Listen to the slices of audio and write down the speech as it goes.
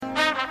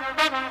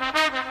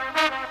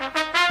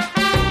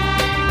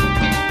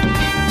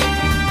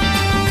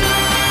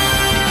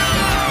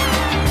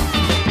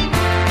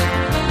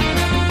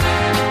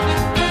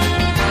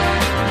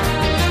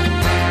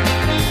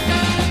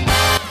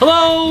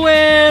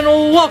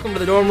Welcome to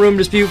the Dorm Room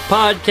Dispute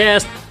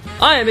Podcast.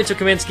 I am Mitchell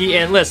Kaminsky,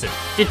 and listen,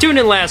 if you tuned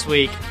in last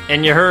week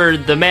and you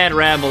heard the mad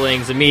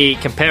ramblings of me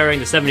comparing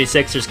the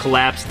 76ers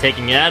collapse to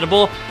taking an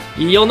edible,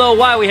 you'll know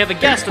why we have a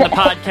guest on the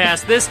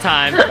podcast this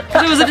time,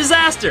 because it was a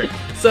disaster.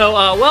 So,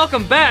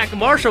 welcome back,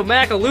 Marshall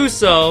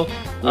Macaluso.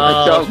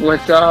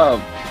 What's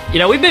up? You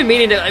know, we've been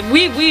meaning to...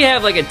 We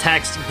have, like, a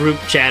text group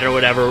chat or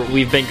whatever.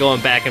 We've been going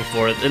back and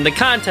forth, and the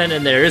content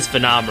in there is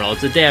phenomenal.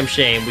 It's a damn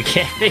shame we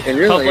can't make it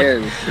really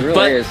is. It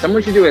really is.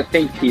 Someone should do a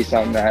think piece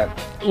on that.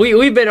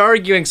 We've been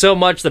arguing so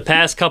much the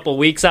past couple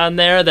weeks on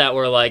there that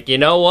we're like, you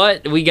know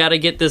what? We got to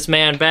get this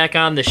man back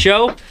on the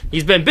show.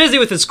 He's been busy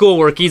with his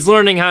schoolwork. He's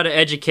learning how to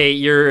educate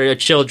your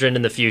children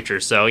in the future.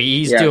 So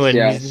he's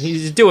busy.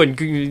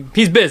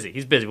 He's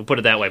busy. We'll put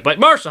it that way. But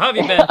Marshall, how have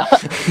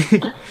you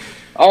been?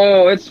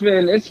 Oh, it's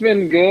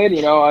been good.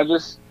 You know, I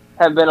just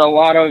have been a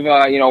lot of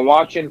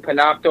watching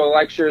Panopto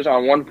lectures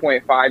on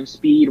 1.5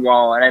 speed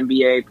while an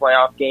NBA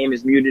playoff game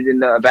is muted in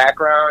the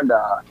background.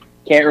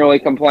 Can't really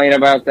complain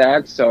about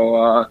that.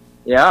 So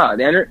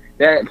the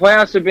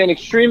playoffs have been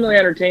extremely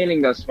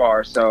entertaining thus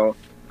far. So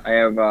I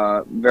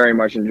have very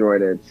much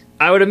enjoyed it.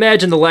 I would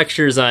imagine the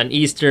lectures on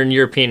Eastern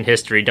European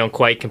history don't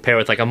quite compare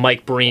with like a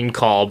Mike Breen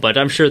call, but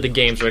I'm sure the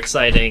games are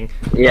exciting.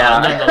 Yeah.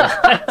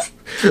 Nonetheless.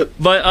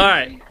 But all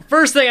right.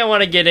 First thing I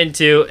want to get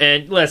into,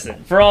 and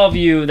listen, for all of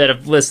you that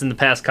have listened the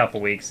past couple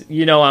weeks,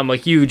 you know I'm a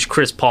huge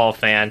Chris Paul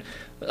fan,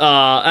 and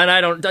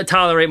I don't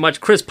tolerate much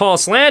Chris Paul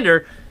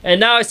slander, and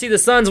now I see the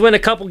Suns win a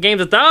couple games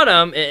without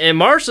him, and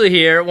Marshall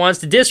here wants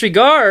to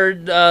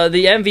disregard the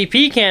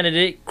MVP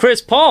candidate,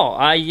 Chris Paul.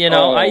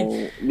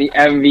 The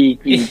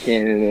MVP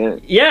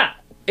candidate.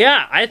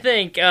 Yeah, I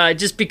think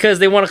just because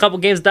they won a couple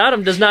games without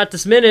him does not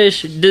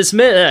diminish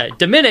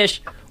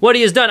what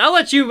he has done. I'll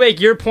let you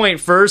make your point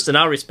first, and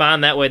I'll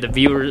respond that way. The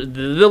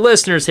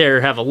listeners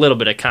here have a little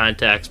bit of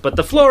context, but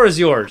the floor is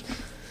yours.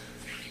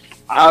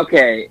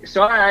 Okay,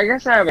 so I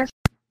guess I have.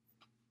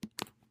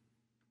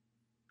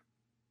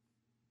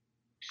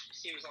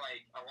 Seems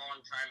like a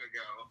long time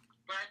ago,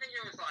 but I think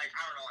it was like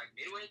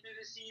midway through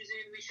the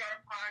season we shot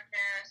a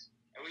podcast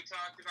and we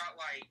talked about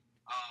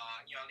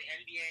the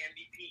NBA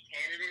MVP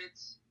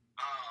candidates,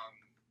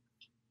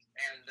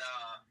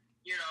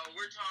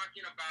 we're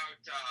talking about,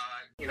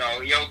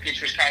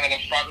 Jokic was kind of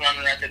the front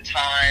runner at the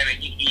time, and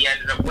he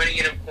ended up winning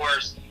it, of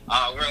course.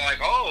 We're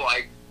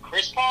like,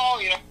 Chris Paul,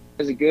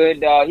 was a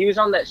good, he was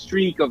on that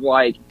streak of,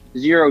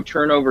 0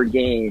 turnover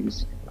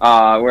games,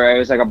 where it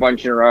was, a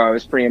bunch in a row. It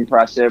was pretty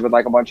impressive with,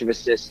 a bunch of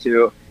assists,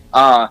 too.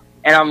 And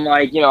I'm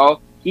like,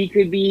 he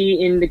could be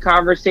in the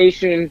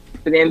conversation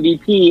for the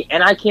MVP,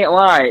 and I can't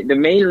lie. The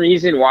main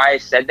reason why I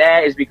said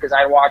that is because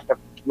I watched,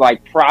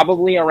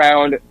 probably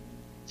around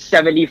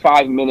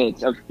 75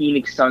 minutes of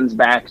Phoenix Suns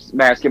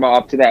basketball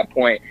up to that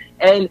point.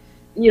 And,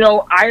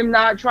 I'm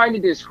not trying to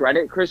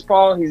discredit Chris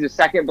Paul. He's the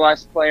second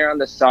best player on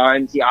the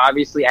Suns. He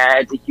obviously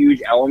adds a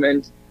huge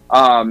element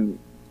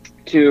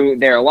to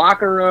their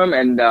locker room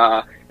and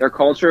their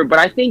culture. But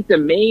I think the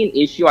main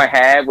issue I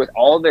have with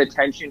all the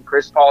attention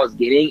Chris Paul is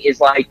getting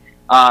is,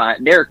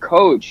 their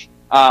coach,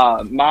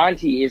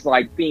 Monty, is,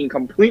 being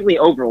completely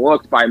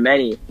overlooked by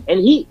many. And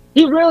he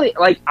really,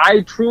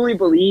 I truly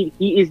believe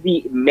he is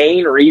the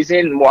main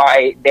reason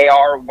why they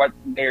are what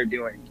they're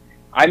doing.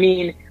 I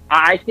mean,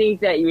 I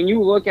think that when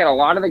you look at a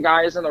lot of the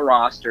guys on the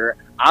roster,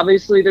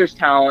 obviously there's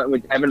talent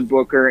with Devin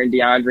Booker and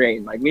DeAndre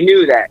Ayton. We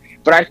knew that.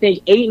 But I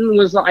think Ayton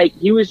was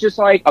he was just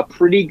a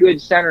pretty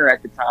good center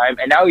at the time,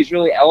 and now he's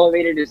really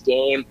elevated his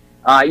game.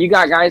 You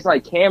got guys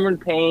like Cameron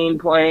Payne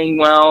playing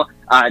well.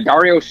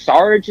 Dario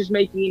Saric is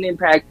making an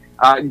impact.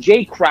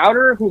 Jay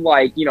Crowder, who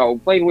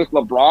played with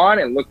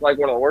LeBron and looked like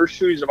one of the worst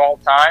shooters of all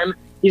time,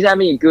 he's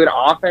having a good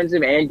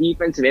offensive and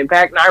defensive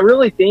impact. And I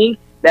really think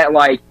that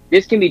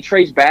this can be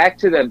traced back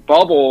to the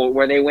bubble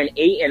where they went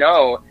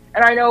 8-0.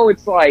 And I know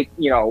it's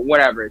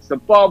whatever, it's the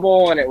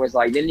bubble, and it was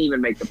didn't even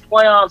make the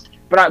playoffs.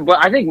 But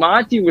I think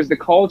Monty was the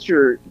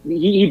culture.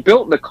 He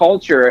built the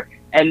culture,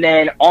 and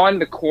then on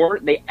the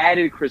court they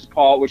added Chris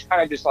Paul, which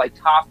kind of just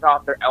topped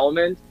off their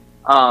element.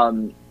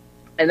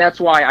 And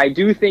that's why I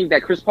do think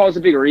that Chris Paul is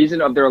a big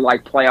reason of their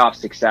playoff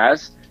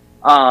success.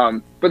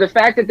 But the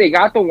fact that they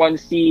got the 1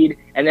 seed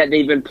and that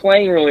they've been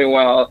playing really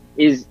well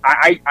is,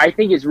 I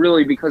think, is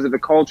really because of the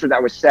culture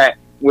that was set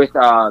with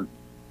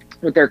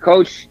their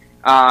coach.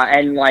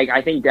 And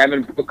I think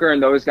Devin Booker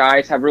and those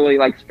guys have really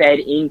fed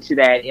into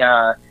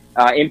that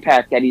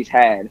impact that he's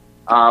had.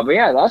 But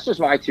yeah, that's just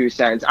my 2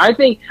 cents. I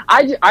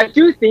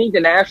do think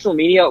the national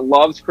media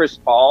loves Chris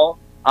Paul.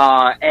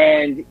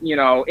 And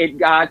it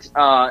got.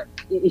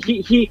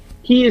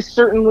 He is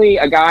certainly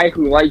a guy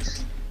who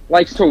likes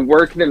to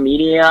work the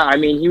media. I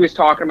mean, he was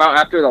talking about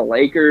after the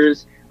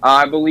Lakers,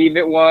 I believe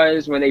it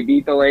was, when they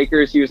beat the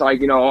Lakers, he was I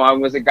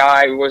was a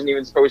guy who wasn't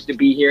even supposed to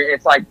be here.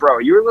 It's bro,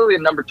 you were literally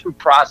the number 2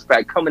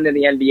 prospect coming to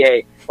the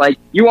NBA.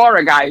 You are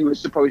a guy who was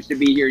supposed to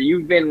be here.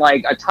 You've been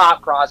a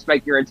top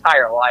prospect your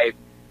entire life.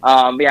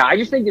 Yeah, I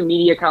just think the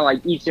media kind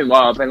of eats him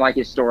up and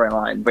his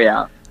storyline. But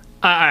yeah.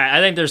 All right, I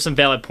think there's some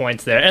valid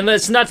points there. And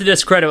it's not to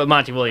discredit what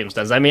Monty Williams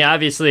does. I mean,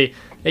 obviously,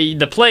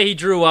 the play he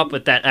drew up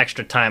with that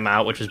extra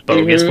timeout, which was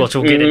bogus, which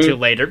we'll get into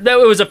later.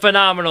 It was a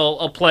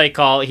phenomenal play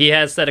call. He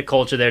has set a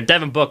culture there.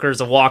 Devin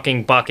Booker's a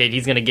walking bucket.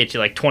 He's going to get you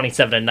like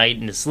 27 a night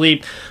in his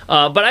sleep.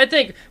 But I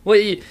think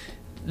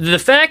the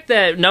fact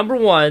that, number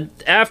one,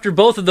 after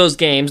both of those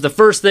games, the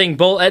first thing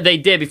they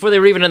did before they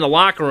were even in the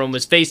locker room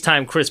was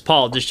FaceTime Chris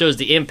Paul. Just shows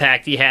the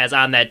impact he has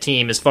on that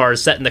team as far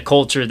as setting the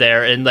culture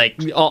there and like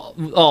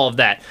all of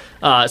that.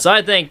 So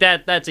I think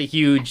that's a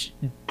huge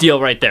deal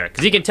right there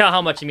because you can tell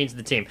how much he means to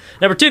the team.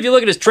 Number two, if you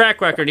look at his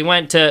track record, he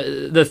went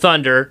to the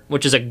Thunder,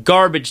 which is a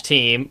garbage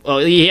team.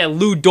 He had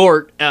Lou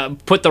Dort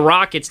put the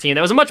Rockets team.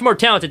 That was a much more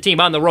talented team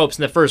on the ropes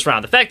in the first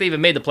round. The fact they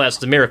even made the playoffs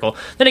was a miracle.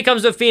 Then he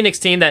comes to a Phoenix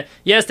team that,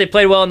 yes, they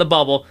played well in the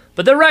bubble,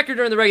 but their record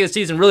during the regular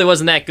season really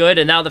wasn't that good.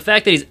 And now the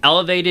fact that he's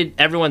elevated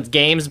everyone's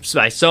games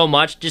by so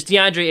much, just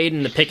DeAndre Ayton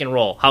in the pick and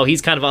roll, how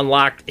he's kind of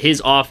unlocked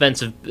his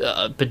offensive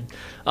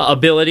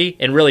ability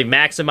and really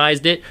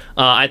maximized it.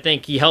 I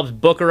think he helps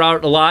Booker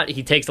out a lot.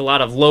 He takes a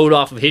lot of load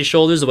off of his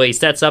shoulders, the way he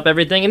sets up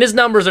everything, and his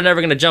numbers are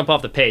never going to jump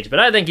off the page, but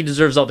I think he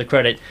deserves all the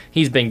credit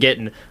he's been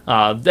getting,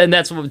 and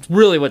that's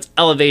what's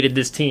elevated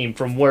this team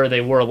from where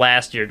they were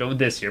last year to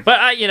this year.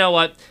 But you know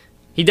what?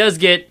 He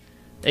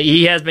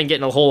has been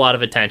getting a whole lot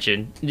of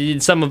attention.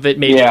 Some of it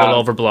maybe a little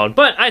overblown,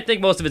 but I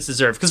think most of it's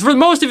deserved. Because for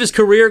most of his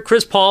career,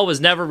 Chris Paul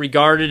was never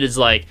regarded as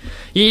like,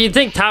 you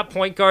think top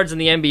point guards in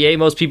the NBA,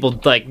 most people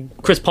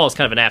like Chris Paul is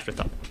kind of an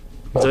afterthought.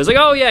 So it's like,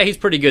 oh yeah, he's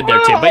pretty good there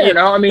too. But you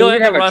know, I mean,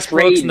 you'd have a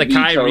trade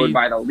vetoed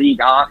by the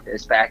league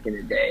office back in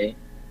the day.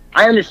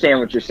 I understand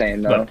what you're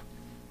saying though.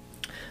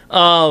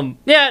 But,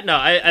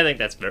 I think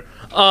that's fair.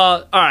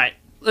 All right.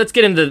 Let's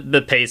get into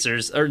the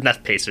Pacers, or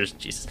not Pacers,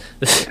 Jesus.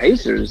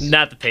 Pacers?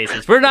 Not the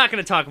Pacers. We're not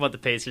going to talk about the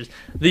Pacers.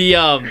 The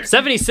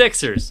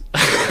 76ers.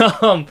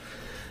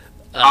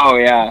 Oh,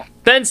 yeah.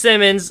 Ben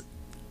Simmons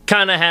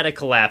kind of had a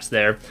collapse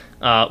there.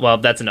 Well,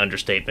 that's an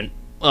understatement.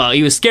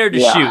 He was scared to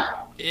shoot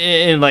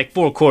in like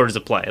 4 quarters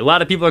of play. A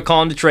lot of people are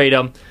calling to trade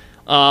him.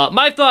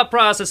 My thought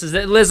process is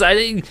that, Liz, I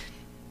think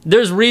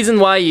there's reason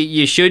why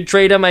you should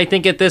trade him. I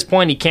think at this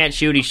point he can't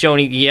shoot. He's shown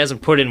he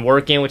hasn't put in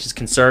work in, which is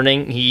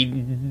concerning.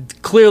 He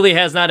clearly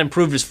has not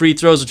improved his free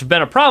throws, which have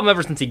been a problem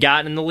ever since he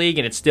got in the league,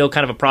 and it's still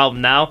kind of a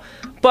problem now.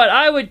 But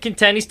I would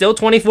contend he's still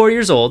 24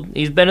 years old.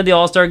 He's been to the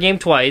All-Star game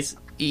twice.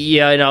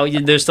 Yeah, you know,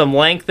 there's some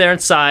length there and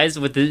size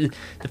with the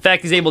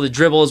fact he's able to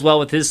dribble as well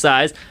with his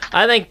size.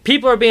 I think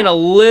people are being a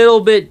little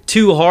bit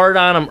too hard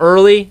on him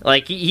early.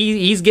 Like,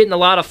 he's getting a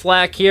lot of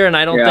flack here, and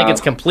I don't think it's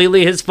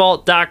completely his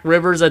fault. Doc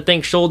Rivers, I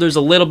think, shoulders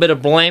a little bit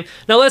of blame.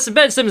 Now, listen,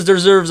 Ben Simmons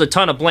deserves a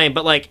ton of blame,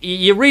 but, like,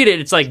 you read it,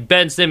 it's like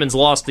Ben Simmons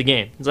lost the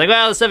game. It's like,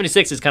 well, the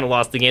 76ers kind of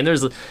lost the game.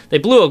 They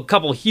blew a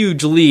couple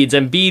huge leads,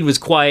 and Embiid was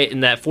quiet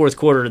in that fourth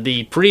quarter of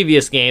the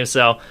previous game,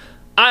 so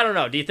I don't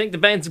know. Do you think the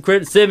Ben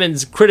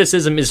Simmons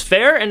criticism is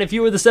fair? And if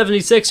you were the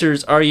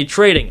 76ers, are you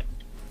trading him?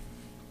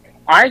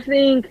 I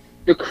think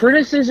the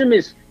criticism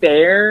is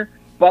fair,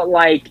 but,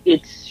 like,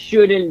 it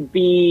shouldn't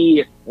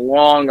be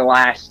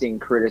long-lasting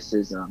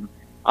criticism.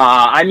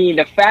 I mean,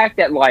 the fact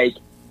that, like,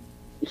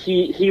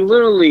 he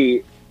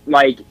literally,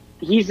 like,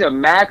 he's a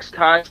max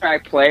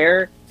contract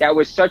player that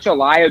was such a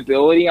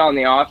liability on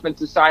the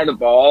offensive side of the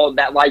ball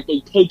that, like,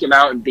 they take him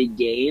out in big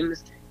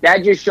games.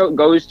 That just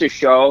goes to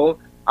show,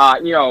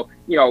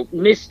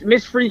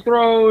 missed free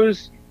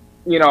throws,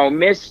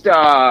 missed, people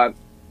are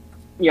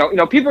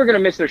going to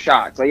miss their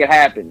shots. Like, it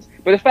happens.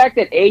 But the fact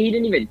that A, he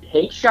didn't even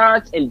take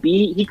shots, and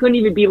B, he couldn't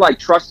even be, like,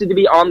 trusted to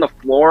be on the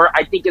floor,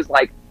 I think is,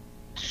 like,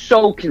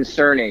 so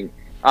concerning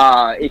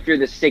if you're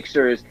the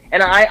Sixers.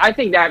 And I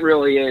think that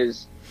really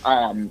is,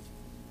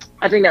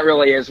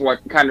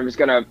 what kind of is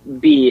going to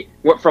be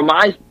what, from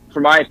my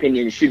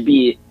opinion, should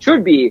be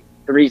the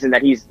reason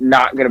that he's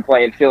not going to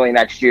play in Philly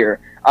next year.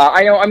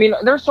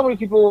 There's so many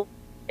people.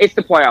 It's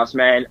the playoffs,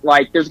 man.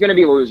 Like, there's going to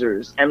be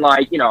losers. And,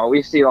 like,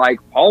 we see, like,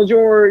 Paul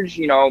George,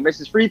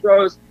 misses free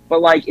throws.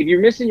 But, like, if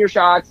you're missing your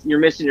shots, you're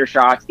missing your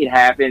shots. It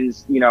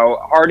happens.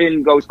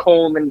 Harden goes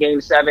cold in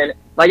Game 7.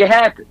 Like, it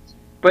happens.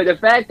 But the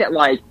fact that,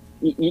 like,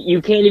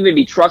 you can't even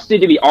be trusted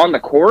to be on the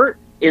court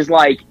is,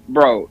 like,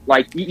 bro,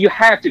 like, you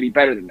have to be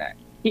better than that.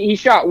 He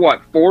shot,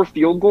 4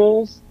 field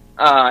goals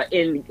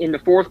in the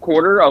fourth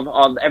quarter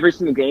of every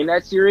single game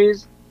that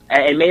series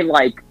and made,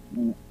 like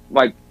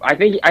I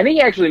think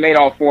he actually made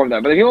all 4 of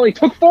them, but he only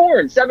took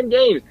 4 in 7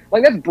 games.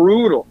 Like, that's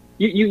brutal.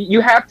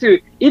 You have to,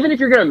 even if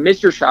you're gonna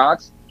miss your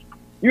shots,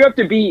 you have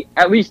to be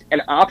at least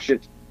an option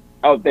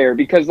out there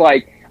because,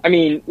 like,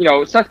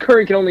 Seth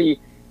Curry can only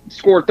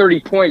score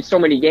 30 points so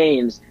many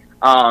games.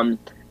 And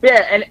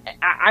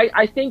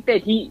I think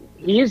that he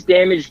is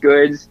damaged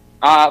goods,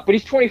 but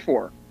he's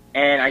 24,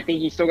 and I think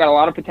he's still got a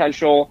lot of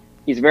potential.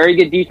 He's a very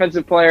good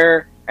defensive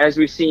player, as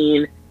we've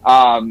seen.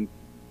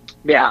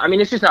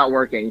 It's just not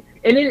working.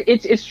 And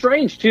it's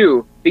strange,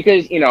 too,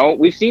 because,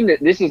 we've seen that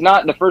this is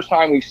not the first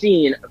time we've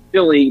seen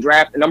Philly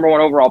draft the number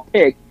 1 overall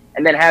pick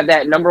and then have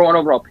that number 1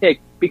 overall pick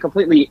be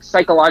completely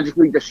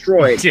psychologically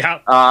destroyed. Yeah.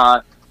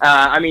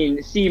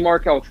 See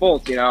Markelle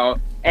Fultz,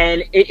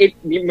 and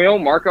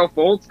Markelle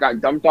Fultz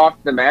got dumped off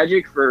the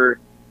Magic for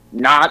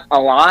not a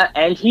lot,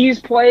 and he's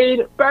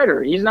played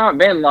better. He's not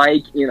been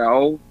like,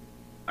 the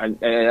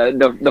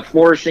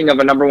flourishing of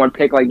a number one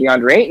pick like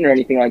DeAndre Ayton or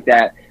anything like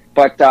that.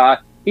 But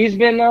he's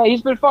been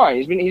fine.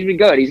 He's been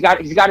good. He's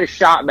got his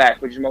shot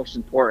back, which is most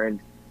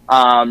important.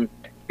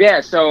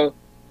 It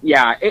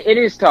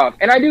is tough,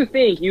 and I do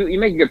think you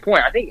make a good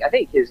point. I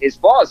think his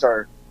flaws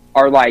are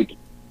like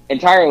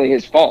entirely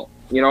his fault.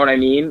 You know what I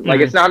mean? Mm-hmm. Like,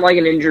 it's not like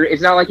an injury.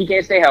 It's not like he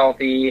can't stay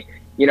healthy.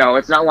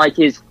 It's not like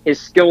his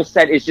skill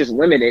set is just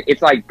limited.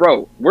 It's like,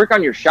 bro, work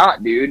on your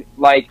shot, dude.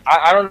 Like,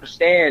 I don't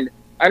understand.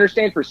 I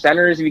understand for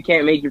centers if you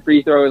can't make your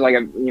free throws, like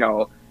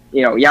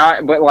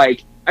but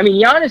like, I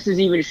mean, Giannis is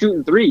even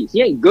shooting threes.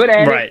 He ain't good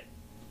at it.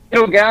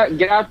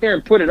 Get out there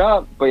and put it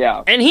up, but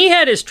yeah. And he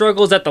had his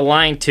struggles at the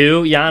line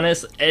too,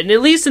 Giannis. And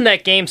at least in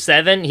that Game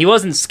 7, he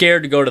wasn't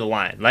scared to go to the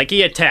line. Like,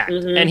 he attacked.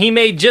 Mm-hmm. And he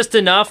made just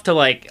enough to,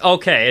 like,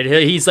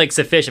 okay, he's, like,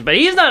 sufficient. But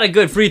he's not a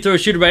good free throw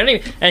shooter by any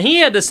means. And he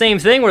had the same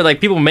thing where,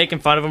 like, people were making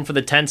fun of him for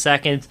the 10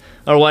 seconds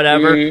or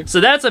whatever. Mm-hmm. So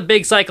that's a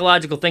big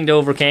psychological thing to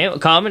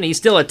overcome, and he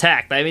still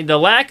attacked. I mean, the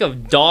lack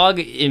of dog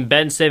in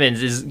Ben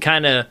Simmons is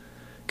kind of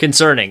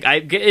concerning.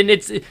 And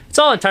it's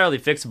all entirely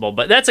fixable,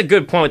 but that's a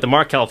good point with the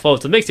Markelle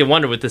Fultz. It makes you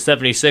wonder with the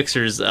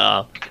 76ers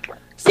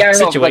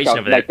situation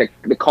over there. Like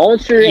the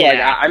culture. Yeah.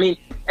 Like, I mean,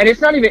 and it's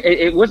not even,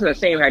 it wasn't the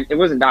same. It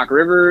wasn't Doc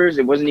Rivers.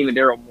 It wasn't even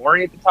Daryl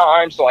Morey at the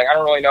time. So, like, I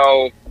don't really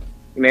know.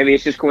 Maybe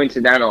it's just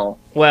coincidental.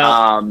 Well,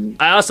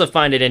 I also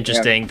find it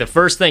interesting. Yeah. The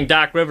first thing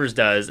Doc Rivers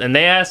does, and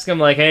they ask him,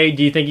 like, hey,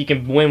 do you think you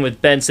can win with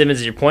Ben Simmons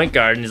as your point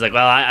guard? And he's like,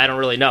 well, I don't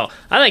really know.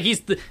 I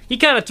think he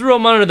kind of threw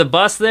him under the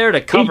bus there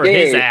to cover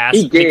his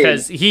ass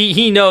because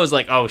he knows,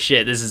 like, oh,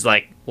 shit, this is,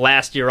 like,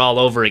 last year all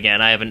over again.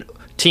 I have a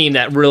team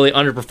that really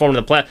underperformed in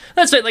the playoffs.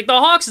 That's right. Like, the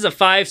Hawks is a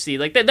 5 seed.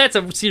 Like, that's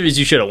a series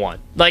you should have won.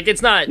 Like,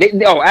 it's not.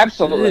 No,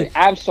 absolutely.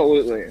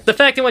 Absolutely. The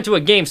fact they went to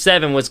a Game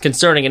 7 was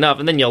concerning enough,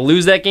 and then you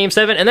lose that Game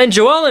 7. And then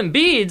Joel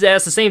Embiid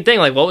asked the same thing.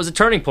 Like, what was the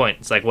turning point?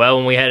 It's like, well,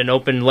 when we had an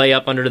open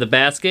layup under the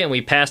basket and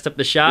we passed up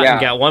the shot and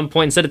got 1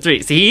 point instead of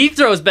 3. See, he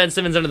throws Ben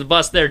Simmons under the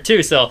bus there,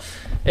 too. So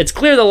it's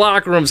clear the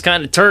locker room's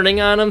kind of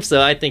turning on him.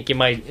 So I think it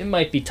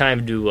might be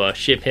time to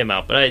ship him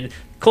out. But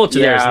culture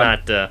there is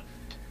not.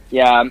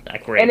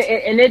 Not great.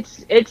 And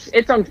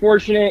it's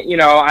unfortunate,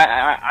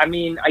 I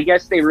mean, I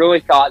guess they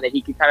really thought that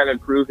he could kind of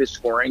improve his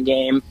scoring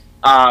game.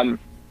 But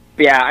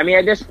yeah, I mean,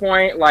 at this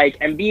point, like,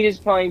 Embiid is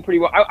playing pretty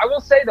well. I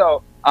will say,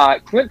 though,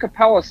 Clint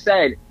Capella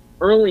said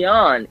early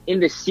on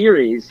in the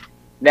series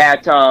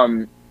that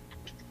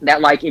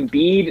like,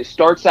 Embiid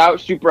starts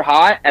out super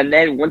hot, and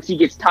then once he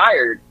gets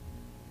tired,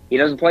 he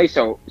doesn't play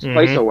so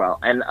well.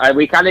 And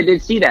we kind of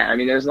did see that. I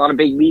mean, there's a lot of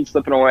big leads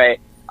slipping away.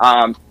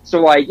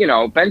 So, like,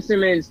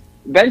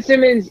 Ben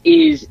Simmons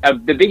is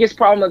the biggest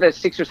problem that the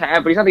Sixers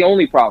have, but he's not the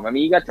only problem. I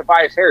mean, you got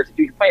Tobias Harris,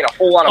 who's paying a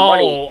whole lot of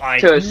money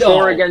to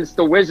score against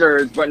the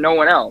Wizards, but no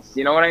one else.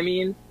 You know what I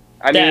mean?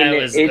 That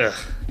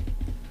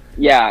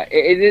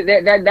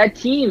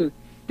team.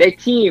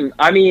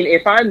 I mean,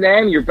 if I'm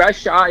them, your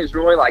best shot is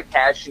really, like,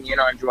 cashing in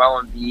on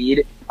Joel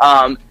Embiid.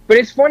 But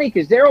it's funny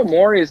because Daryl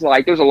Morey is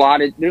like, there's a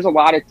lot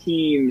of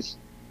teams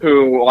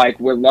who, like,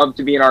 would love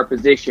to be in our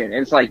position. And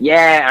it's like,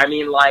 yeah, I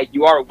mean, like,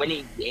 you are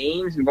winning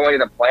games and going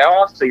to the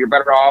playoffs, so you're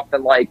better off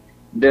than, like,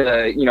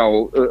 the,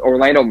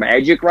 Orlando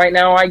Magic right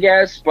now, I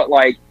guess. But,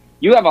 like,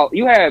 you have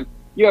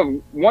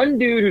one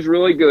dude who's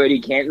really good. He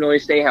can't really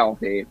stay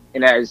healthy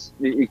and has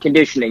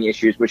conditioning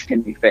issues, which can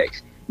be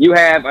fixed. You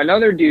have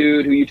another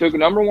dude who you took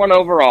number 1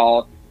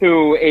 overall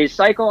who is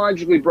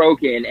psychologically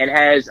broken and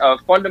has a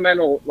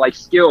fundamental, like,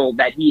 skill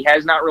that he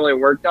has not really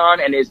worked on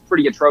and is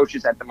pretty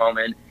atrocious at the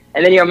moment.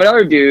 And then you have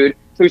another dude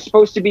who's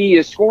supposed to be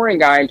a scoring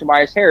guy in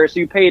Tobias Harris, who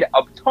you paid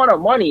a ton of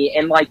money,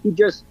 and, like,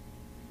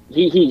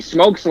 he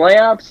smokes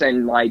layups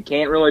and, like,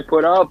 can't really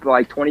put up,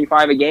 like,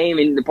 25 a game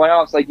in the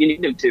playoffs like you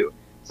need him to.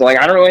 So, like,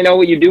 I don't really know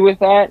what you do with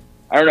that.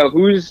 I don't know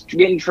who's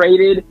getting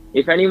traded,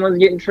 if anyone's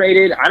getting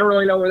traded. I don't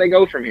really know where they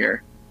go from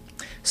here.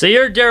 So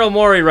you're Daryl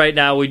Morey right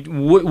now.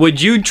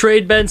 Would you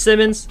trade Ben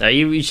Simmons? Are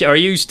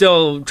you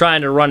still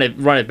trying to run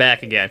it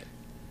back again?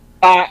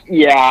 I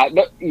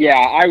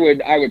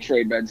would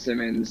trade Ben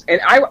Simmons,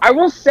 and I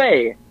will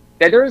say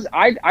that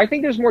I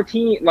think there's more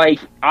team. Like,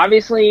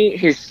 obviously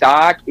his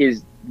stock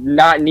is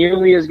not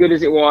nearly as good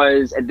as it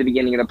was at the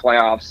beginning of the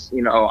playoffs.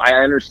 I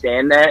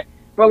understand that,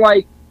 but,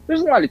 like,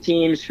 there's a lot of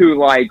teams who,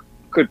 like,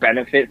 could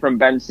benefit from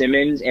Ben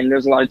Simmons, and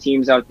there's a lot of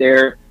teams out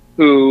there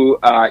who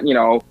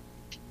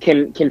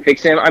can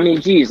fix him. I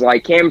mean, geez,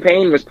 like, Cam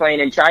Payne was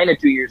playing in China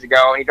 2 years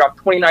ago, and he dropped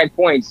 29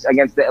 points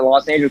against the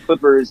Los Angeles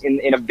Clippers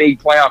in a big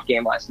playoff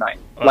game last night.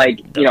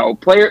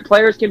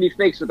 Players can be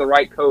fixed with the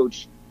right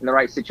coach in the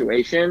right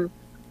situation.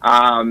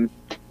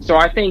 So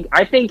I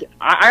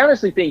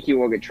honestly think he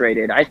will get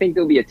traded. I think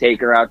there'll be a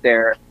taker out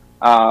there.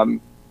 But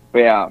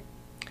yeah.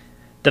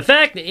 The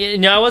fact,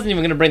 I wasn't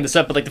even going to bring this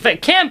up, but, like, the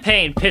fact Cam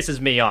Payne pisses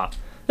me off.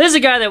 This is a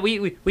guy that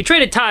we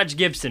traded Taj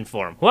Gibson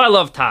for him. Well, I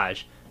love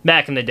Taj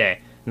back in the day.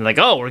 And, like,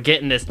 oh, we're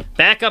getting this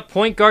backup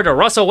point guard to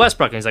Russell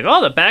Westbrook. And he's like,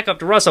 oh, the backup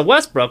to Russell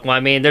Westbrook. Well, I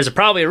mean, there's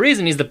probably a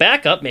reason he's the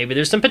backup. Maybe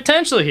there's some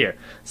potential here.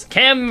 It's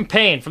Cam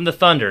Payne from the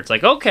Thunder. It's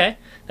like, okay,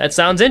 that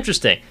sounds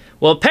interesting.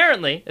 Well,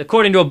 apparently,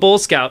 according to a Bull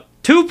Scout,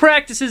 2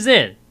 practices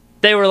in,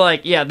 they were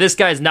like, yeah, this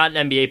guy's not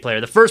an NBA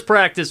player. The first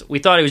practice, we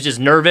thought he was just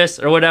nervous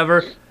or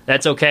whatever.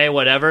 That's okay,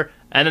 whatever.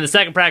 And then the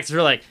second practice,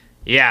 we're like,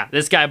 yeah,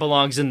 this guy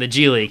belongs in the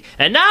G League.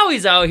 And now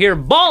he's out here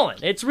balling.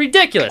 It's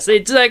ridiculous.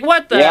 It's like,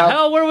 what the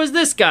hell? Where was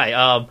this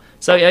guy?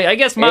 So I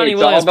guess Monty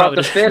Williams it's all about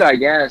the fit, I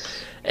guess.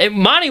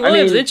 Monty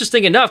Williams is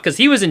interesting enough because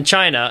he was in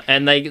China,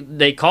 and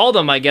they called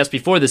him, I guess,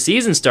 before the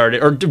season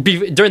started, or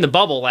during the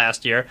bubble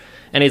last year.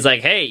 And he's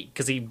like, hey,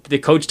 because they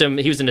coached him.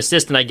 He was an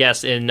assistant, I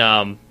guess, in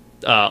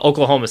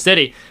Oklahoma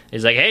City.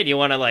 He's like, hey, do you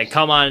want to like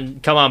come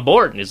on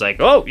board? And he's like,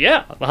 oh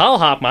yeah, I'll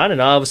hop on.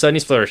 And all of a sudden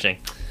he's flourishing.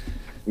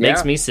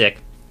 Makes me sick.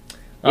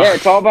 Yeah,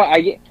 it's all about.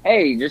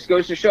 Hey, just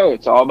goes to show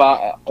it's all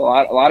about a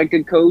lot of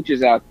good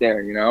coaches out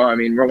there. You know, I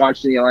mean, we're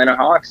watching the Atlanta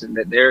Hawks, and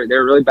they're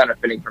really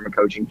benefiting from a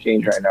coaching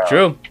change right now.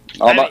 True.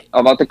 All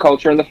about the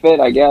culture and the fit,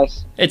 I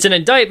guess. It's an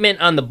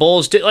indictment on the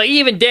Bulls too. Like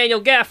even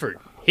Daniel Gafford,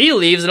 he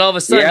leaves, and all of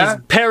a sudden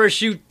he's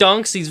parachute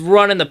dunks. He's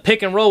running the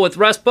pick and roll with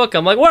Westbrook.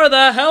 I'm like, where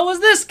the hell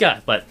was this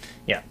guy? But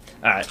yeah,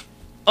 all right,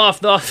 off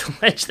the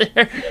ledge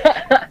there.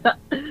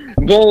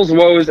 Bulls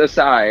woes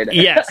aside.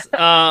 Yes.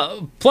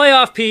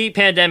 Playoff P,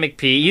 Pandemic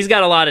P. He's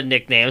got a lot of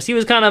nicknames. He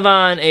was kind of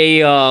on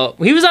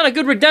a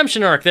good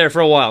redemption arc there for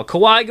a while.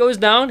 Kawhi goes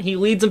down. He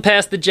leads them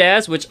past the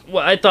Jazz, which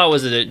I thought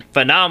was a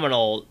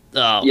phenomenal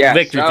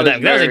victory for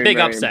them. That was a big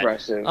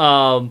upset.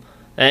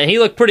 And he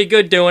looked pretty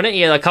good doing it.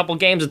 He had a couple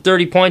games of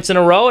 30 points in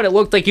a row, and it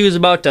looked like he was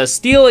about to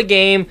steal a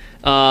game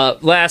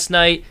last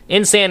night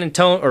in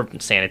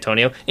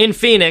in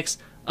Phoenix.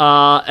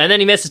 And then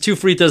he misses 2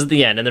 free throws at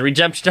the end, and the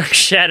redemption arc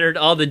shattered.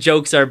 All the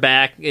jokes are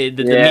back. The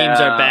memes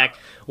are back.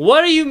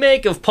 What do you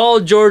make of Paul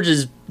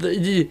George's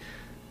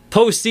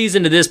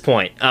postseason to this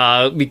point?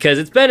 Because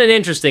it's been an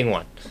interesting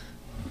one.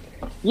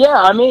 Yeah,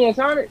 I mean, it's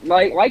not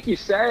like you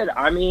said.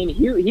 I mean,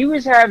 he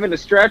was having a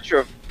stretch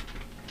of,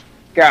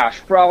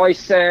 probably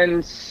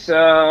since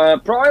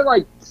Kawhi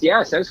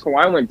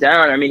went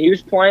down. I mein, he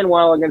was playing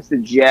well against the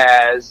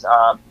Jazz.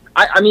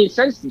 I mean,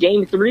 since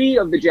Game 3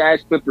 of the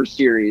Jazz-Clippers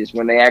series,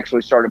 when they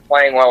actually started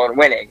playing well and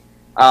winning,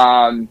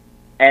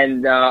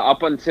 and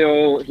up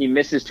until he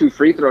missed his 2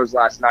 free throws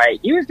last night,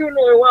 he was doing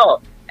really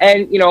well.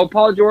 And, you know,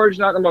 Paul George,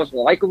 not the most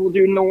likable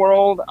dude in the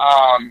world,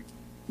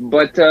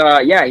 but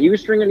he was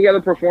stringing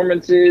together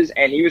performances,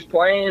 and he was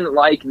playing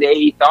like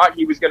they thought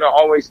he was going to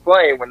always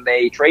play when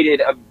they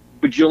traded a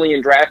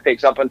bajillion draft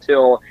picks up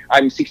until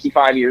I'm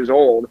 65 years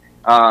old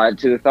to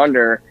the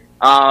Thunder.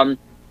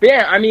 But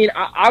yeah, I mean,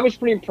 I was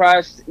pretty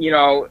impressed. You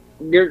know,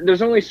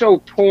 there's only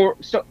so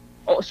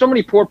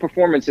many poor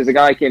performances a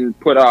guy can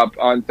put up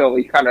until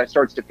he kind of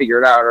starts to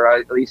figure it out, or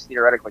at least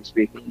theoretically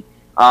speaking.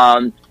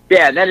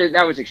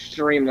 That was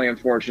extremely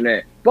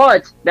unfortunate.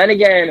 But then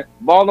again,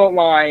 ball don't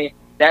lie.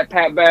 That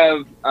Pat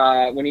Bev,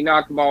 when he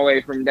knocked the ball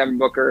away from Devin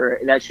Booker,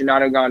 that should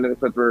not have gone to the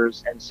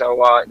Clippers. And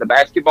so the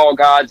basketball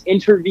gods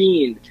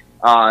intervened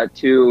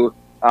to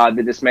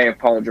the dismay of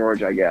Paul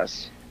George, I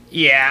guess.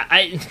 Yeah,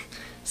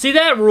 See,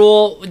 that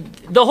rule,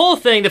 the whole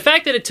thing, the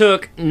fact that it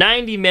took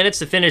 90 minutes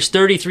to finish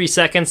 33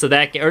 seconds of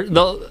that game,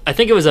 I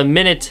think it was a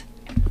minute.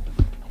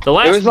 The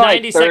last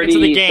 90 seconds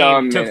of the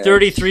game took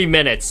 33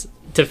 minutes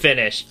to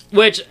finish,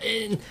 which,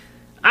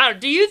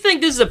 do you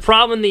think this is a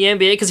problem in the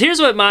NBA? Because here's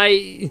what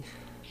the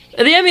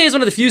NBA is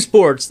one of the few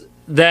sports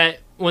that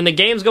when the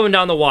game's going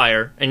down the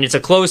wire and it's a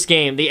close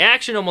game, the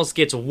action almost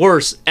gets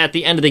worse at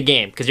the end of the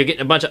game because you're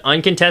getting a bunch of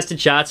uncontested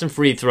shots and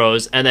free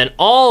throws, and then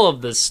all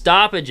of the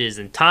stoppages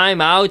and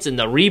timeouts and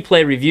the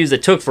replay reviews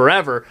that took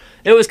forever.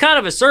 It was kind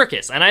of a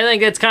circus, and I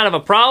think it's kind of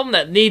a problem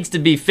that needs to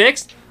be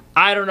fixed.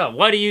 I don't know.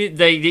 What do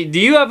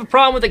you have a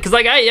problem with it? Because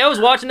I was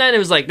watching that and it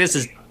was like, this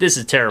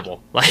is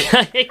terrible.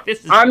 I think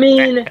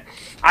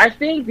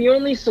the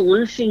only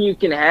solution you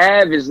can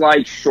have is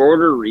like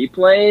shorter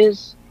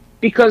replays.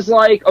 Because,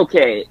 like,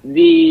 okay,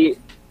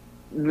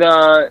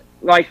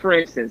 for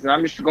instance, and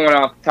I'm just going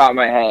off the top of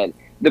my head,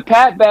 the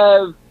Pat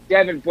Bev,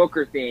 Devin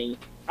Booker thing,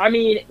 I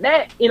mean,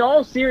 that, in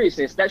all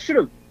seriousness, that should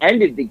have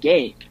ended the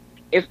game.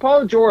 If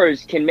Paul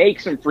George can make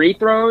some free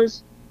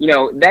throws, you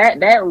know, that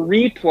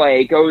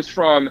replay goes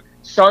from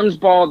Suns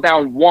ball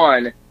down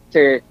 1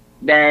 to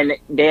then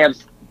they have,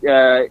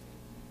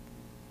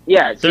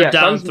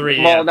 down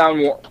 3, ball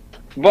down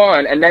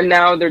 1, and then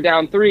now they're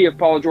down 3 if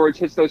Paul George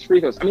hits those free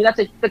throws. I mean,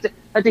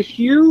 that's a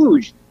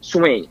huge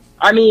swing.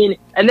 I mean,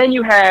 and then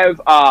you have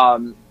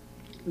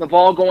the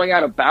ball going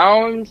out of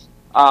bounds,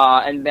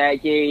 and that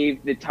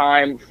gave the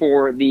time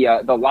for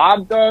the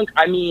lob dunk.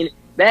 I mean,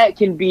 that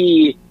can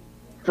be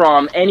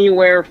from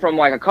anywhere from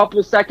like a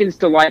couple seconds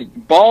to like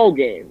ball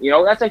game. You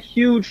know, that's a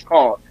huge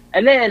call.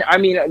 And then, I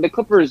mean, the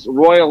Clippers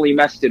royally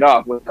messed it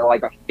up with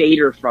like a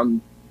fader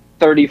from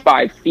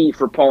 35 feet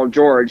for Paul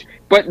George,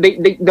 but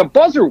the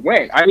buzzer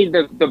went. I mean,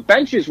 the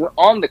benches were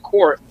on the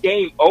court,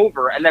 game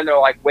over, and then they're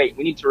like, wait,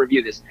 we need to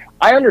review this.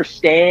 I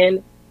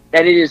understand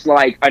that it is,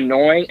 like,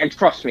 annoying, and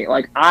trust me,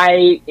 like,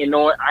 I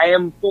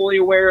am fully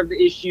aware of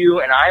the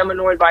issue, and I am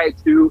annoyed by it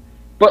too,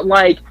 but,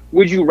 like,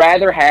 would you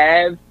rather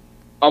have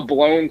a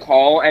blown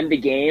call end the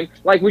game?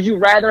 Like, would you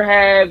rather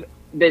have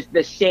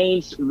the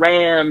Saints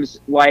Rams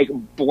like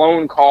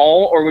blown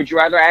call, or would you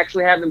rather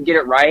actually have them get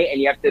it right and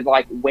you have to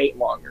like wait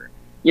longer?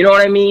 You know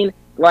what I mean?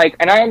 Like,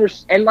 and I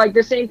understand. And like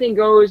the same thing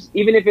goes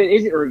even if it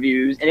isn't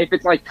reviews and if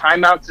it's like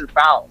timeouts and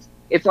fouls.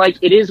 It's like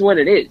it is what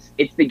it is.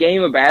 It's the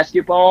game of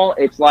basketball.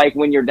 It's like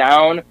when you're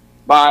down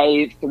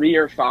by 3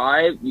 or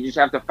 5, you just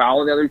have to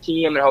foul the other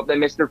team and hope they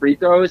miss their free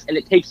throws, and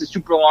it takes a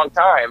super long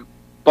time.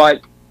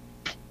 But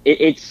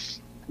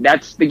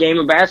that's the game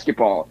of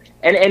basketball.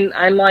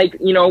 And like,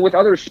 you know, with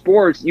other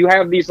sports, you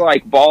have these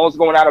like balls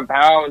going out of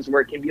bounds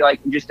where it can be like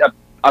just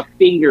a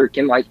finger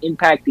can like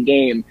impact the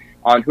game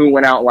on who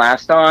went out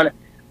last on.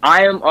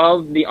 I am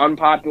of the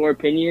unpopular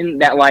opinion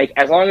that like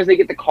as long as they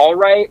get the call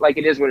right, like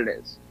it is what it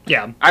is.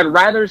 Yeah. I'd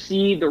rather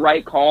see the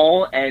right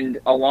call and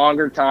a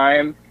longer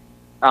time.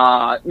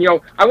 You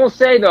know, I will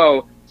say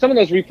though, some of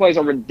those replays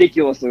are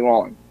ridiculously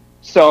long.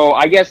 So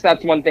I guess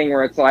that's one thing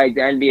where it's like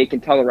the NBA can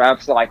tell the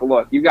refs, like,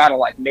 look, you got to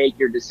like make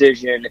your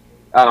decision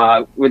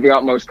with the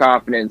utmost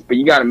confidence, but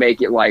you got to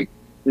make it like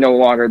no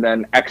longer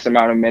than X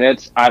amount of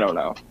minutes. I don't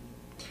know.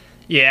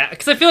 Yeah,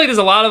 because I feel like there's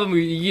a lot of them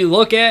you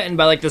look at, and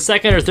by like the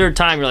second or third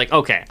time, you're like,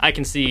 okay, I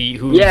can see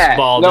whose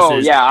ball this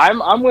is. Yeah,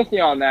 I'm with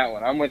you on that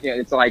one. I'm with you.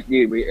 It's like,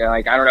 dude,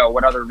 I don't know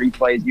what other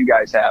replays you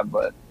guys have,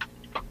 but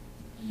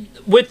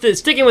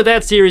sticking with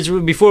that series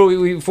before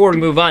we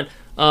move on.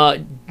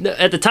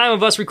 At the time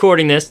of us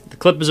recording this, the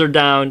Clippers are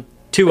down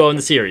 2-0 in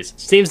the series.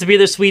 Seems to be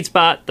their sweet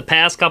spot the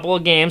past couple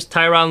of games.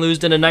 Tyronn Lue's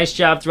done a nice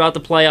job throughout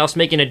the playoffs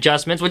making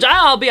adjustments, which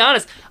I'll be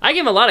honest, I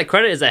give him a lot of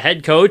credit as a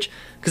head coach.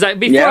 Because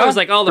before I was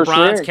like, oh,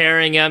 LeBron's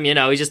carrying him, you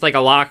know, he's just like a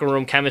locker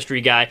room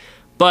chemistry guy.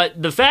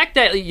 But the fact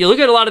that you look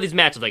at a lot of these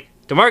matchups, like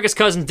DeMarcus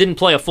Cousins didn't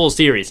play a full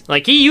series.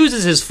 Like he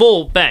uses his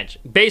full bench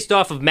based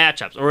off of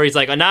matchups, or he's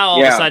like, oh, now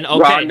all of a sudden,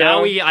 okay, Rondo,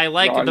 now I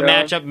like the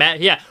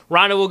matchup.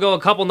 Rondo will go a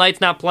couple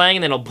nights not playing,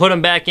 and then he'll put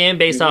him back in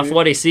based off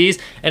what he sees,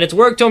 and it's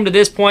worked to him to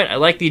this point. I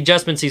like the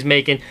adjustments he's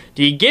making.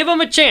 Do you give him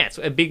a chance?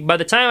 By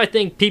the time I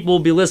think people will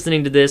be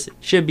listening to this, it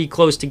should be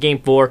close to Game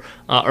 4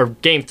 or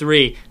Game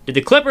 3. Did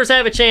the Clippers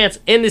have a chance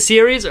in the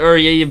series, or are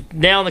you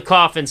nail in the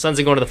coffin? Suns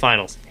are going to the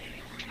finals.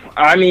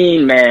 I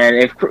mean, man,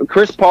 if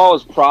Chris Paul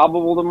is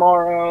probable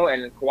tomorrow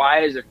and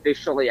Kawhi is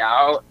officially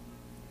out,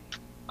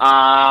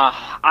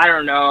 I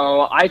don't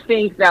know. I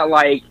think that,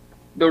 like,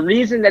 the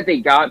reason that they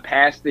got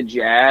past the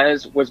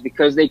Jazz was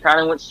because they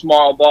kind of went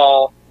small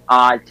ball.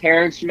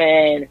 Terrence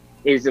Mann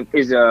is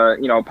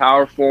a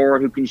power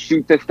forward who can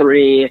shoot the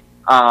three,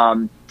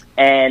 and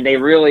they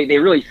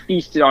really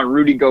feasted on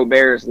Rudy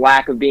Gobert's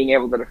lack of being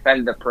able to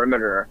defend the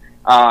perimeter.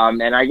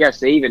 And I guess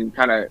they even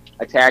kind of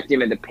attacked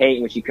him in the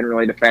paint, which he couldn't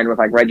really defend with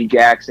like Reggie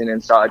Jackson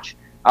and such.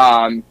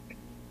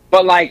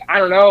 But like, I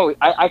don't know.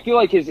 I feel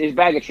like his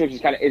bag of tricks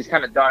is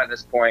kind of done at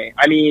this point.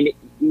 I mean,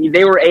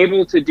 they were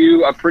able to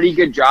do a pretty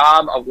good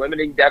job of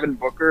limiting Devin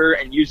Booker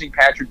and using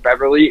Patrick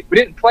Beverley, who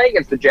didn't play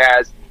against the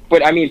Jazz.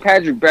 But I mean,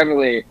 Patrick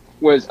Beverley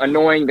was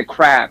annoying the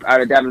crap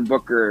out of Devin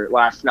Booker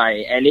last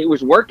night, and it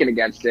was working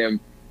against him.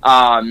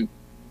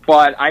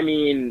 But I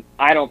mean,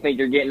 I don't think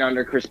you're getting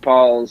under Chris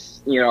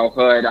Paul's,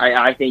 hood.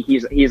 I think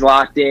he's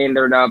locked in.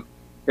 They're down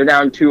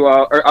 2-0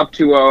 or up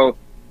 2-0.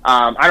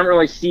 I don't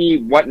really see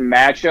what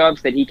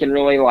matchups that he can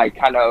really like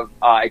kind of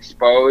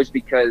expose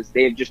because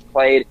they've just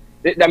played.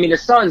 I mean, the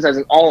Suns as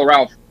an all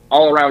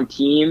around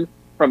team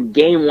from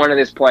game 1 of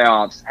this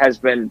playoffs has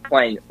been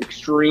playing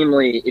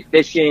extremely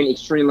efficient,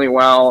 extremely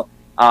well.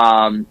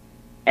 And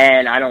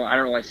I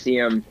don't really see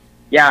him.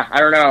 Yeah, I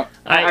don't know.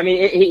 I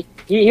mean,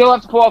 he'll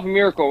have to pull off a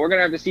miracle. We're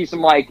gonna have to see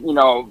some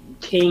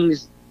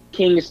Kings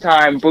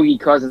time Boogie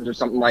Cousins or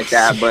something like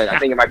that. But I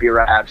think it might be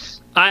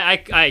wraps.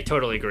 I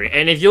totally agree.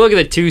 And if you look at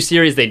the 2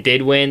 series they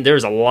did win,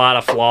 there's a lot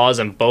of flaws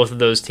in both of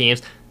those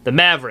teams. The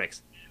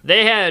Mavericks,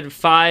 they had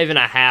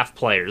 5.5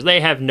 players.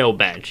 They have no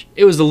bench.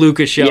 It was the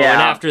Luka show, and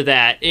after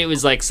that, it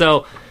was like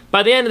so.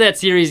 By the end of that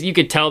series, you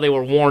could tell they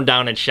were worn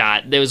down and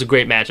shot. It was a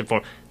great matchup for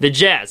them. The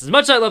Jazz, as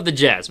much as I love the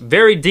Jazz,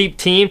 very deep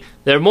team.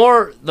 They're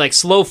more like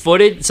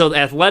slow-footed, so the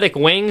athletic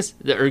wings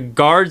or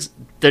guards,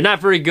 they're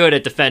not very good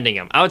at defending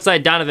them.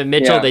 Outside Donovan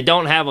Mitchell, they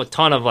don't have a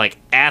ton of like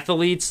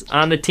athletes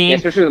on the team.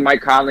 Especially with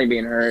Mike Conley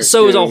being hurt.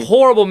 So it was a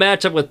horrible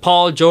matchup with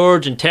Paul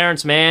George and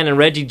Terrence Mann and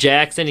Reggie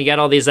Jackson. You got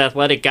all these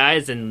athletic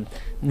guys, and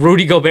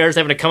Rudy Gobert's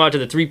having to come out to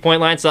the three-point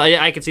line, so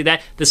I can see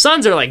that. The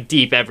Suns are like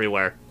deep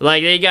everywhere.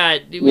 Like they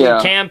got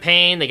Cam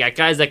Payne, they got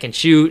guys that can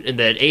shoot, and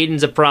that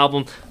Aiden's a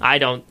problem. I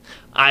don't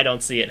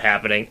see it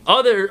happening.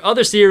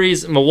 Other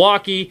series,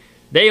 Milwaukee,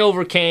 they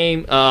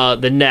overcame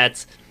the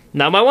Nets.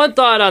 Now, my one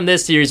thought on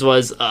this series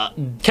was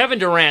Kevin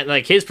Durant,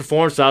 like his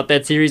performance throughout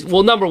that series.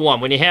 Well, number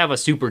one, when you have a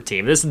super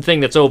team, this is the thing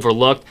that's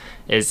overlooked,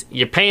 is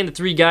you're paying the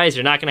 3 guys,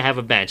 you're not going to have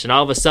a bench. And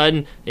all of a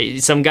sudden,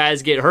 some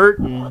guys get hurt,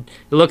 and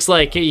it looks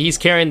like he's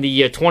carrying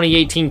the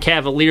 2018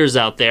 Cavaliers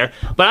out there.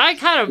 But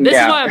this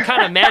is why I'm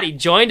kind of mad he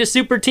joined a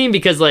super team,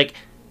 because like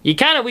we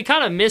kind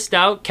of missed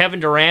out Kevin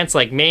Durant's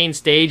like main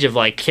stage of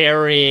like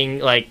carrying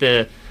like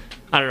the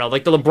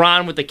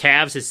LeBron with the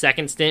Cavs, his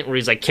second stint where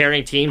he's like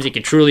carrying teams. You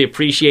can truly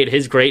appreciate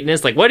his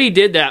greatness. Like what he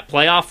did that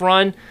playoff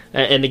run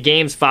in the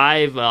games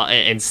 5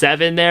 and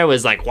 7 there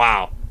was like,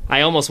 wow.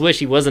 I almost wish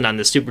he wasn't on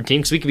this super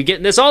team because we could be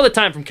getting this all the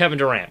time from Kevin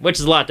Durant, which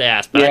is a lot to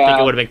ask, but I think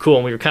it would have been cool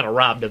and we were kind of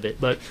robbed of it.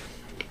 But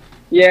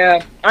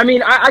yeah, I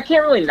mean, I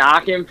can't really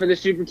knock him for the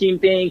super team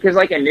thing because,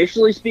 like,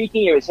 initially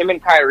speaking, it was him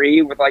and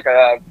Kyrie with, like,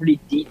 a pretty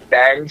deep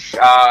bench.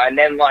 And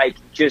then, like,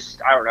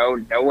 just, I don't know,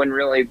 no one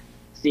really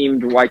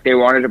seemed like they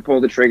wanted to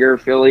pull the trigger.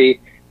 Philly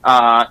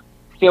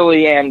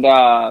and,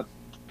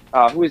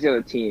 who was the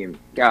other team?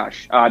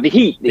 Gosh, the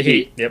Heat. The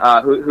Heat, yep.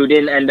 Who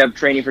didn't end up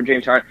training for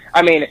James Harden.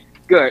 I mean,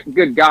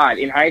 good God.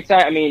 In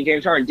hindsight, I mean,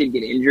 James Harden did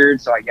get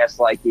injured, so I guess,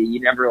 like, you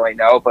never really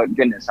know. But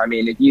goodness, I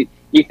mean,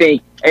 you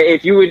think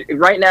if you would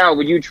right now,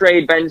 would you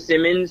trade Ben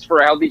Simmons for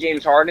a healthy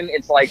James Harden?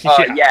 It's like,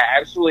 yeah,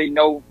 absolutely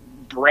no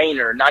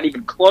brainer, not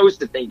even close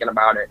to thinking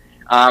about it.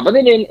 But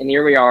they didn't, and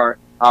here we are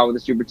with the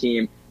super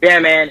team. Yeah,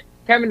 man,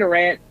 Kevin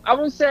Durant, I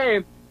will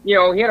say, he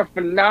had a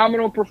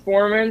phenomenal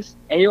performance,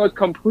 and he looked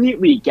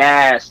completely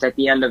gassed at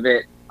the end of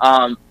it.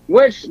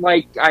 Which,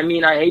 like, I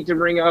mean, I hate to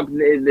bring up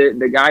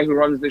the guy who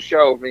runs the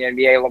show for the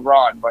NBA,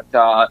 LeBron, but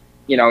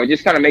it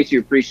just kind of makes you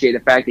appreciate the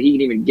fact that he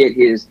can even get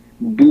his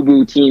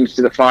boo-boo teams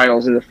to the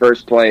finals in the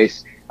first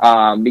place,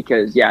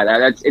 because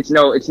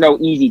it's no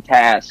easy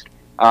task,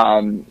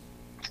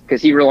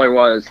 because he really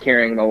was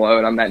carrying the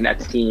load on that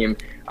Nets team.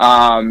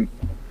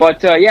 But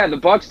the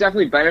Bucks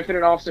definitely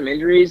benefited off some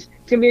injuries.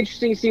 It's gonna be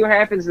interesting to see what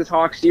happens this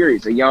Hawks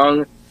series. A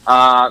young,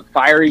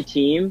 fiery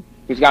team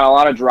who's got a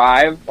lot of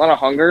drive, a lot of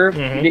hunger.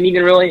 Mm-hmm. Didn't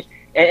even really.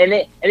 And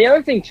the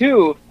other thing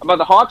too about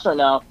the Hawks right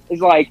now is,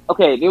 like,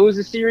 okay, there was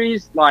a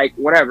series, like,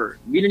 whatever.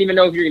 We didn't even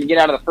know if you were gonna get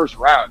out of the first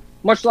round,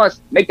 much less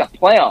make the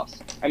playoffs.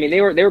 I mean,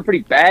 they were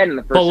pretty bad in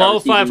the first below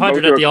round.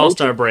 500 at the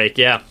All-Star break,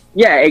 yeah.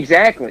 Yeah,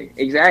 exactly.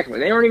 They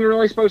weren't even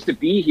really supposed to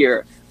be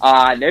here.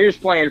 They're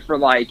just playing for,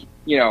 like,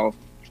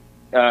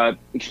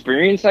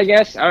 experience, I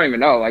guess. I don't even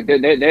know. Like,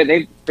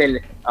 they've been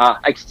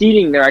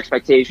exceeding their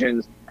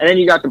expectations. And then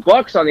you got the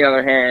Bucks on the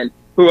other hand,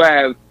 who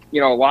have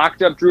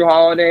locked up Drew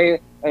Holiday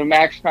in a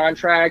max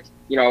contract.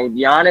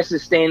 Giannis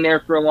is staying there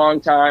for a long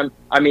time.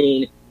 I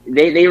mean,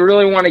 they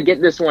really want to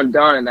get this one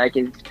done, and I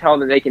can tell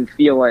that they can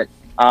feel it.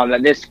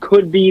 That this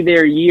could be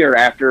their year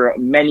after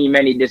many,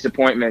 many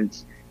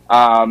disappointments.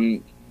 But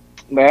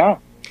yeah.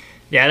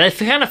 Yeah, that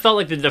kind of felt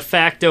like the de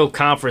facto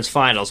conference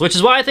finals, which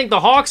is why I think the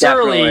Hawks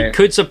Definitely. early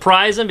could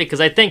surprise them, because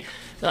I think,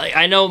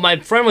 I know my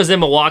friend was in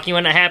Milwaukee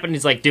when it happened.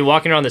 He's like, dude,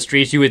 walking around the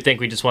streets, you would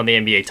think we just won the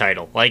NBA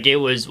title. Like, it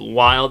was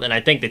wild, and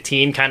I think the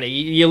team kind of,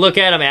 you look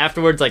at them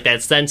afterwards, like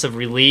that sense of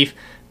relief.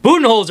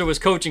 Budenholzer was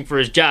coaching for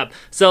his job.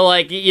 So,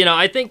 like,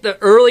 I think that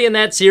early in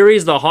that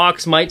series, the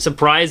Hawks might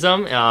surprise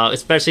them,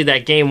 especially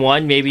that game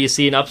one. Maybe you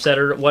see an upset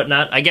or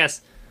whatnot. I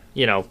guess,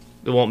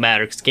 it won't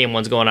matter because game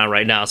one's going on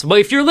right now. So, but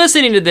if you're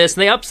listening to this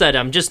and they upset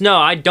them, just know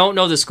I don't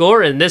know the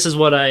score, and this is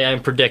what I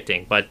am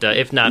predicting. But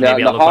if not,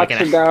 maybe I'll look like an...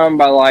 The Hawks are down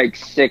by like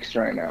 6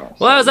 right now.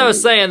 Well, as I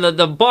was saying,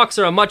 the Bucks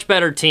are a much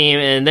better team,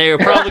 and they are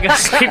probably going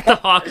to sweep the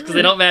Hawks because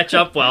they don't match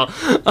up well.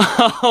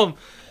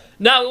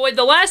 Now,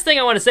 the last thing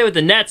I want to say with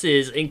the Nets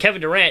is, in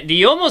Kevin Durant, do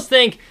you almost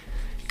think...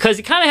 Because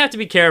you kind of have to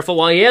be careful.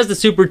 While he has the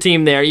super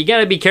team there, you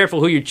got to be careful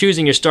who you're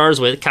choosing your stars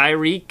with.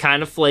 Kyrie,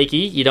 kind of flaky.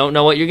 You don't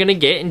know what you're going to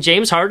get. And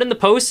James Harden, the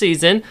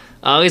postseason,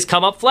 he's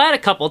come up flat a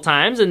couple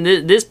times. And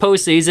this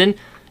postseason,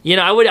 I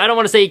don't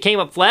want to say he came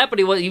up flat, but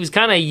he was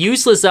kind of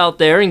useless out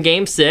there in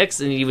Game 6,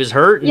 and he was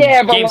hurt.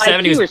 And but Game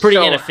 7, he was pretty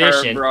so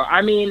inefficient. Hurt, bro.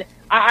 I mean,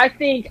 I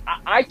think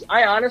I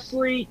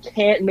honestly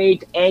can't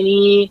make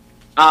any,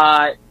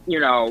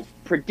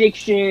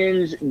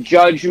 predictions,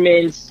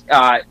 judgments.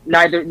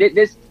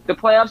 The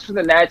playoffs for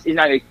the Nets is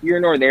neither here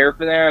nor there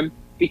for them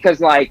because,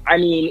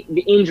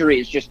 the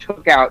injuries just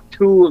took out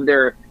 2 of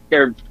their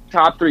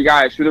top 3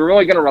 guys who they're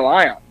really going to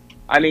rely on.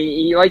 I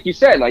mean, like you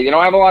said, they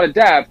don't have a lot of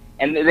depth,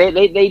 and they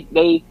made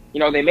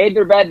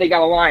their bed, they got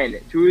to lie in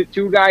it.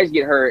 Two guys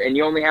get hurt, and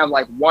you only have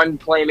one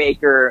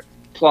playmaker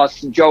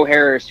plus Joe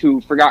Harris who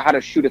forgot how to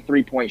shoot a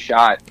 3-point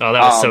shot. Oh,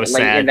 that was so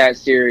sad in that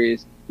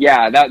series.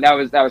 Yeah, that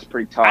was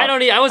pretty tough.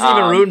 I wasn't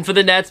even rooting for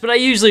the Nets, but I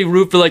usually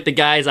root for the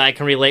guys I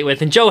can relate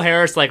with. And Joe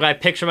Harris, when I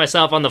picture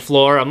myself on the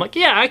floor, I'm like,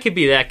 yeah, I could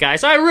be that guy.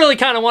 So I really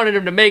kind of wanted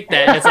him to make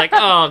that. And it's like,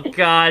 oh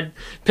god,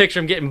 picture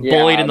him getting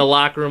bullied in the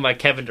locker room by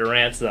Kevin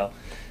Durant. So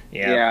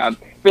yeah.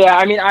 But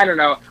I mean, I don't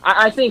know.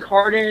 I think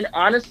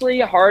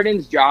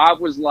Harden's job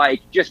was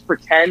just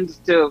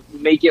pretend to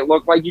make it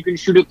look like you can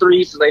shoot a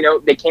 3, so they know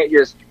they can't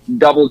just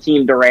double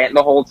team Durant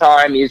the whole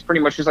time. He's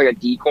pretty much just a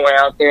decoy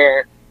out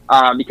there.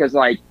 Because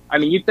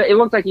it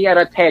looked like he had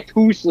a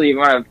tattoo sleeve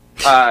of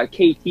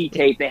KT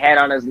tape they had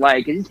on his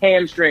leg. His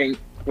hamstring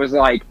was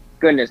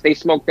goodness, they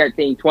smoked that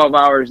thing 12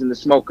 hours in the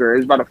smoker. It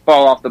was about to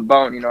fall off the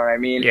bone, you know what I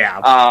mean? Yeah.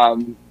 I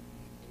mean,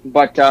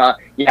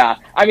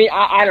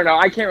 I don't know.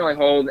 I can't really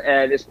hold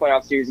this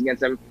playoff series against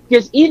them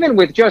because even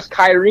with just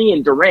Kyrie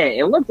and Durant,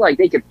 it looked like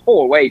they could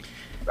pull away.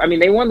 I mean,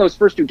 they won those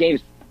first 2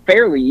 games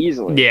fairly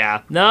easily.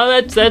 Yeah.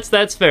 No,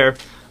 that's fair.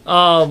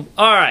 All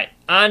right.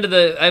 On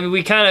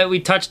to we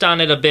touched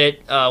on it a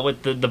bit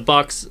with the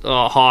Bucks,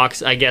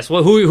 Hawks, I guess.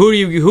 Well, who do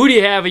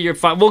you have at your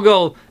we'll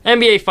go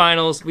NBA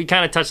Finals. We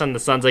kind of touched on the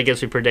Suns, I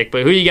guess we predict,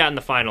 but who you got in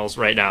the finals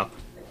right now?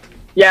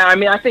 Yeah, I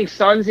mean, I think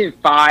Suns in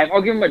 5.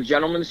 I'll give them a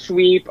gentleman's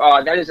sweep.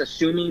 That is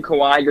assuming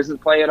Kawhi doesn't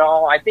play at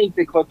all. I think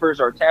the Clippers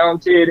are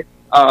talented,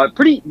 a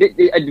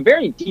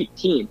very deep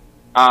team.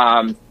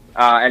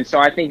 And so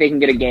I think they can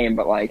get a game,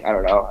 but like, I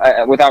don't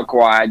know. Without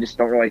Kawhi, I just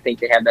don't really think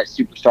they have that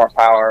superstar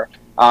power.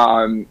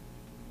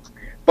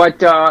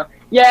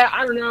 Yeah,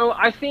 I don't know.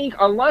 I think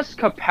unless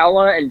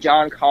Capella and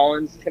John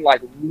Collins can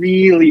like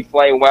really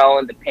play well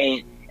in the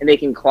paint and they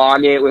can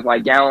clog it with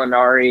like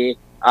Gallinari,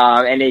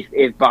 and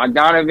if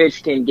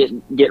Bogdanovich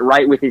can get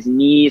right with his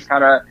knees,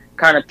 kind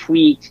of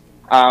tweaked.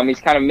 He's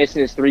kind of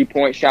missing his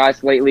 3-point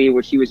shots lately,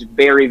 which he was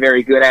very,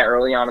 very good at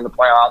early on in the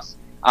playoffs.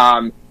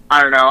 I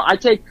don't know.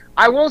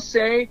 I will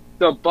say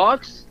the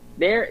Bucks.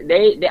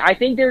 I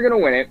think they're gonna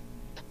win it,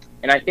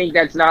 and I think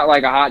that's not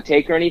like a hot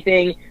take or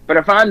anything. But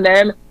if I'm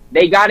them,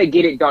 they got to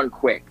get it done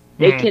quick.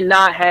 They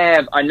cannot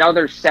have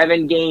another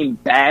 7-game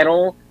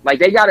battle. Like,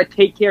 they got to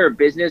take care of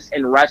business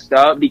and rest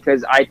up,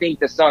 because I think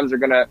the Suns are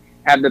going to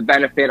have the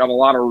benefit of a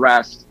lot of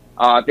rest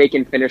if they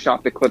can finish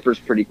off the Clippers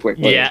pretty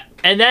quickly. Yeah,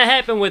 and that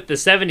happened with the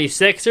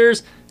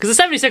 76ers, because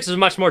the 76ers are a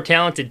much more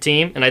talented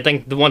team, and I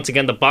think, once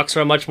again, the Bucks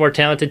are a much more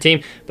talented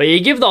team, but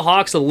you give the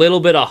Hawks a little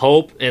bit of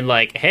hope and,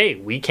 like, hey,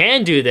 we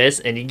can do this,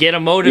 and you get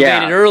them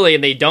motivated early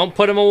and they don't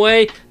put them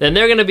away, then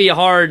they're going to be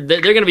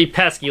they're going to be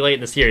pesky late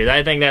in the series.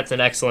 I think that's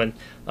an excellent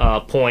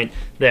point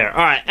there.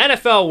 All right,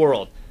 NFL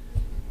world.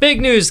 Big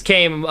news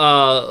came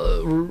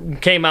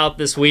out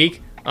this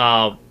week.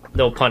 No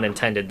pun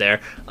intended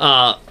there.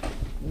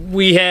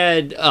 We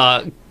had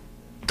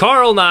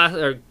Carl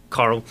Nassib,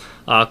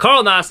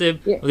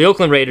 the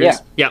Oakland Raiders.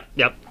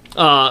 Yep.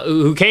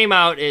 Who came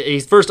out.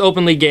 He's first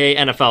openly gay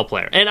NFL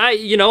player, and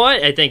you know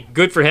what? I think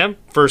good for him.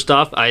 First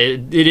off,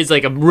 it is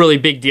like a really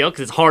big deal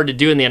because it's hard to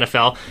do in the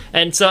NFL,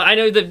 and so I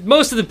know that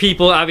most of the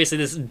people, obviously,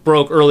 this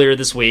broke earlier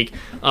this week.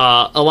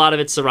 A lot of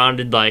it's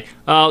surrounded like,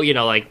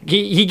 like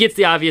he gets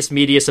the obvious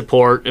media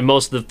support, and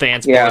most of the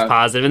fans are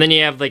positive, and then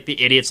you have like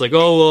the idiots like,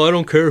 oh well, I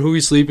don't care who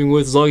he's sleeping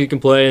with as long as he can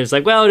play, and it's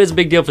like, well, it is a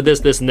big deal for this,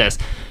 and this.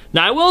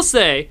 Now, I will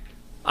say,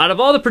 out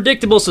of all the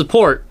predictable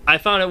support, I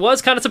found it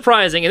was kind of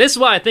surprising, and this is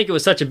why I think it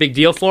was such a big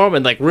deal for him,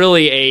 and like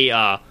really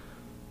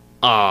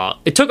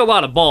it took a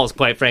lot of balls,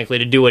 quite frankly,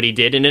 to do what he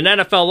did in an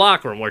NFL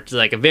locker room, where it's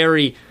like a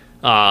very,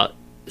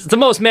 it's the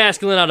most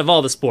masculine out of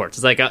all the sports.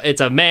 It's like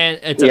it's a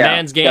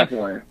man's game.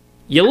 Definitely.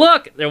 You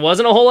look, there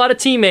wasn't a whole lot of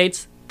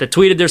teammates that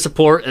tweeted their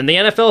support, and the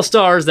NFL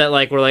stars that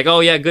like were like,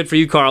 oh yeah, good for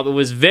you, Carl. It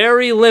was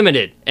very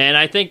limited, and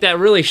I think that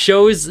really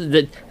shows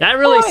that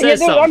really says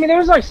something. I mean, there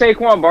was like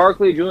Saquon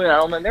Barkley, Julian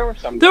Edelman. There were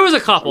some. There was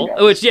a couple,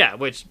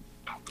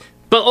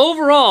 but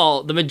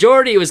overall, the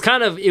majority it was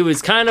kind of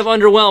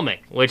underwhelming,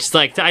 which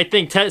like I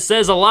think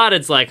says a lot.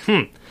 It's like,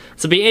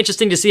 So it'll be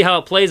interesting to see how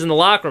it plays in the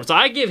locker room. So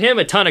I give him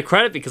a ton of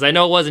credit because I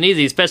know it wasn't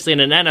easy, especially in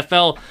an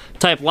NFL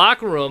type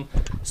locker room.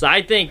 So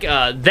I think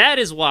that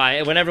is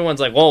why when everyone's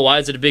like, "Whoa, why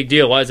is it a big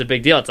deal? Why is it a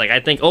big deal?" It's like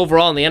I think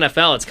overall in the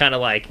NFL, it's kind of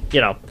like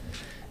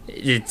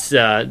it's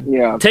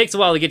takes a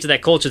while to get to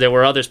that culture there.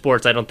 Where other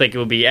sports, I don't think it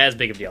would be as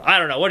big of a deal. I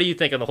don't know. What do you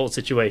think of the whole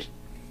situation?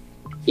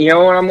 You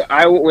know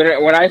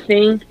what I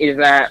think is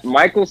that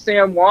Michael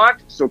Sam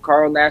walked so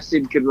Carl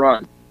Nassib could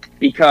run.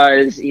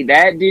 Because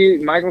that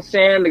dude, Michael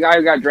Sam, the guy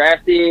who got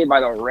drafted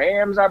by the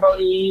Rams, I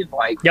believe,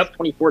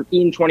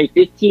 2014,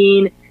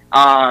 2015,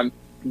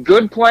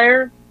 good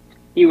player.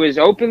 He was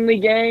openly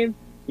gay.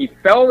 He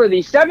fell to the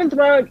 7th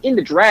round in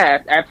the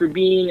draft after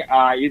being,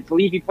 I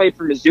believe he played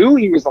for Mizzou.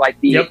 He was like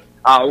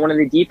one of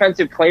the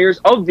defensive players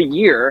of the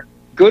year.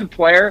 Good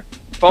player.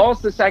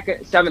 Falls to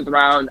 7th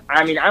round.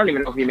 I mean, I don't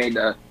even know if he made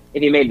the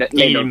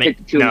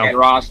 52-man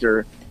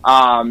roster.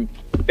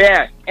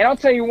 Yeah, and I'll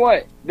tell you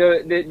what,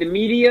 the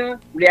media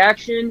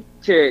reaction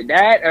to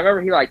that, I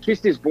remember he like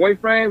kissed his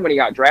boyfriend when he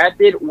got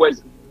drafted,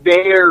 was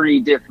very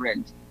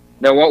different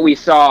than what we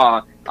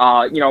saw,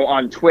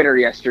 on Twitter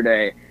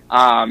yesterday.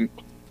 But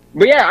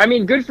yeah, I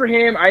mean, good for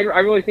him. I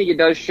really think it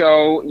does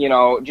show,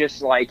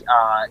 just like,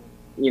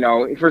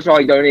 first of all,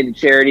 he donated to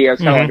charity.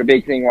 That's kind of like a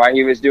big thing why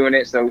he was doing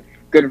it. So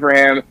good for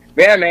him.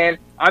 But yeah, man,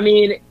 I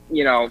mean,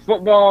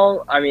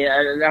 football,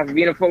 after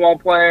being a football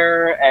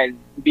player and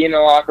being in the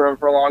locker room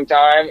for a long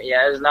time,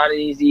 it's not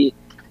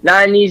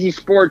an easy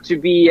sport to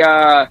be,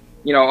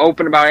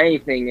 open about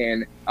anything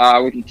in,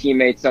 with your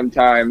teammates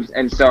sometimes.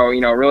 And so,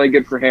 really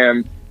good for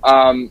him.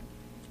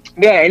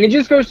 Yeah, and it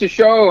just goes to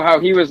show how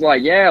he was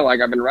like,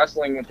 I've been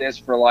wrestling with this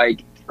for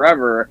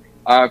forever.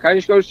 Kind of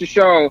just goes to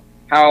show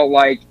how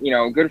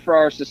good for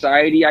our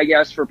society, I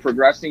guess, for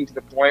progressing to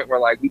the point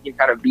where we can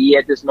kind of be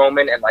at this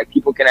moment and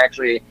people can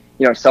actually,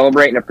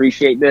 celebrate and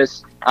appreciate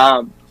this.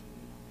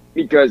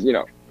 Because,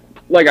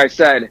 like I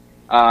said,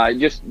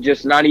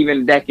 just not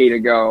even a decade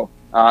ago,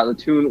 the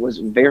tune was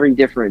very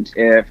different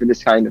for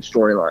this kind of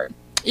storyline.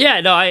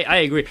 Yeah, no, I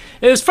agree.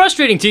 It was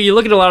frustrating, too. You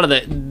look at a lot of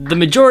the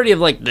majority of,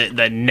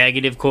 the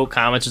negative quote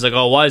comments. It's like,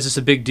 oh, why is this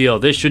a big deal?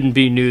 This shouldn't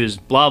be news,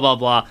 blah, blah,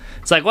 blah.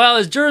 It's like, well,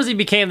 his jersey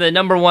became the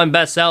 #1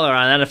 bestseller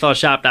on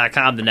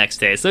NFLshop.com the next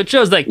day. So it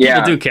shows,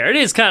 people do care. It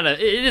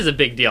is a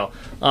big deal.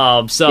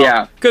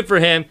 Good for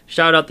him.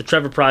 Shout out the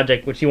Trevor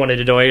Project, which he wanted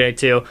to donate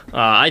to.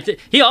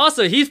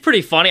 He's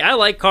pretty funny. I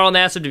like Carl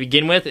Nassib to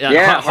begin with.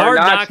 Hard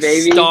Knocks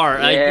star.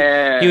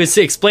 Yeah. He was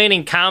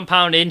explaining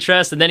compound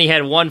interest, and then he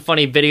had one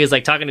funny video. He's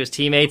like talking to his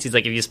teammates. He's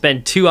like, if you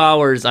spend 2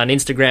 hours on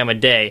Instagram a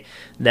day,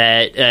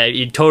 that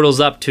it totals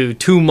up to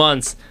 2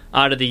 months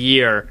out of the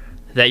year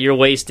that you're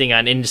wasting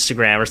on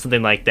Instagram or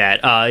something like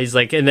that. He's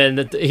like, and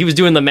then he was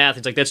doing the math.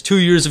 He's like, that's 2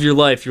 years of your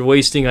life you're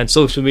wasting on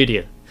social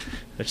media.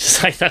 Which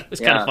is, I thought was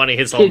kind of funny,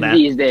 his whole math.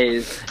 These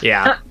days.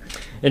 Yeah.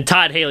 And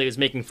Todd Haley was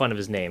making fun of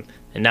his name,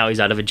 and now he's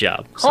out of a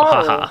job. So,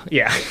 haha.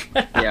 Yeah.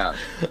 Yeah.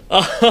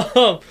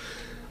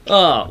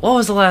 What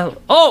was the last?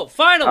 Oh,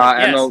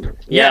 finally!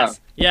 Yes.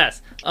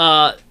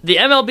 The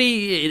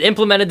MLB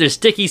implemented their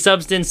sticky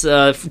substance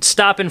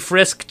stop and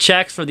frisk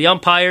checks for the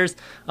umpires.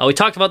 We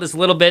talked about this a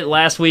little bit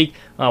last week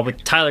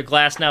with Tyler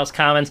Glasnow's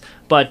comments,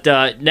 but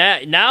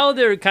now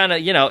they're kind of,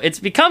 it's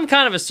become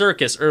kind of a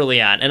circus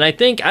early on, and I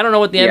don't know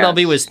what the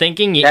MLB was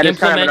thinking. That is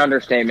kind of an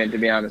understatement, to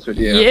be honest with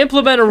you. You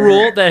implement a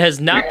rule that has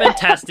not been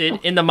tested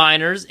in the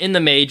minors, in the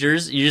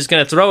majors. You're just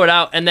going to throw it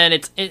out, and then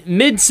it's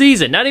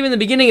mid-season, not even the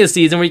beginning of the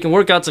season where you can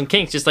work out some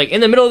kinks. Just like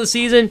in the middle of the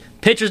season,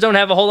 pitchers don't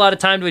have a whole lot of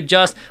time to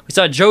adjust. We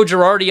saw Joe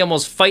Girardi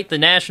almost fight the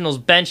Nationals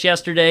bench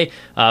yesterday.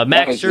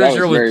 Max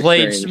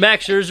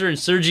Scherzer and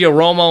Sergio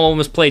Romo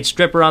almost played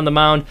stripper on the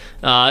mound.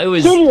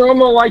 Sergio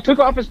Romo took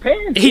off his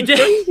pants. He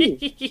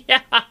did.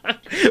 Yeah,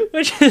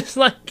 which is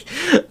like,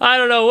 I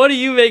don't know. What do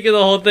you make of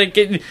the whole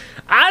thing?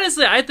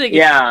 Honestly, I think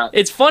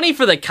it's funny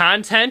for the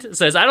content.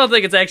 Says I don't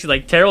think it's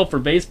actually terrible for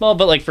baseball,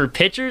 but for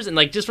pitchers and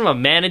just from a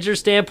manager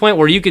standpoint,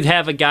 where you could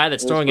have a guy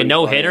that's throwing a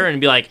no hitter and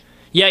be like,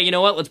 yeah, you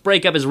know what? Let's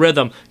break up his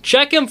rhythm.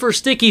 Check him for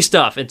sticky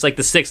stuff. It's like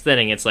the 6th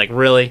inning. It's like,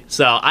 really?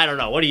 So I don't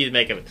know. What do you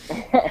make of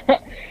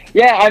it?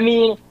 Yeah, I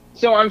mean,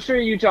 so I'm sure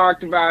you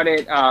talked about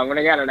it when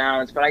it got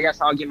announced, but I guess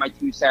I'll give my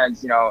 2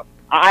 cents.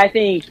 I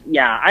think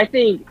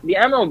the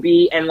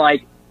MLB and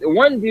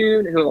one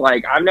dude who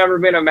I've never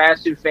been a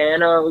massive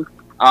fan of,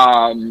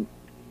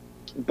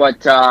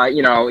 but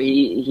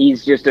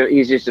he's just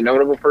a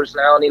notable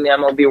personality in the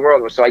MLB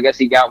world. So I guess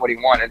he got what he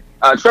wanted.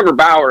 Trevor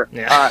Bauer,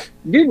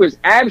 dude was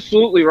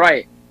absolutely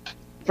right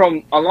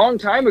from a long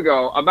time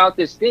ago about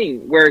this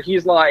thing where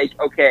he's like,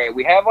 okay,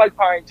 we have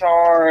pine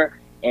tar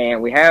and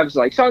we have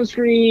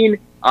sunscreen.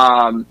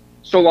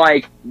 So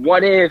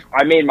what if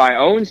I made my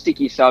own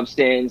sticky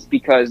substance,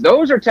 because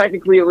those are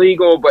technically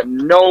illegal, but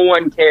no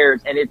one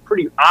cares, and it's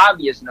pretty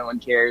obvious no one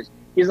cares.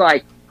 He's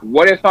like,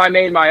 what if I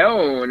made my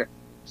own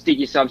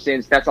sticky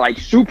substance that's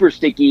super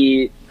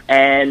sticky?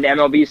 And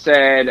MLB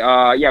said,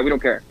 yeah, we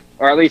don't care.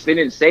 Or at least they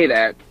didn't say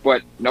that,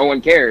 but no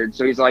one cared.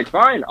 So he's like,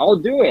 fine, I'll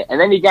do it. And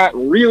then he got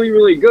really,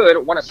 really good,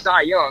 won a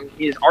Cy Young.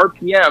 His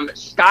RPM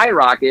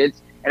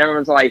skyrockets, and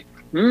everyone's like,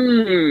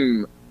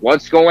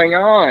 what's going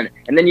on?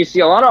 And then you see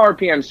a lot of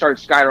RPM start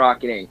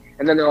skyrocketing.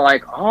 And then they're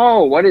like,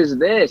 oh, what is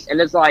this? And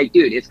it's like,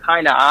 dude, it's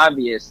kind of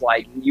obvious.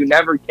 You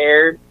never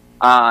cared.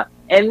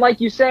 And like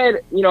you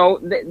said,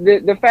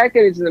 the fact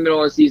that it's in the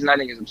middle of the season, I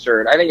think is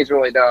absurd. I think it's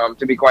really dumb,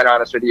 to be quite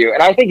honest with you.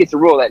 And I think it's a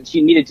rule that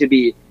needed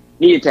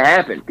to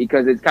happen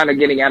because it's kind of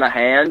getting out of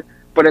hand.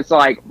 But it's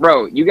like,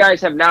 bro, you guys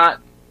have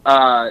not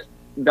done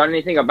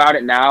anything about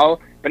it now.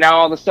 But now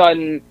all of a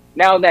sudden,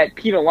 now that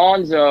Pete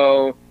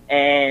Alonso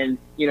and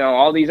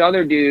all these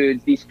other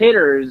dudes, these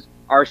hitters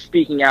are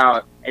speaking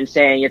out and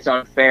saying it's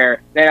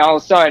unfair, then all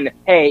of a sudden,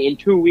 hey, in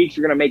 2 weeks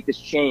you're gonna make this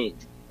change.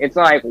 It's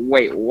like,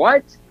 wait,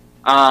 what?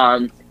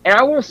 And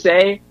I will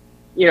say,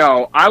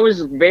 I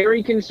was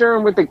very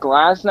concerned with the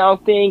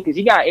Glasnow thing because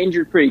he got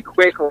injured pretty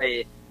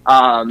quickly.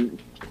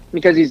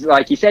 Because he's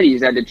like he said,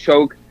 he's had to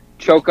choke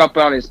up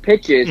on his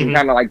pitches and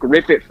kind of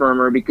grip it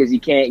firmer because he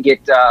can't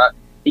get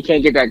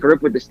that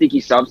grip with the sticky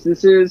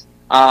substances.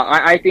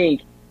 I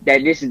think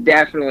that this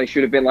definitely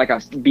should have been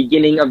a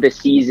beginning of the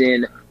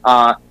season.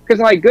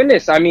 Because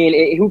goodness, I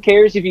mean, who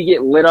cares if you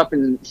get lit up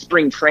in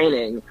spring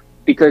training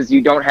because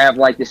you don't have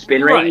the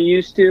spin rate you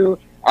used to?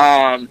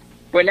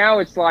 But now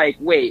it's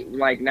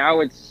now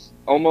it's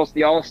almost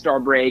the All-Star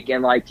break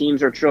and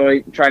teams are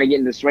trying to get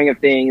in the swing of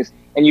things.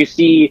 And you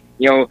see,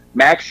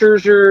 Max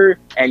Scherzer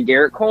and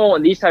Garrett Cole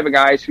and these type of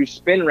guys whose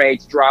spin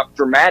rates drop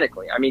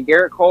dramatically. I mean,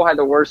 Garrett Cole had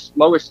the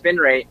lowest spin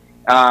rate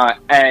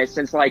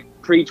since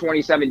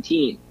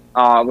pre-2017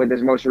 with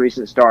his most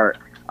recent start.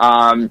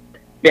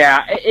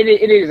 Yeah,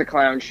 it is a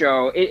clown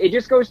show. It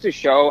just goes to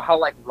show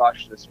how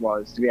rushed this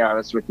was, to be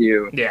honest with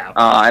you. Yeah.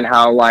 And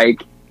how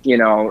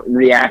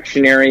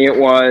reactionary it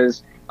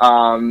was.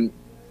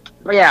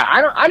 But yeah,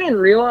 I didn't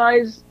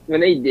realize when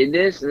they did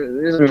this.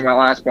 And this is my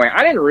last point.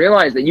 I didn't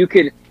realize that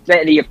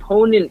that the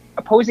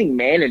opposing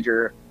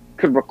manager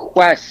could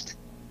request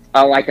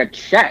a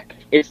check.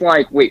 It's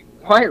wait,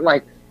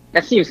 what?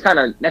 That seems kind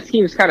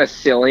of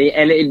silly,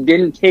 and it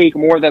didn't take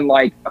more than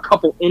a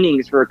couple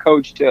innings for a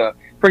coach to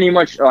pretty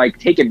much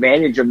take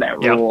advantage of that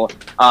rule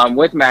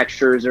with Max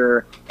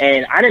Scherzer.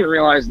 And I didn't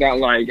realize that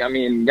I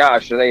mean,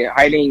 gosh, are they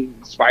hiding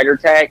spider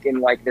tech in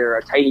their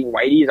tidy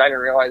whities? I didn't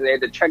realize they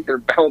had to check their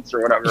belts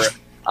or whatever.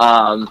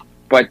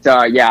 But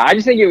yeah, I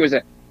just think it was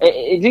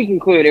it did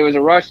conclude it was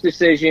a rush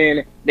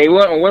decision. They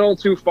went a little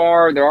too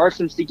far. There are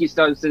some sticky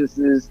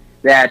substances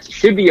that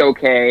should be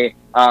okay,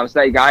 so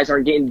that guys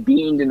aren't getting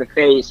beamed in the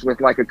face with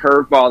like a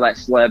curveball that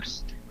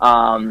slips.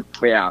 But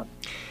yeah.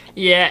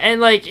 Yeah, and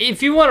like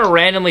if you want to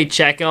randomly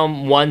check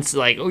them once,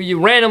 like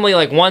you randomly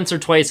like once or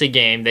twice a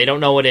game, they don't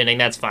know what inning,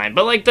 that's fine.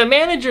 But like the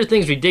manager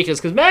thing's ridiculous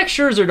because Max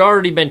Scherzer had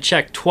already been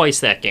checked twice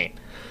that game,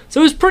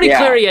 so it was pretty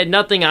clear he had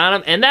nothing on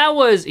him, and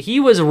he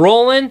was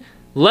rolling.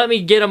 Let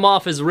me get him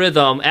off his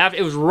rhythm.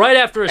 It was right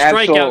after a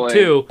strikeout,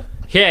 too.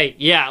 Hey,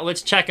 yeah,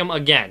 let's check him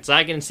again. So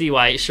I can see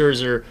why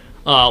Scherzer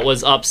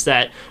was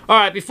upset. All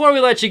right, before we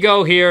let you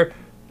go here,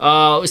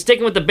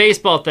 sticking with the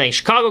baseball thing,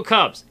 Chicago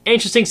Cubs,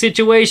 interesting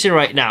situation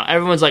right now.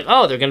 Everyone's like,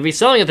 oh, they're going to be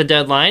selling at the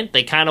deadline.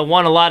 They kind of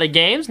won a lot of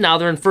games. Now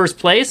they're in first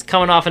place,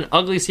 coming off an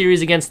ugly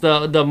series against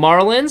the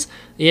Marlins.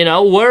 You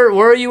know, where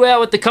are you at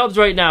with the Cubs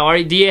right now?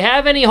 Do you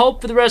have any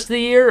hope for the rest of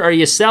the year? Are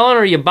you selling?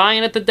 Are you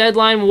buying at the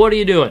deadline? What are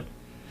you doing?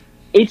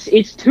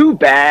 It's too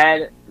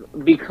bad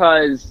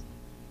because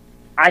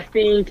I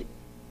think,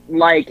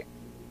 like,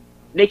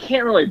 they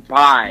can't really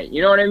buy.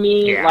 You know what I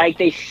mean? Yeah. Like,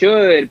 they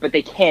should, but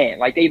they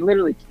can't. Like, they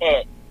literally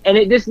can't.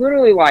 And this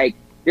literally, like,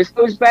 this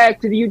goes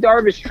back to the Yu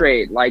Darvish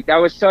trade. Like,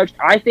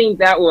 I think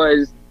that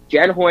was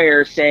Jed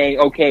Hoyer saying,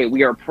 okay,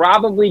 we are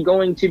probably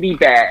going to be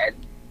bad.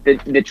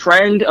 The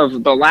trend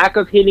of the lack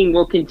of hitting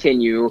will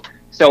continue.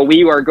 So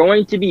we are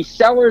going to be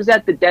sellers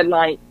at the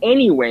deadline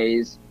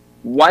anyways.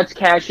 Let's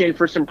cash in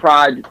for some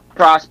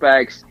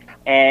prospects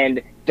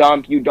and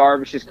dump Yu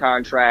Darvish's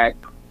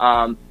contract.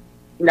 Now,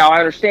 I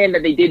understand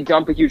that they did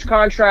dump a huge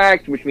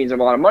contract, which means a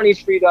lot of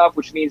money's freed up,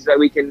 which means that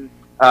we can,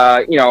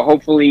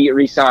 hopefully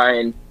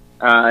re-sign,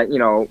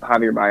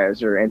 Javier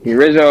Baez or Anthony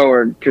Rizzo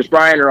or Chris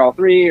Bryant or all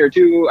three or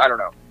two. I don't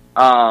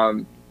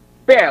know.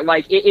 But yeah,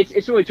 like,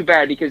 it's really too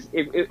bad because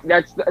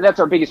that's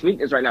our biggest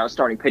weakness right now is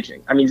starting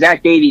pitching. I mean,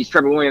 Zach Davies,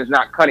 Trevor Williams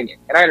not cutting it.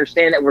 And I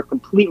understand that we're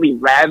completely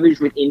ravaged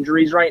with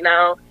injuries right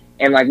now.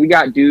 And, like, we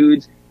got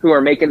dudes who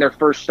are making their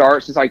first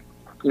start since,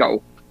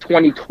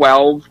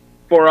 2012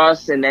 for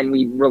us, and then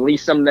we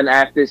release them then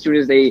after as soon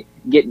as they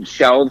get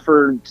shelled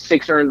for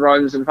 6 earned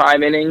runs in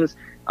 5 innings.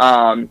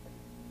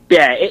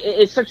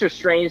 It's such a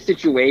strange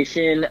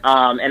situation,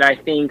 and I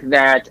think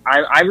that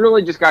I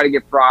really just got to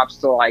give props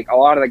to, like, a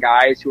lot of the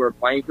guys who are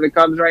playing for the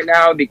Cubs right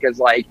now because,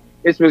 like,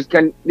 this was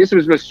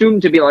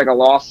assumed to be, like, a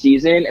lost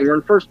season, and we're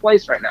in first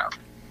place right now.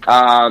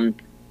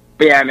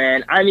 But, yeah,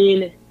 man, I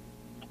mean,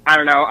 I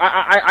don't know.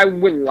 I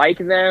would like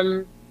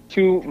them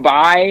to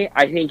buy.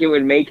 I think it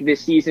would make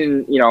this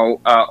season,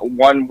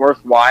 one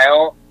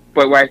worthwhile.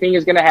 But what I think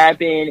is going to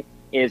happen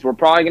is we're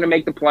probably going to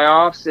make the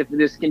playoffs if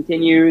this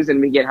continues and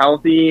we get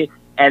healthy,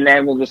 and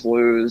then we'll just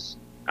lose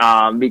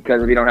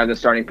because we don't have the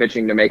starting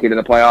pitching to make it to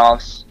the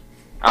playoffs,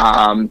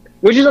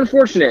 which is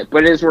unfortunate,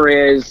 but it is where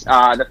it is.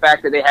 The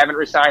fact that they haven't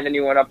re-signed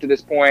anyone up to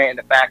this point, and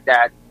the fact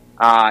that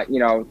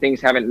things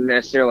haven't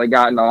necessarily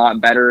gotten a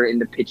lot better in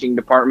the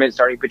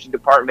starting pitching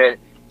department,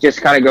 just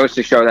kind of goes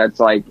to show that it's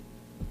like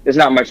there's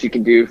not much you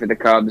can do for the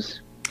Cubs.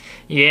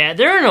 Yeah,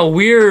 they're in a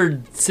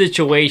weird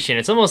situation.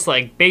 It's almost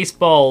like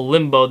baseball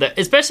limbo. That,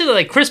 especially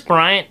like Chris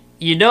Bryant,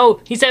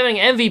 he's having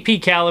an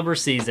MVP caliber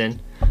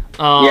season.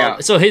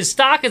 So his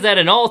stock is at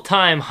an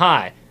all-time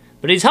high.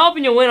 But he's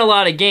helping you win a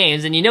lot of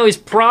games, and he's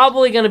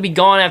probably going to be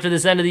gone after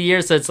this end of the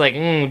year, so it's like,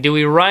 do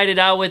we ride it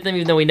out with him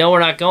even though we know we're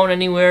not going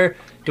anywhere?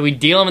 Do we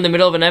deal him in the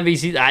middle of an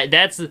MVP?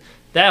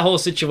 That whole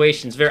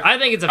situation's I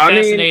think it's a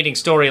fascinating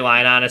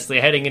storyline, honestly,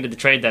 heading into the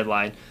trade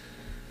deadline.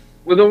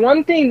 Well, the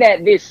one thing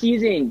that this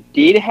season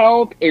did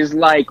help is,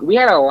 like, we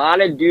had a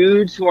lot of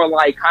dudes who are,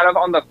 like, kind of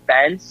on the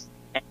fence.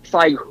 And it's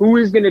like, who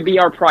is going to be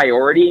our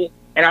priority?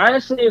 And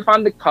honestly, if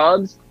I'm the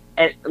Cubs,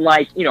 and,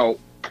 like,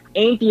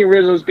 Anthony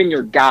Rizzo's been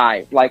your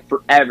guy, like,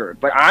 forever.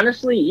 But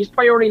honestly, he's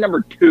priority number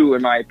 2,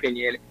 in my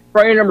opinion.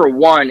 Priority number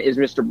 1 is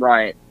Mr.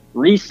 Bryant.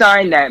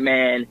 Re-sign that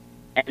man,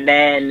 and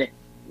then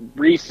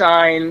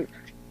re-sign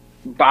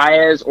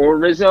Baez or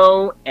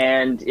Rizzo,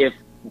 and if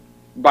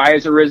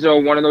Baez or Rizzo,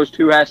 one of those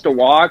two has to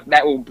walk,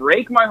 that will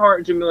break my heart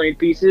into a million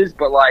pieces,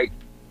 but, like,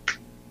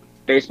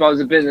 baseball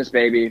is a business,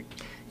 baby.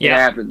 Yeah. It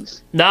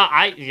happens. No,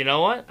 you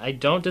know what? I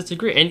don't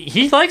disagree. And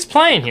he likes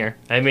playing here.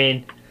 I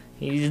mean,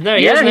 he hasn't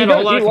had a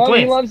whole lot of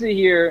complaints. He loves it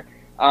here.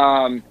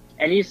 And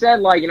he said,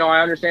 like,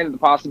 I understand the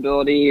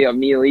possibility of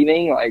me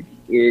leaving. Like,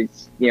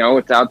 it's,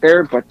 it's out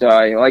there, but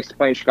he likes to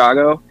play in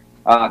Chicago.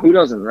 Who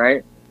doesn't,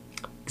 right?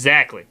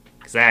 Exactly.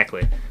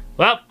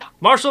 Well,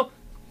 Marshall,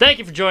 thank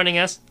you for joining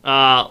us.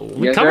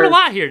 We covered a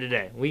lot here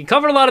today. We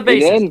covered a lot of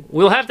bases.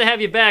 We'll have to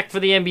have you back for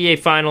the NBA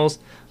Finals.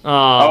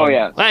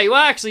 Yeah. Hey,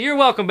 well, actually, you're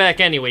welcome back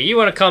anyway. You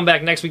want to come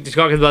back next week to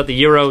talk about the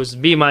Euros,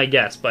 be my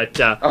guest. But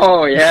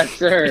oh, yes,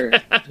 sir.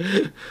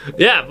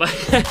 Yeah, but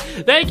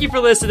thank you for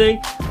listening.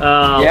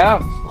 Yeah.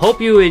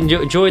 Hope you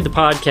enjoyed the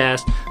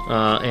podcast,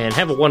 and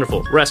have a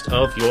wonderful rest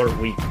of your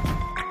week.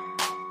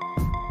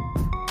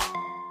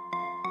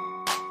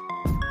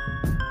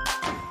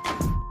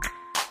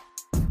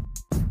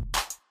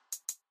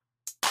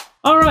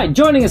 All right,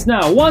 joining us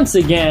now once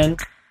again,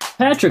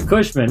 Patrick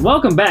Cushman.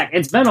 Welcome back.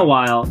 It's been a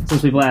while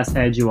since we've last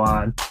had you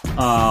on.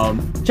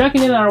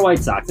 checking in on our White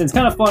Sox. And it's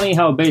kind of funny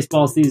how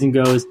baseball season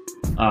goes.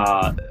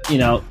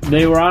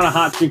 They were on a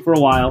hot streak for a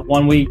while.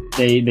 One week,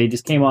 they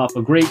just came off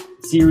a great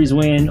series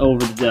win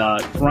over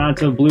the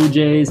Toronto Blue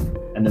Jays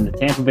and then the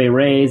Tampa Bay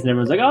Rays. And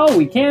everyone's like, oh,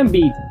 we can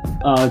beat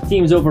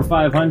teams over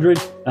 500.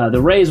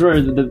 The Rays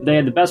they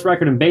had the best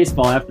record in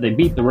baseball after they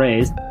beat the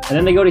Rays. And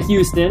then they go to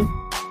Houston,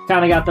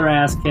 kind of got their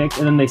ass kicked,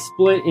 and then they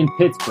split in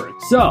Pittsburgh.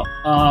 So,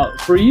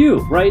 for you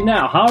right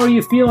now, how are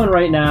you feeling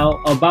right now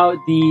about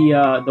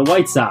the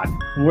White Sox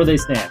and where they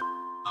stand?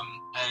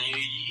 And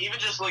even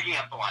just looking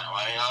at the lineup,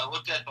 I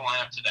looked at the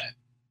lineup today.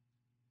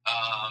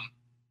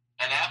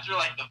 And after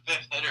like the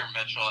fifth hitter,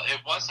 Mitchell, it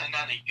wasn't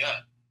any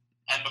good.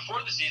 And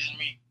before the season,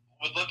 we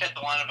would look at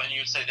the lineup and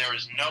you would say there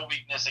was no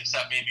weakness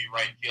except maybe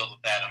right field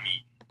with Adam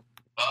Eaton.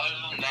 But other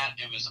than that,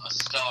 it was a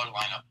stellar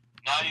lineup.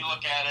 Now you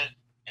look at it,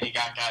 and you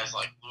got guys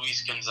like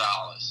Luis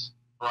Gonzalez,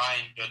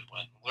 Brian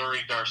Goodwin,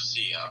 Lurie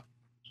Garcia,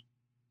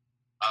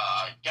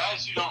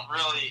 guys who don't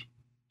really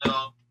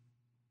build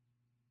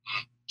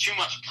too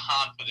much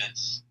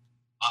confidence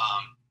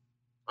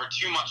or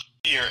too much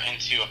fear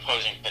into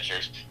opposing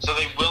pitchers. So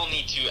they will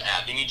need to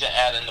add. They need to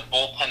add in the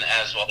bullpen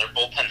as well. Their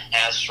bullpen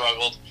has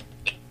struggled.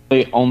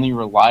 The only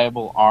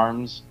reliable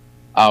arms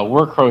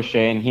were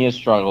Crochet, and he has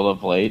struggled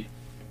of late,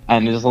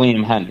 and is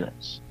Liam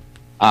Hendricks.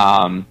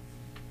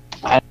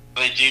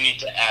 They do need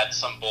to add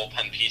some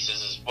bullpen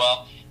pieces as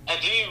well. And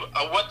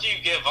what do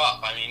you give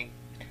up? I mean,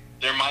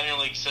 their minor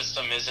league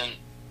system isn't,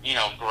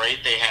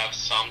 great. They have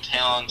some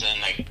talent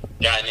and a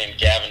guy named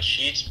Gavin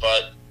Sheets,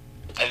 but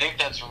I think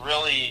that's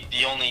really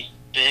the only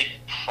big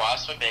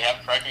prospect they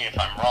have. Correct me if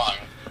I'm wrong.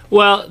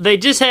 Well, they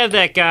just have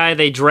that guy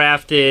they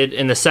drafted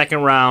in the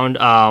second round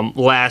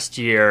last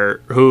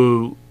year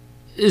who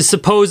is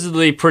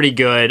supposedly pretty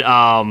good.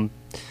 How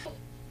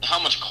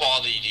much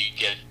quality do you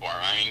get for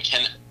him? I mean,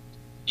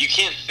 you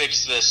can't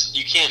fix this.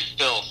 You can't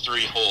fill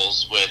three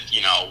holes with,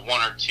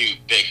 one or two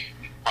big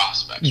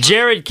prospects. Right?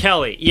 Jared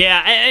Kelly.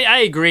 Yeah, I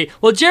agree.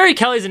 Well, Jared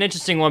Kelly's an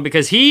interesting one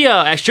because he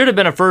should have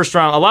been a first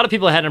round. A lot of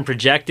people had him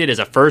projected as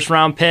a first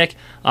round pick.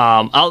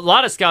 A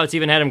lot of scouts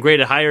even had him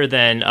graded higher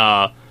than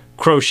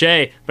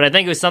Crochet, but I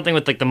think it was something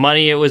with like the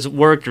money it was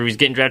worked, or he was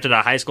getting drafted out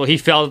of high school. He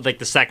fell like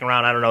the second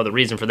round. I don't know the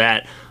reason for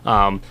that.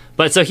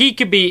 But so he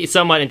could be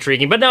somewhat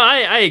intriguing. But no,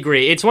 I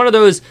agree. It's one of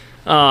those,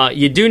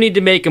 you do need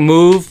to make a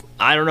move.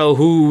 I don't know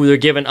who they're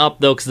giving up,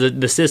 though, because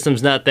the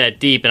system's not that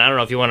deep. And I don't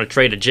know if you want to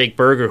trade a Jake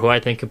Berger, who I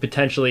think could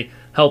potentially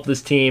help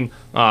this team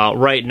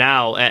right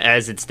now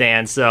as it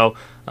stands. So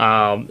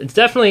it's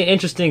definitely an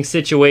interesting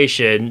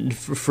situation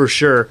for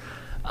sure.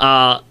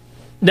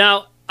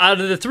 Now, out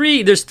of the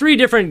three, there's three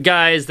different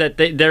guys that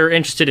they're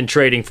interested in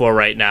trading for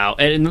right now.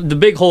 And the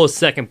big hole is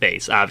second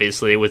base,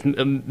 obviously, with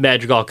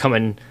Madrigal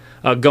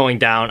going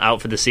down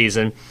out for the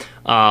season.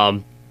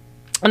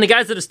 And the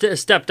guys that have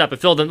stepped up and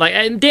filled in, like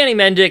Danny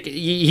Mendick,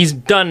 he's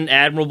done an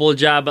admirable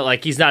job, but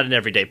like he's not an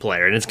everyday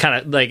player, and it's kind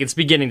of like it's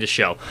beginning to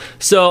show.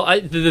 So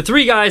the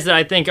three guys that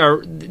I think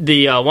are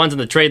the ones on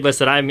the trade list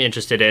that I'm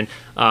interested in,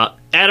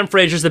 Adam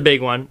Frazier's the big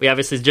one. We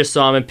obviously just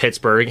saw him in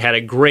Pittsburgh, had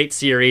a great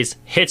series,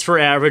 hits for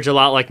average, a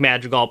lot like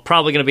Madrigal,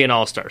 probably going to be an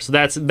all-star. So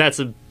that's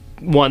a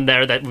one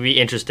there that would be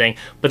interesting.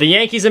 But the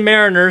Yankees and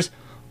Mariners,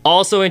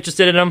 also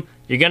interested in him.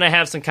 You're going to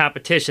have some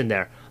competition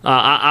there.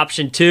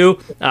 Option two,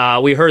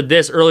 we heard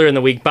this earlier in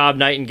the week. Bob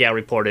Nightingale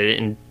reported it,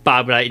 and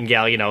Bob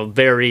Nightingale,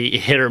 very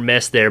hit or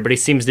miss there, but he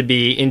seems to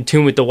be in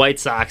tune with the White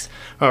Sox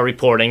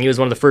reporting. He was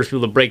one of the first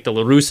people to break the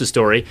La Russa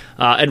story.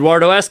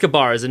 Eduardo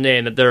Escobar is a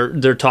name that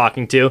they're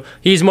talking to.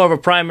 He's more of a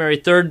primary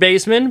third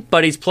baseman,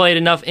 but he's played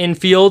enough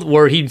infield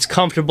where he's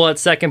comfortable at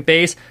second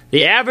base.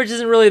 The average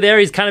isn't really there.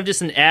 He's kind of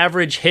just an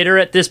average hitter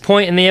at this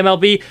point in the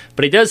MLB,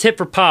 but he does hit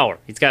for power.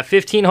 He's got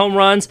 15 home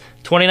runs.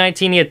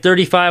 2019, he had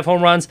 35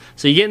 home runs,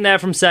 so you're getting that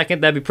from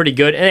second. That'd be pretty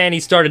good. And he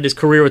started his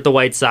career with the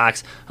White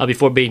Sox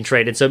before being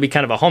traded, so it'd be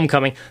kind of a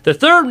homecoming. The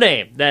third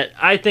name that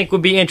I think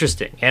would be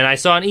interesting, and I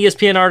saw an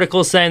ESPN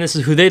article saying this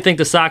is who they think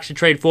the Sox should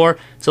trade for.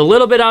 It's a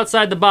little bit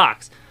outside the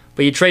box,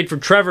 but you trade for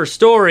Trevor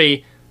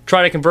Story,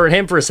 try to convert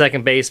him for a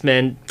second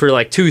baseman for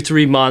like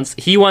 2-3 months.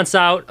 He wants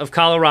out of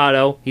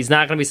Colorado. He's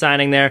not going to be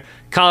signing there.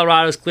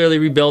 Colorado's clearly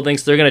rebuilding,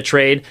 so they're going to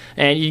trade.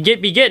 And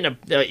you'd be getting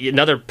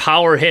another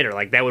power hitter.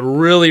 Like that would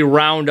really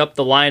round up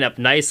the lineup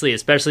nicely,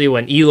 especially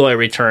when Eloy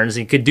returns.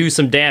 He could do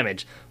some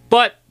damage.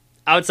 But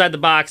outside the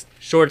box,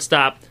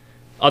 shortstop,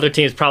 other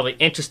teams probably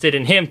interested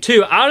in him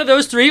too. Out of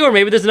those three, or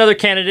maybe there's another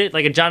candidate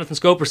like a Jonathan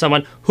Scope or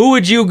someone, who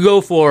would you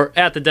go for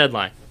at the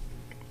deadline?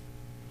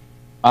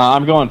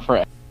 I'm going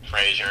for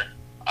Frazier.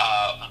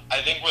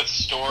 I think with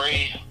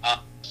Story,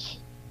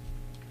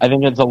 I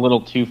think it's a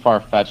little too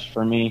far-fetched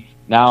for me.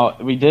 Now,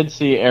 we did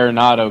see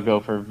Arenado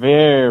go for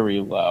very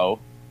low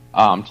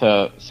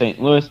to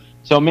St. Louis.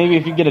 So maybe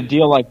if you get a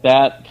deal like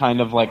that,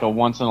 kind of like a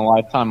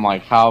once-in-a-lifetime,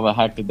 like how the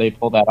heck did they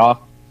pull that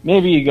off,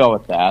 maybe you go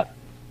with that.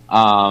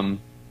 I'm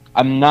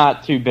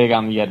not too big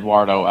on the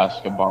Eduardo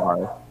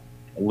Escobar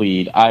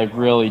lead. I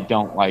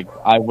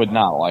would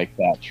not like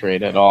that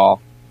trade at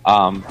all.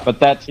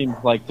 But that seems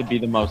like to be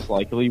the most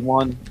likely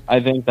one. I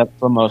think that's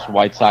the most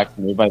White Sox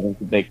move I think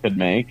that they could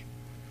make.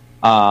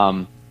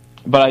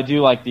 But I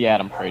do like the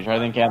Adam Frazier. I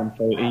think Adam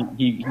Frazier,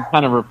 he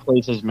kind of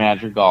replaces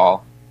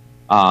Madrigal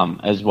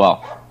as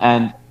well.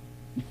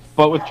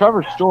 But with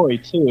Trevor Story,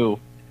 too,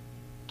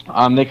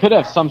 they could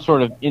have some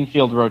sort of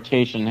infield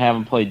rotation and have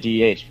him play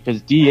DH,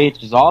 because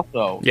DH is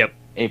also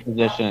a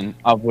position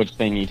of which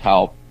they need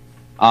help.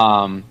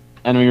 And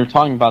we were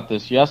talking about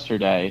this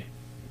yesterday.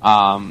 The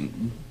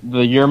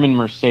Yerman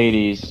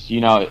Mercedes,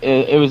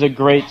 it was a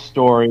great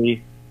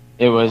story.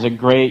 It was a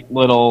great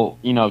little,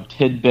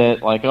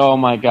 tidbit, like, oh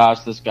my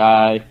gosh, this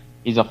guy,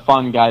 he's a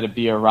fun guy to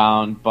be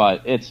around,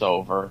 but it's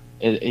over.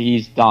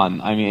 He's done.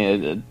 I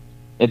mean,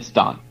 it's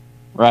done,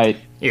 right?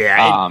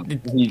 Yeah,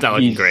 it's not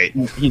looking great.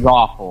 He's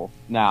awful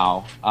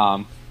now.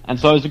 And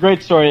so it was a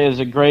great story. It was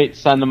a great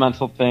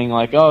sentimental thing,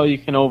 like, oh, you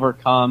can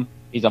overcome.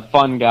 He's a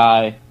fun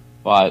guy,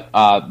 but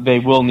they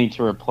will need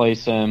to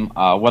replace him.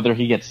 Whether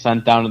he gets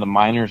sent down to the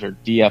minors or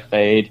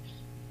DFA'd,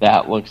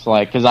 that looks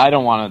like, because I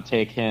don't want to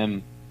take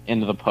him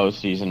into the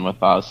postseason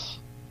with us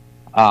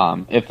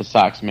if the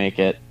Sox make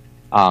it.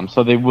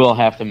 So they will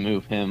have to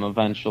move him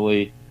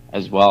eventually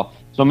as well.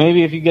 So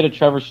maybe if you get a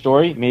Trevor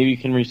Story, maybe you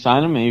can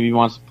re-sign him. Maybe he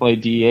wants to play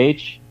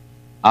DH.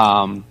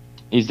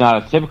 He's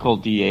not a typical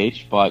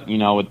DH, but,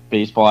 with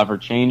baseball ever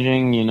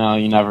changing, you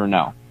never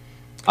know.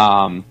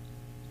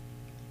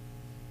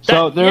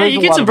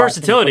 You get some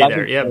versatility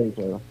there. Yeah.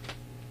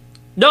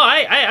 No,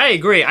 I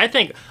agree. I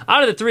think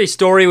out of the three,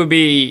 Story would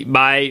be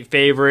my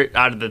favorite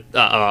out of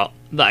the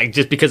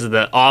just because of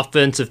the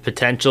offensive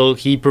potential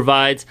he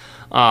provides.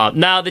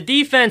 Now, the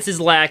defense is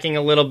lacking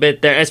a little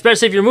bit there,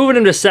 especially if you're moving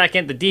him to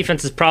second. The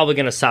defense is probably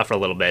going to suffer a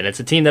little bit. It's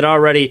a team that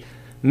already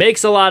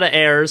makes a lot of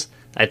errors.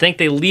 I think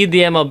they lead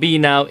the MLB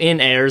now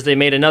in errors. They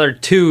made another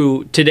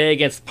 2 today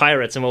against the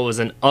Pirates in what was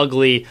an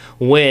ugly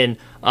win.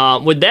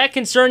 Would that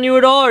concern you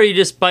at all, or are you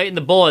just biting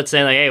the bullet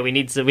saying, like, hey, we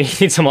need some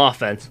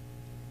offense?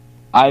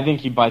 I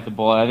think you bite the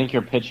bullet. I think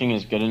your pitching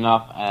is good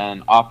enough,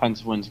 and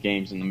offense wins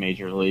games in the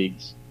major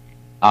leagues.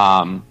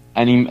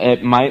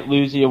 It might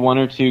lose you 1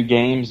 or 2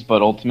 games,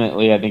 but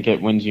ultimately I think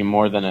it wins you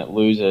more than it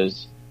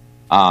loses,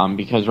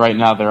 because right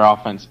now their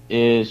offense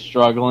is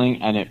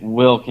struggling, and it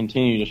will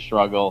continue to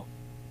struggle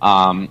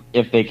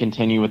if they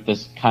continue with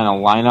this kind of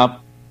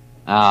lineup.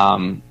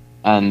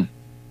 And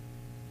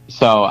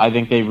so I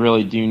think they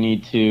really do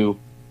need to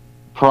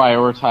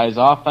prioritize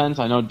offense.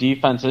 I know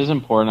defense is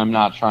important. I'm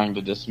not trying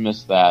to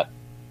dismiss that.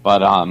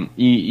 But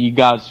you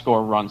got to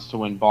score runs to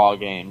win ball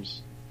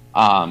games.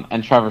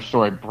 And Trevor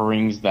Story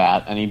brings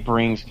that, and he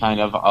brings kind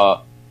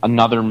of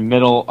another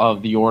middle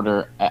of the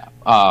order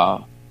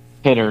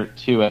hitter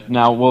to it.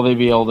 Now, will they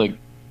be able to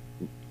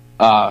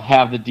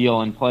have the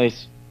deal in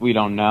place? We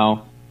don't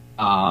know.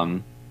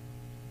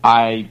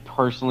 I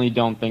personally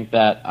don't think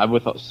that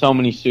with so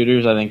many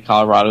suitors, I think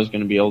Colorado is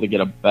going to be able to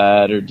get a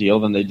better deal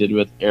than they did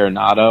with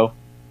Arenado.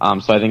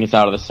 So I think it's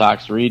out of the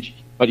Sox reach.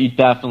 But you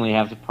definitely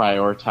have to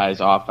prioritize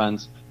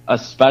offense,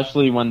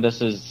 especially when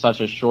this is such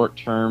a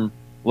short-term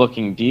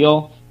looking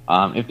deal.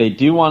 If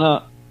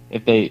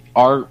they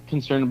are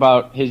concerned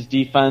about his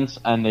defense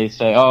and they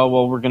say, oh,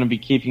 well, we're going to be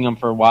keeping him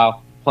for a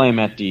while, play him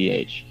at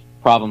DH.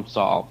 Problem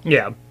solved.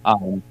 Yeah.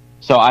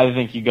 So I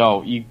think you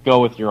go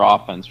with your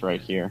offense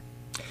right here.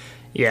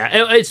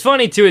 Yeah, it's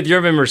funny, too, with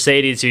Yerman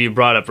Mercedes, who you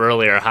brought up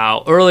earlier,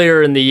 how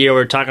earlier in the year we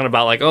were talking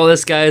about, like, oh,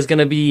 this guy is going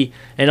to be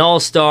an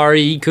all-star,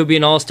 he could be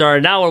an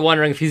all-star. Now we're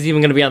wondering if he's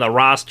even going to be on the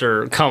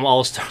roster come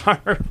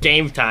all-star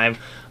game time.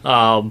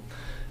 So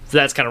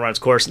that's kind of run its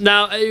course.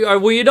 Now, are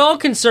we at all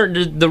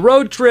concerned, the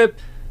road trip,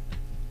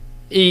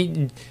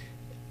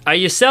 are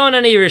you selling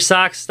any of your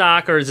Sox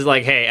stock, or is it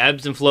like, hey,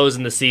 ebbs and flows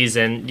in the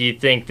season, do you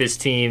think this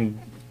team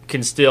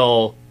can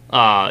still,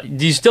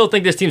 do you still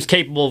think this team's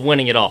capable of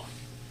winning it all?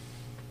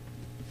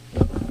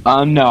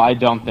 No, I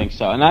don't think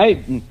so. And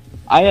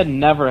I had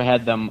never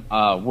had them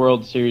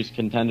World Series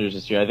contenders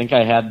this year. I think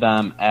I had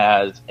them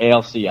as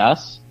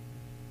ALCS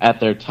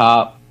at their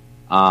top.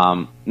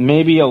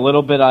 Maybe a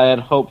little bit I had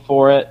hoped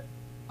for it.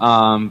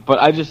 But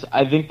I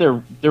think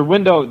their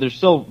window, they're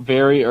still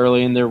very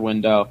early in their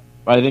window.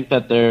 But I think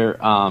that they're,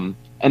 and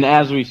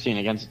as we've seen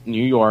against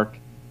New York,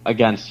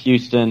 against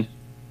Houston,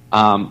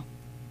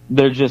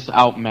 they're just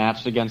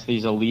outmatched against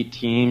these elite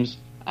teams.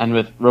 And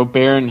with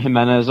Robert and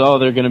Jimenez,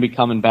 they're going to be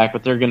coming back,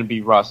 but they're going to be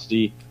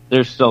rusty.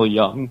 They're still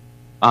young.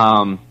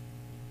 I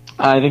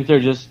think they're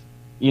just,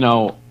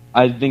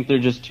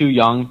 too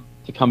young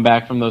to come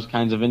back from those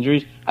kinds of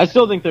injuries. I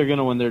still think they're going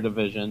to win their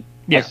division.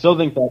 Yeah. I still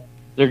think that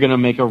they're going to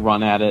make a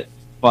run at it,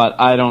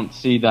 but I don't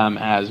see them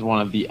as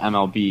one of the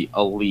MLB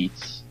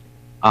elites,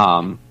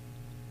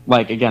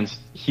 like against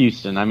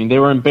Houston. I mean, they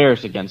were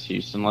embarrassed against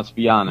Houston, let's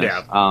be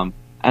honest. Yeah.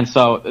 And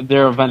so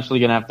they're eventually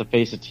going to have to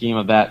face a team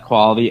of that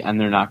quality, and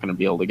they're not going to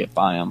be able to get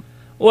by them.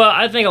 Well,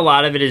 I think a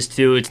lot of it is,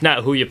 too, it's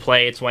not who you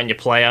play, it's when you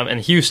play them.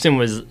 And Houston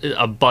was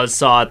a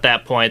buzzsaw at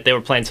that point. They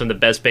were playing some of the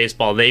best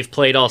baseball they've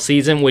played all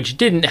season, which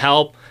didn't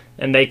help.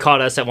 and they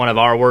caught us at one of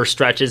our worst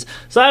stretches.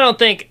 So I don't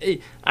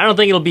think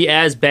it'll be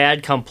as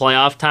bad come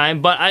playoff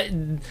time. But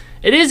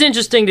it is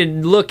interesting to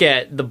look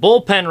at the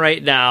bullpen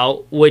right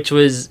now, which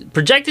was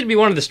projected to be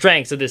one of the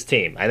strengths of this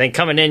team. I think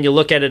coming in, you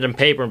look at it on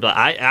paper, and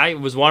I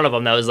was one of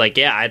them that was like,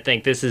 yeah, I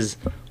think this is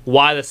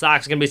why the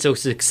Sox are going to be so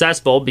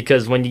successful,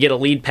 because when you get a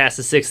lead past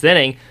the 6th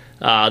inning,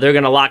 they're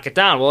going to lock it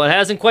down. Well, it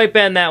hasn't quite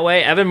been that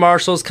way. Evan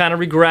Marshall's kind of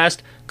regressed.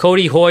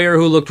 Cody Hoyer,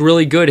 who looked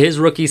really good his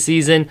rookie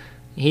season,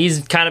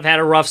 he's kind of had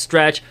a rough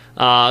stretch.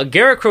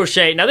 Garrett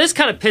Crochet, now this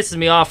kind of pisses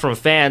me off from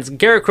fans.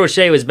 Garrett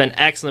Crochet has been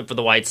excellent for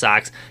the White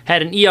Sox.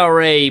 Had an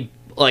ERA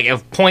like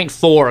of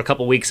 .4 a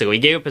couple weeks ago. He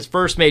gave up his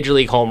first major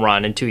league home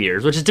run in 2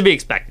 years, which is to be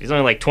expected. He's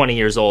only like 20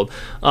 years old.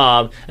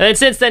 And then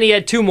since then, he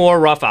had 2 more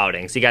rough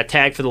outings. He got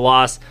tagged for the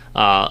loss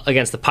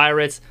against the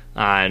Pirates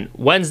on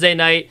Wednesday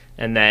night,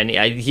 and then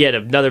he had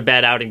another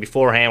bad outing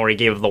beforehand where he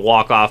gave the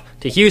walk-off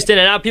to Houston,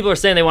 and now people are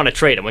saying they want to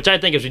trade him, which I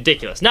think is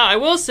ridiculous. Now, I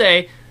will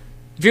say,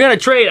 if you're going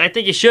to trade, I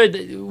think you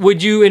should.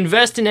 Would you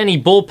invest in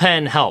any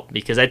bullpen help?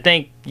 Because I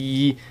think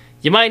you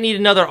might need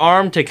another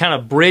arm to kind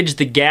of bridge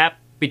the gap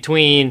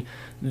between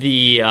to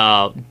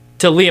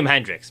Liam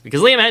Hendricks,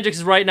 because Liam Hendricks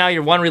is right now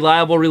your one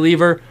reliable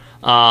reliever,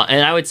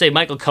 and I would say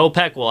Michael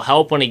Kopech will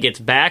help when he gets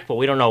back, but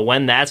we don't know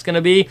when that's going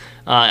to be.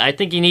 I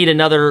think you need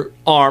another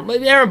arm.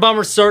 Aaron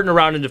Bummer's starting to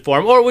round into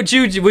form, or would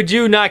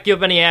you not give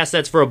up any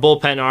assets for a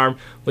bullpen arm?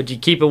 Would you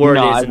keep it where it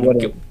is?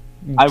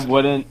 I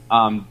wouldn't.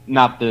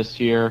 Not this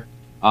year.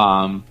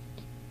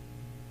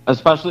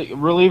 Especially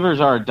relievers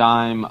are a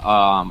dime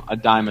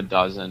a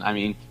dozen. I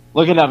mean,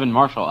 look at Evan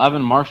Marshall.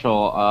 Evan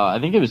Marshall, I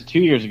think it was 2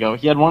 years ago,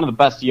 he had one of the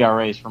best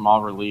ERAs from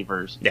all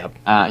relievers. Yep.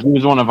 He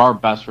was one of our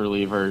best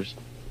relievers.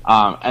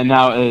 And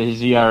now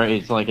his ERA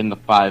is like in the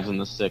 5s and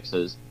the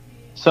 6s.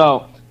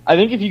 So I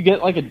think if you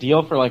get like a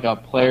deal for like a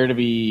player to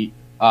be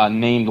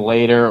named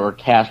later or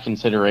cash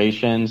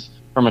considerations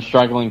from a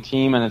struggling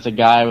team, and it's a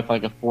guy with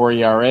like a 4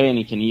 ERA and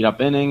he can eat up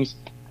innings,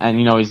 and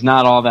he's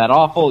not all that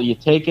awful, you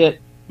take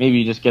it. Maybe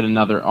you just get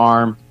another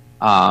arm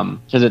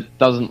because it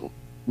doesn't.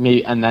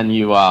 And then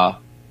you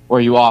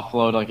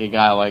offload like a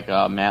guy like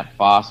Matt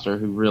Foster,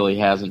 who really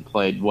hasn't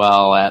played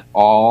well at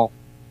all,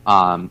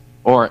 and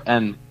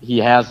he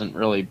hasn't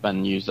really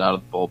been used out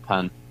of the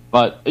bullpen.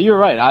 But you're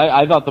right.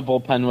 I thought the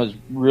bullpen was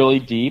really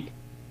deep.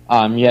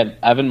 You had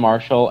Evan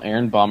Marshall,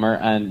 Aaron Bummer,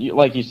 and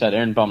like you said,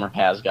 Aaron Bummer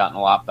has gotten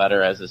a lot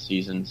better as the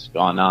season's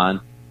gone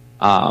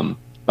on.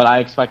 But I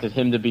expected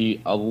him to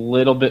be a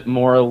little bit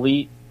more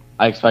elite.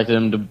 I expected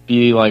him to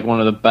be like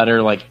one of the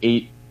better like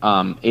eighth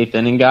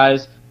inning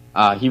guys.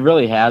 He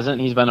really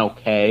hasn't. He's been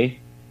okay,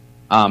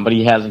 but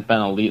he hasn't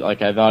been elite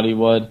like I thought he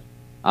would.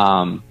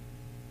 And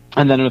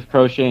then with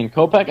Crochet and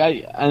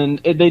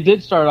Kopech, they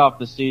did start off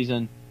the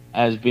season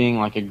as being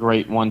like a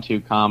great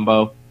 1-2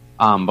 combo,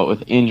 but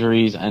with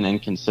injuries and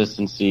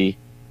inconsistency,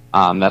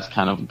 that's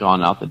kind of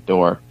gone out the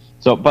door.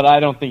 So, but I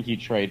don't think you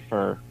trade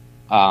for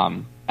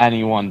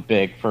anyone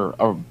big for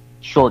a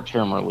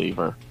short-term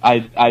reliever.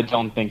 I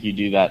don't think you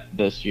do that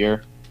this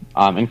year.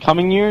 In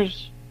coming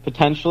years,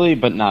 potentially,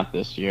 but not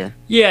this year.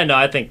 Yeah, no,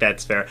 I think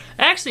that's fair.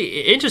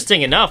 Actually,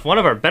 interesting enough, one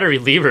of our better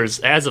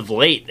relievers as of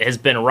late has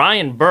been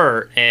Ryan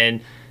Burr,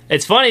 and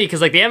it's funny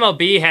because like the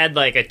MLB had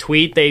like a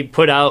tweet they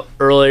put out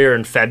earlier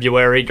in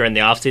February during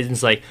the offseason.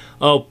 It's like,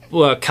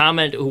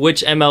 comment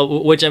which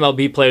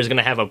MLB player is going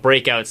to have a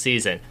breakout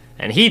season,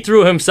 and he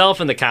threw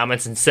himself in the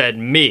comments and said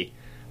me.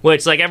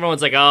 Which, like,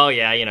 everyone's like, oh,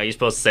 yeah, you're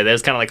supposed to say that. It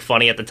was kind of, like,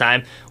 funny at the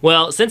time.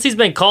 Well, since he's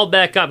been called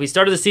back up, he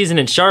started the season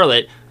in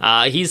Charlotte.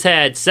 He's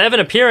had 7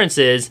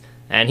 appearances,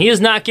 and he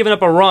has not given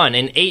up a run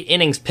in 8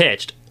 innings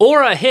pitched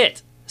or a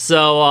hit.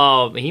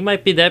 So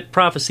that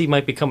prophecy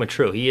might be coming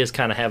true. He is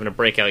kind of having a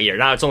breakout year.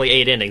 Now it's only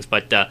 8 innings,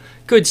 but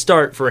good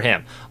start for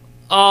him.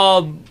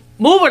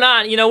 Moving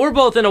on, we're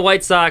both in a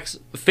White Sox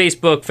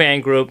Facebook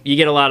fan group. You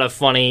get a lot of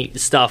funny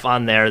stuff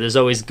on there. There's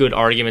always good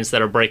arguments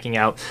that are breaking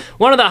out.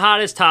 One of the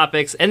hottest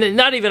topics, and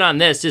not even on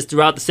this, just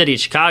throughout the city of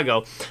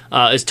Chicago,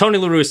 is Tony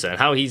La Russa and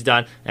how he's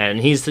done.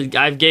 And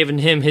I've given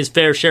him his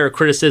fair share of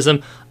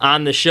criticism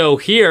on the show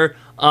here.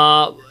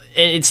 And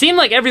it seemed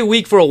like every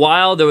week for a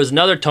while there was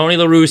another Tony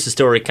La Russa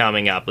story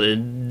coming up.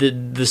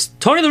 The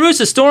Tony La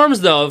Russa storms,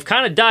 though, have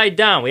kind of died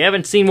down. We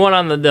haven't seen one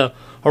on the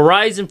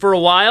horizon for a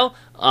while.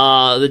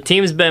 The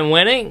team's been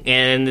winning,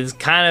 and it's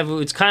kind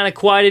of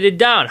quieted it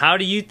down. How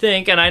do you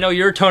think? And I know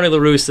you're a Tony La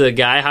Russa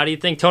guy. How do you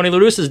think Tony La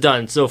Russa's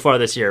done so far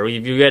this year?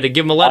 You had to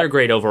give him a letter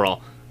grade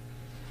overall.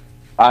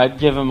 I'd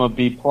give him a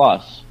B+.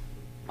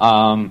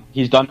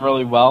 He's done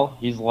really well.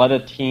 He's led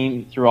a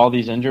team through all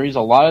these injuries.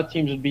 A lot of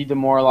teams would be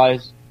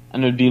demoralized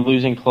and would be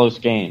losing close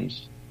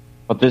games,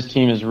 but this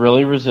team is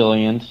really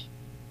resilient.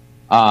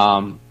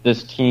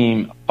 This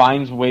team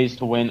finds ways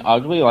to win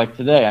ugly, like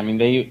today. I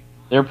mean,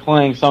 they're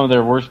playing some of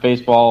their worst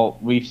baseball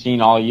we've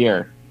seen all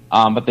year,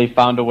 but they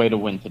found a way to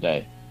win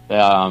today.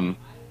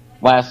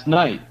 Last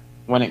night,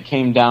 when it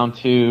came down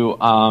to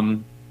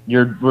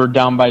we're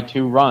down by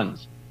 2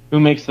 runs,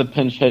 who makes the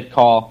pinch hit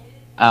call,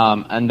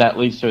 and that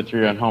leads to a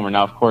 3-run homer.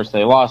 Now, of course,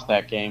 they lost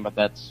that game, but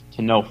that's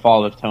to no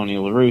fault of Tony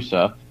La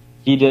Russa.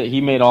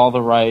 He made all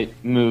the right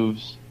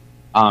moves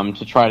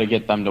to try to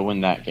get them to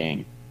win that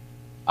game.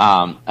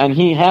 And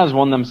he has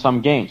won them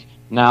some games.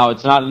 Now,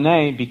 it's not an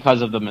A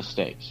because of the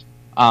mistakes.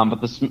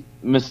 But the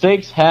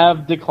mistakes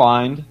have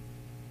declined.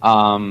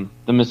 The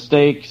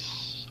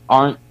mistakes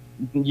aren't,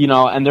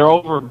 and they're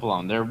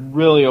overblown. They're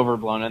really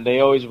overblown, and they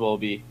always will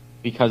be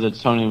because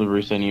it's Tony La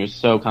Russa, and he was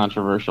so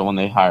controversial when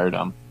they hired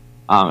him.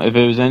 If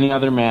it was any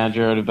other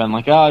manager, it would have been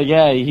like, oh,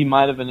 yeah, he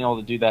might have been able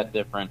to do that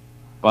different.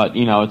 But,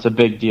 it's a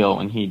big deal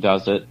when he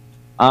does it.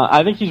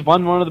 I think he's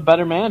one of the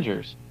better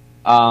managers.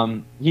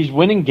 He's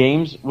winning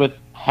games with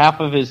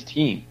half of his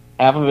team.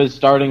 Half of his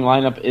starting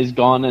lineup is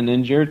gone and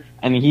injured,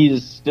 and he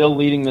is still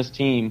leading this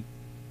team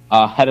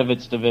ahead of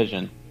its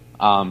division.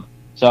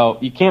 So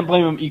you can't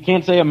blame him. You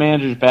can't say a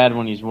manager's bad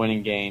when he's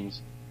winning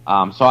games.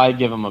 So I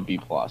give him a B+.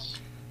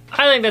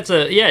 I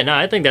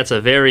think that's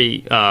a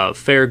very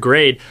fair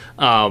grade.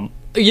 I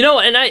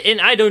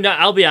do not.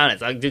 I'll be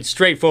honest. It's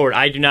straightforward.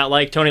 I do not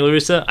like Tony La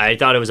Russa. I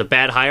thought it was a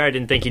bad hire. I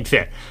didn't think he'd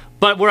fit.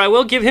 But where I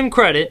will give him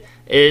credit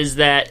is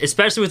that,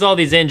 especially with all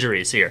these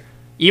injuries here,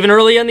 even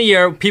early in the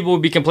year, people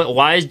would be complaining,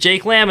 why is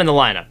Jake Lamb in the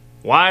lineup?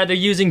 Why are they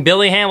using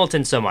Billy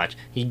Hamilton so much?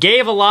 He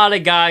gave a lot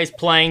of guys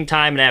playing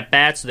time and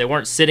at-bats so they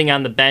weren't sitting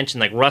on the bench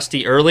and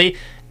rusty early.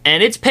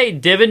 And it's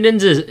paid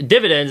dividends,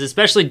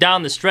 especially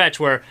down the stretch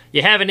where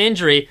you have an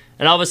injury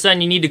and all of a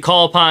sudden you need to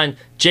call upon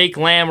Jake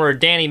Lamb or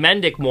Danny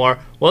Mendick more.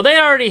 Well, they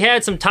already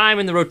had some time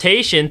in the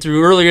rotation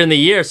through earlier in the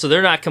year, so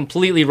they're not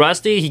completely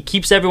rusty. He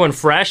keeps everyone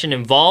fresh and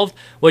involved,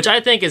 which I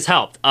think has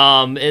helped.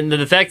 And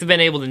the fact they've been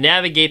able to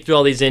navigate through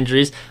all these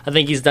injuries, I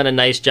think he's done a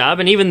nice job.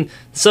 And even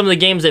some of the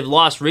games they've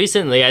lost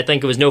recently, I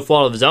think it was no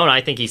fault of his own. I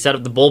think he set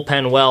up the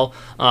bullpen well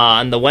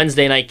on the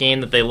Wednesday night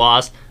game that they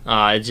lost.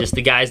 Just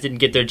the guys didn't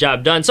get their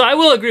job done. So I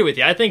will agree with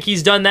you. I think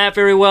he's done that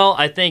very well.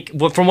 I think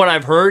from what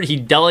I've heard, he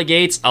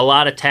delegates a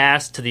lot of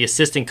tasks to the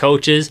assistant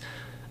coaches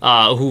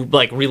who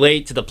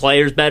relate to the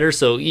players better.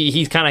 So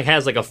he kind of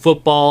has a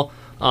football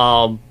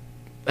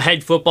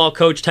head football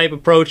coach type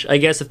approach, I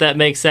guess, if that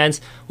makes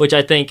sense, which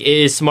I think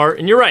is smart.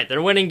 And you're right,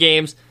 they're winning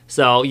games,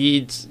 so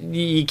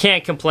you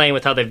can't complain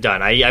with how they've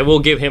done. I will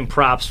give him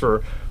props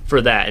for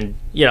that. And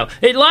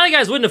a lot of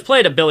guys wouldn't have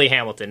played a Billy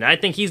Hamilton. I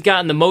think he's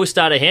gotten the most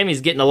out of him.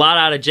 He's getting a lot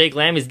out of Jake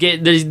Lamb.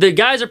 The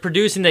guys are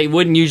producing they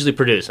wouldn't usually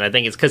produce, and I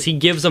think it's because he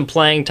gives them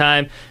playing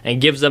time and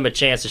gives them a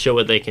chance to show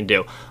what they can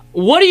do.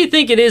 What do you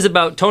think it is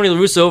about Tony La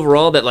Russa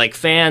overall that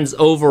fans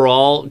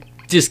overall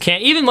just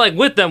can't, even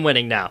with them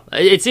winning now?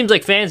 It seems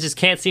like fans just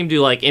can't seem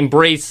to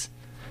embrace.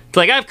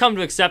 I've come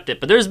to accept it,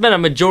 but there's been a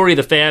majority of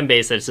the fan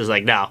base that's just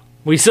no.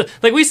 We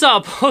saw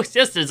a post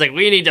yesterday. It's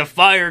we need to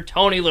fire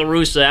Tony La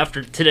Russa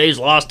after today's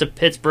loss to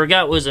Pittsburgh.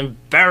 That was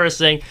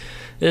embarrassing.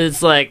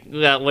 It's what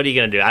are you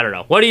gonna do? I don't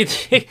know. What do you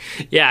think?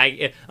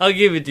 Yeah, I'll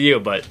give it to you,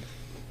 but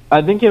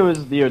I think it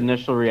was the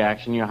initial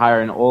reaction. You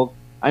hire an old.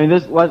 I mean,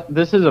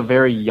 this is a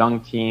very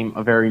young team,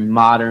 a very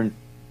modern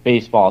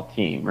baseball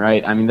team,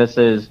 right? I mean, this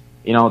is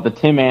the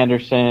Tim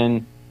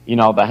Anderson,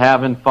 the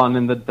having fun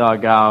in the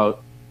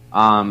dugout,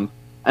 and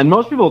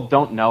most people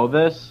don't know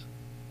this.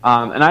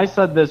 And I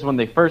said this when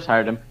they first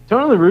hired him.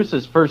 Tony La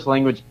Russa's first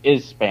language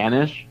is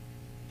Spanish.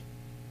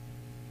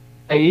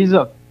 He's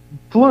a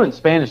fluent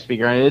Spanish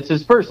speaker. It's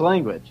his first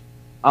language.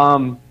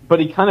 But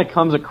he kind of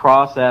comes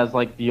across as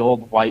the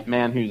old white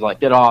man who's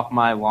get off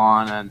my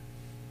lawn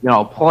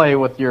and, play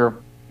with your,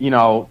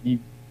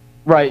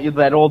 right,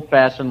 that old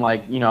fashioned,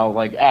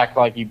 act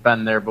like you've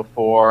been there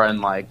before and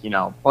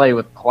play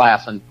with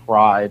class and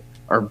pride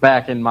or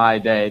back in my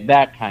day,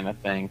 that kind of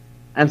thing.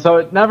 And so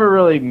it never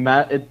really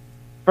met it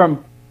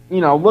from,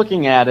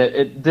 looking at it,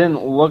 it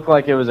didn't look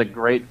like it was a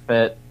great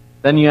fit.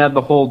 Then you had the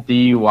whole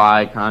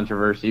DUI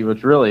controversy,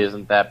 which really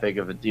isn't that big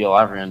of a deal.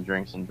 Everyone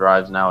drinks and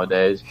drives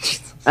nowadays.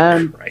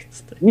 And,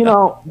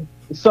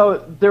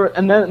 so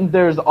then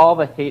there's all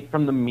the hate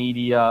from the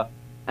media.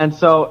 And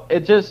so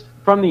it just,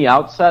 from the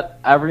outset,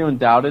 everyone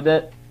doubted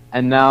it.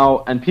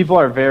 And people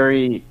are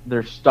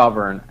they're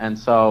stubborn. And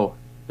so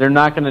they're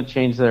not going to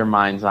change their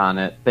minds on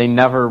it. They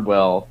never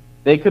will.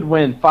 They could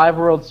win 5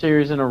 World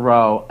Series in a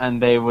row,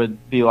 and they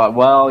would be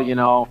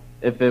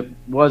if it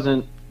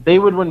wasn't, they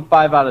would win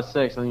 5 out of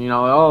 6, and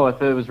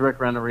if it was Rick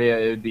Renteria,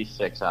 it would be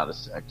 6 out of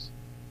 6.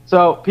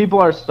 So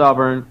people are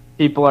stubborn,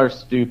 people are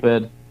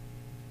stupid,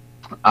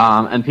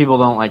 and people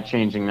don't like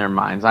changing their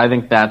minds. I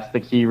think that's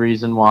the key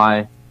reason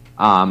why.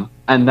 And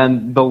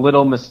then the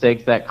little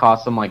mistakes that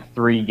cost them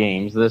 3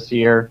 games this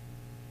year,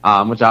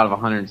 which out of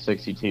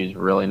 162 is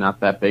really not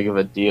that big of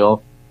a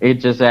deal. It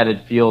just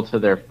added fuel to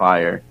their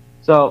fire.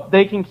 So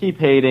they can keep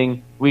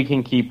hating, we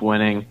can keep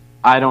winning.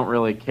 I don't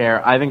really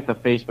care. I think the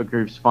Facebook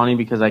group's funny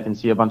because I can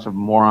see a bunch of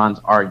morons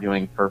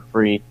arguing for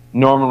free.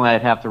 Normally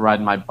I'd have to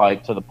ride my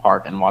bike to the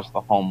park and watch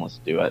the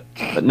homeless do it.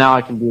 But now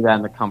I can do that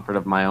in the comfort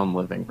of my own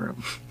living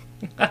room.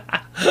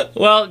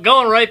 Well,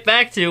 going right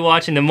back to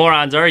watching the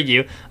morons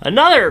argue,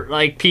 another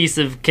piece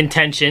of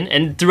contention,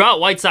 and throughout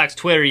White Sox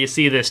Twitter you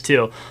see this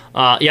too.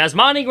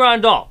 Yasmani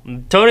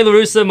Grandal, Tony La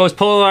Russa, most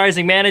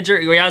polarizing manager.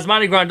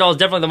 Yasmani Grandal is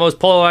definitely the most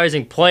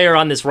polarizing player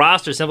on this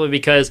roster simply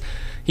because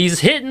he's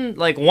hitting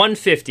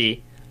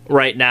 150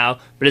 right now,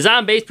 but his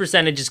on-base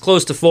percentage is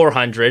close to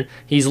 400.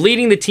 He's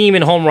leading the team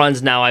in home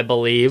runs now, I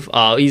believe.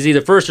 He's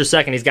either first or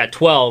second. He's got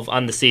 12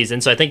 on the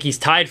season, so I think he's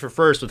tied for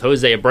first with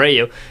Jose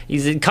Abreu.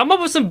 He's come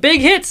up with some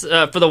big hits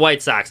for the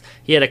White Sox.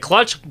 He had a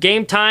clutch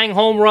game-tying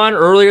home run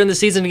earlier in the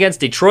season against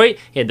Detroit.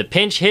 He had the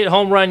pinch hit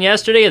home run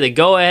yesterday. He had the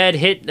go-ahead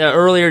hit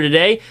earlier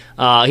today.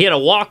 He had a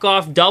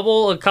walk-off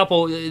double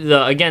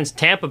against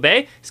Tampa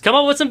Bay. He's come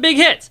up with some big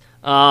hits.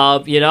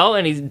 And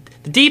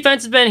the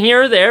defense has been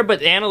here or there,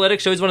 but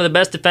analytics show he's one of the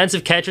best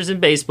defensive catchers in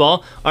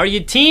baseball. Are you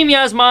team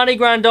Yasmani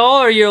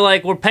Grandal, or you're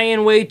like, we're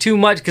paying way too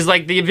much? Because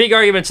like the big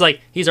argument's like,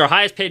 he's our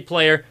highest paid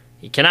player.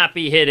 He cannot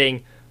be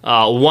hitting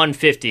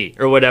 150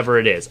 or whatever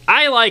it is.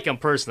 I like him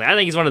personally. I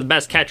think he's one of the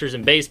best catchers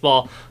in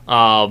baseball.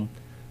 You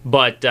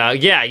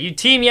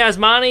team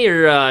Yasmani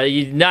or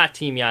you not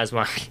team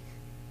Yasmani?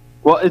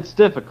 Well, it's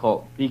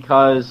difficult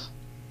because,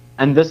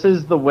 and this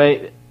is the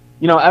way,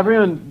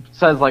 everyone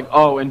says like,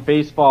 oh, in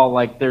baseball,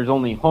 like there's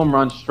only home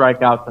runs,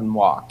 strikeouts, and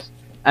walks.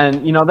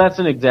 And, that's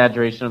an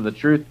exaggeration of the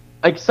truth,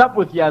 except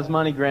with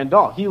Yasmani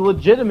Grandal. He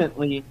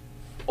legitimately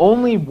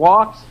only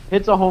walks,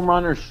 hits a home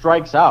run, or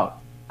strikes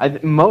out. I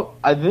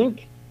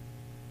think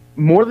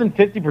more than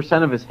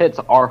 50% of his hits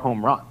are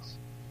home runs,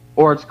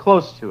 or it's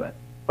close to it.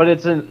 But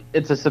it's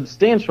a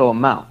substantial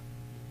amount.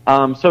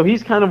 So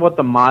he's kind of what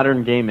the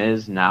modern game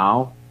is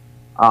now,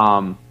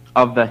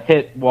 of the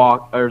hit,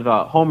 walk, or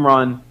the home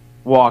run,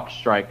 walk,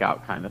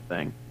 strikeout kind of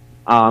thing.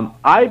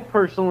 I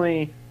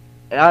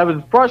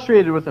was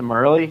frustrated with him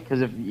early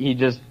because if he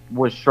just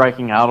was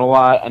striking out a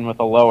lot, and with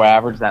a low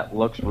average, that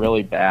looks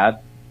really bad.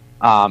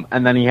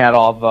 And then he had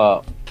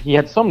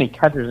so many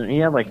catchers, and he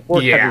had like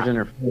 4 catchers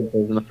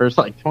interferences in the first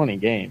like 20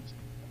 games.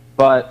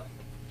 But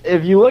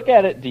if you look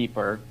at it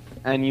deeper,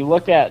 and you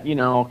look at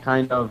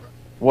kind of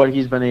what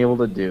he's been able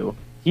to do,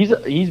 he's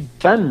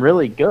been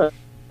really good.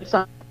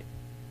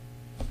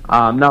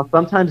 Now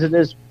sometimes it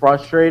is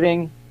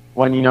frustrating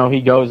when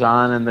he goes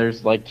on and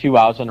there's like 2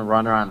 outs and a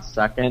runner on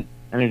second,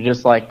 and you're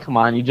just like, come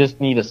on, you just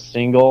need a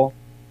single,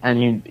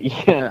 and and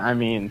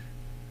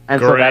Great,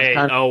 so that's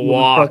kind of a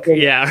walk,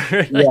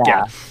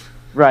 yeah,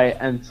 right.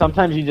 And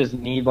sometimes you just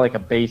need like a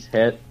base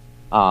hit,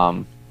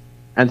 and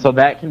so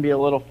that can be a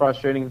little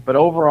frustrating. But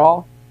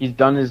overall, he's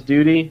done his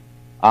duty,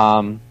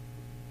 and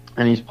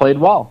he's played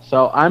well.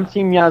 So I'm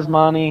team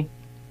Yasmani.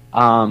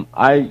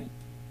 I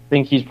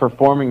think he's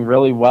performing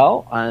really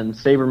well, and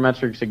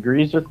Sabermetrics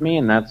agrees with me,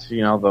 and that's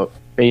the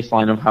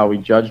baseline of how we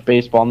judge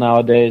baseball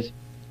nowadays.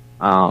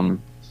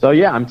 I'm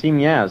team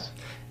Yaz.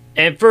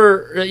 And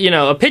for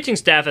a pitching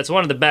staff that's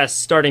one of the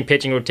best starting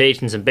pitching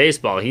rotations in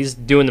baseball, he's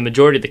doing the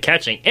majority of the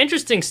catching.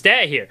 Interesting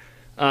stat here: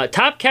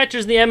 top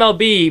catchers in the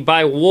MLB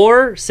by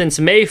WAR since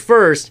May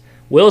 1st.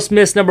 Will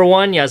Smith's number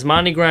 1,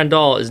 Yasmani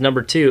Grandal is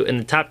number 2, and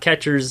the top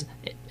catchers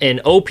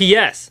in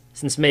OPS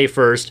since May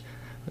 1st.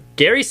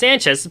 Gary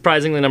Sanchez,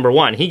 surprisingly, number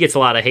 1. He gets a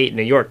lot of hate in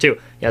New York, too.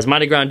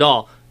 Yasmani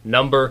Grandal,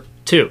 number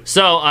 2.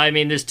 So,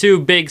 there's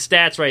 2 big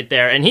stats right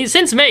there. And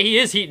since May, he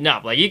is heating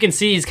up. Like, you can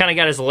see he's kind of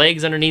got his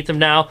legs underneath him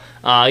now.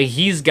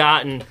 He's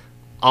gotten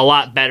a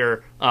lot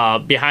better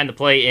behind the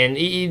plate, and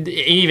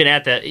even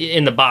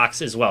in the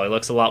box as well. He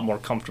looks a lot more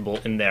comfortable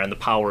in there, and the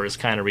power is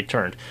kind of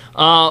returned.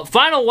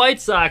 Final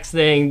White Sox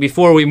thing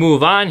before we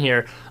move on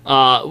here.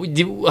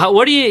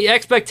 What are your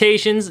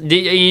expectations?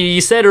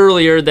 You said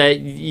earlier that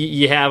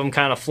you have them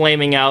kind of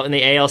flaming out in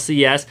the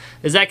ALCS.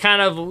 Is that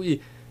kind of,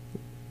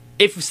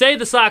 if say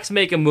the Sox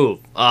make a move,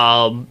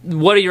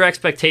 what are your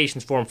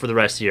expectations for them for the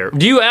rest of the year?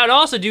 Do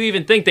you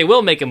even think they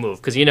will make a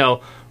move? Because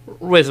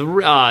with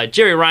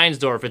Jerry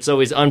Reinsdorf, it's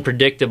always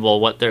unpredictable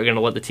what they're going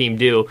to let the team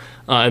do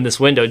in this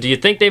window. Do you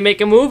think they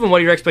make a move, and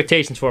what are your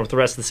expectations for them for the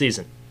rest of the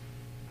season?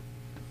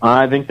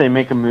 I think they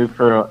make a move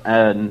for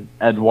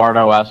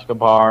Eduardo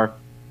Escobar,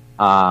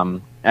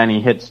 and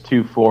he hits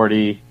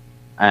 240,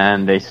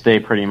 and they stay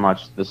pretty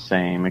much the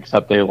same,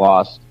 except they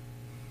lost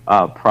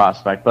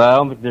prospect. But I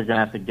don't think they're going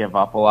to have to give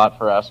up a lot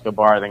for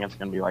Escobar. I think it's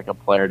going to be like a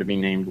player to be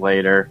named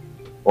later,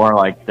 or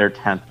like their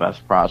 10th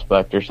best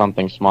prospect or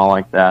something small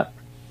like that.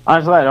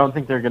 Honestly, I don't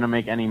think they're going to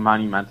make any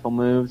monumental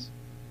moves.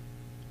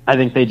 I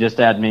think they just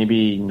add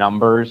maybe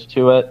numbers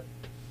to it,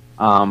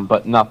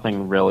 but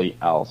nothing really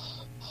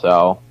else.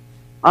 So,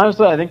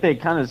 honestly, I think they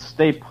kind of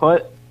stay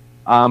put,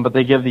 but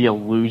they give the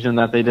illusion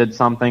that they did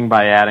something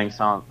by adding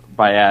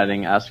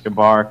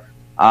Escobar.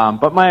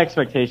 But my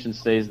expectation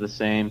stays the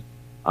same.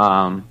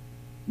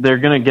 They're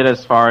going to get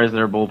as far as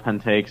their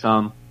bullpen takes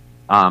them,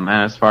 and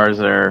as far as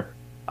their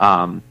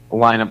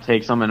lineup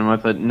takes them, and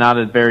with not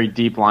a very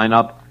deep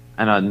lineup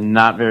and a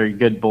not very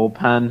good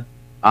bullpen,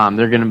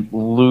 they're going to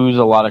lose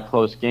a lot of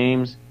close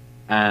games.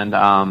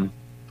 And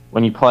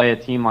when you play a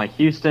team like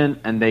Houston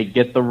and they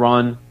get the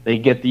run, they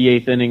get the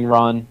 8th inning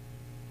run,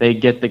 they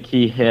get the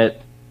key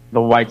hit,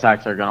 the White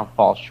Sox are going to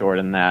fall short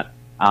in that.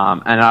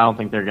 And I don't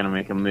think they're going to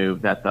make a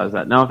move that does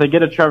that. Now, if they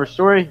get a Trevor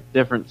Story,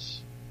 this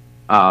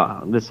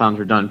sounds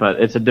redundant,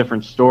 but it's a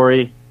different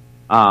story.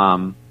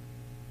 But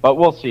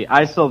we'll see.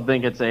 I still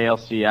think it's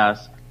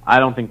ALCS. I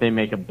don't think they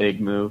make a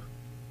big move.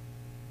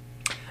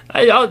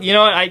 You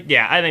know what?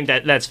 I think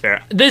that's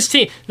fair. This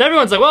team,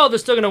 everyone's like, well, they're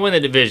still going to win the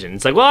division.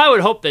 It's like, well, I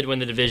would hope they'd win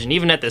the division,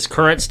 even at this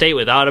current state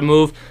without a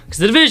move. Because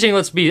the division,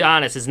 let's be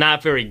honest, is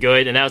not very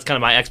good, and that was kind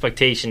of my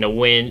expectation to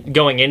win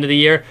going into the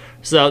year.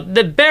 So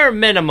the bare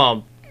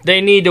minimum, they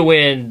need to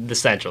win the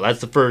Central. That's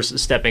the first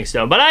stepping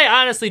stone. But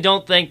I honestly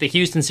don't think the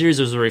Houston series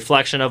was a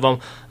reflection of them.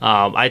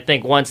 I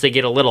think once they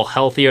get a little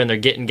healthier and they're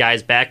getting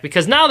guys back,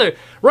 because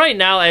right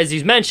now, as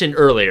you mentioned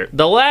earlier,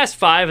 the last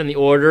 5 in the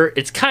order,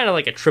 it's kind of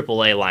like a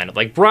AAA lineup.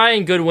 Like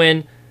Brian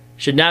Goodwin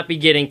should not be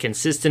getting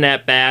consistent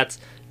at-bats.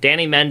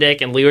 Danny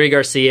Mendick and Leury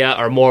Garcia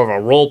are more of a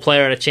role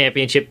player on a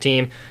championship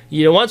team.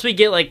 You know, once we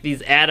get like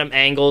these Adam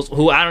Engels,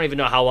 who I don't even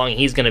know how long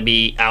he's going to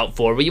be out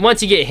for, but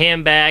once you get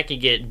him back, you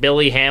get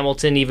Billy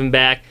Hamilton even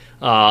back,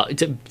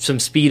 some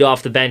speed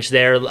off the bench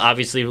there.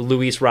 Obviously,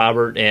 Luis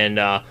Robert and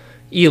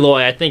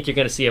Eloy. I think you're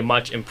going to see a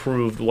much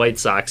improved White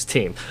Sox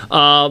team.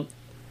 Now,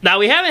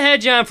 we haven't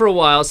had you on for a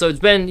while, so it's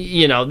been,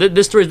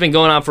 this story's been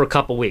going on for a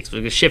couple weeks. We're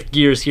going to shift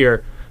gears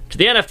here to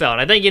the NFL,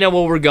 and I think you know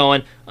where we're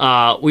going.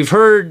 We've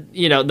heard,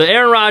 the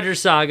Aaron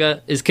Rodgers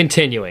saga is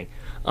continuing.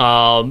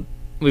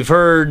 We've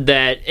heard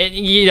that, and,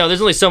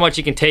 there's only so much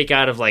you can take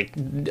out of like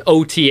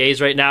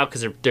OTAs right now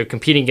because they're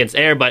competing against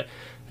air. But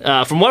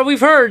from what we've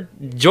heard,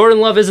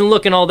 Jordan Love isn't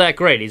looking all that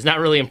great. He's not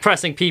really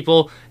impressing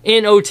people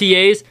in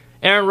OTAs.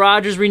 Aaron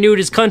Rodgers renewed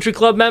his country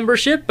club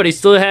membership, but he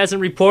still hasn't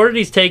reported.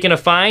 He's taken a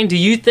fine. Do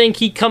you think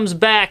he comes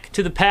back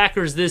to the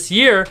Packers this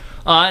year?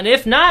 And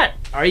if not,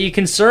 are you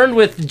concerned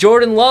with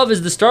Jordan Love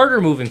as the starter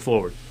moving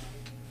forward?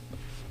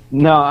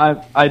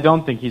 No, I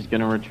don't think he's going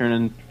to return,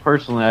 and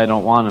personally, I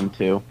don't want him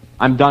to.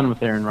 I'm done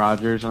with Aaron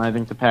Rodgers, and I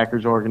think the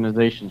Packers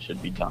organization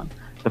should be done.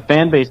 The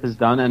fan base is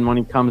done, and when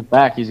he comes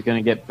back, he's going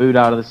to get booed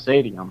out of the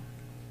stadium.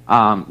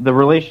 The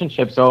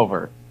relationship's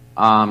over.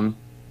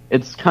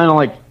 It's kind of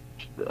like,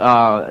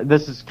 I'm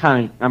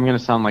going to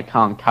sound like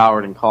Colin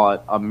Cowherd and call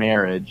it a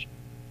marriage,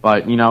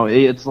 but,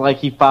 it's like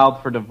he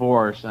filed for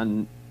divorce,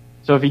 and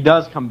so if he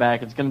does come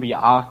back, it's going to be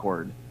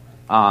awkward.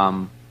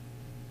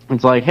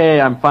 It's like, hey,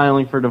 I'm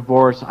filing for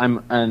divorce,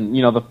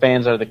 the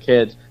fans are the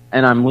kids,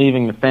 and I'm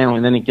leaving the family,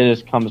 and then he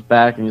just comes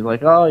back, and he's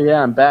like, oh,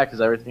 yeah, I'm back, is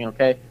everything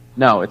okay?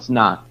 No, it's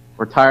not.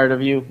 We're tired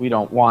of you, we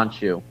don't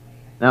want you.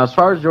 Now, as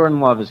far as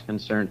Jordan Love is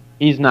concerned,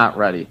 he's not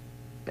ready.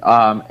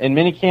 In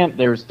minicamp,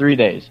 there was 3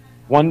 days.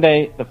 One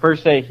day, the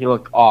first day, he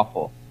looked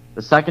awful.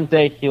 The second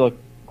day, he looked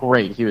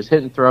great. He was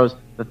hitting throws.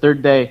 The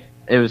third day,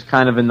 it was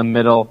kind of in the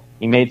middle.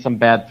 He made some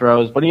bad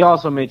throws, but he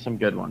also made some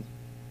good ones.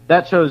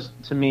 That shows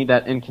to me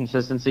that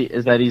inconsistency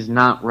is that he's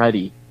not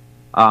ready.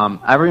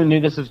 Everyone knew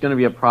this was going to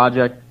be a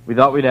project. We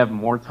thought we'd have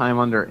more time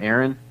under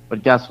Aaron,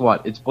 but guess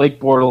what? It's Blake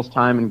Bortles'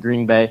 time in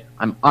Green Bay.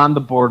 I'm on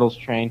the Bortles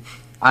train.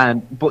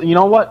 And you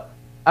know what?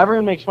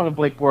 Everyone makes fun of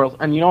Blake Bortles,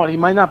 and you know what? He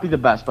might not be the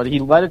best, but he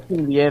led a team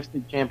to the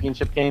AFC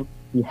Championship game.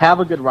 We have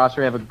a good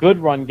roster. We have a good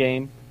run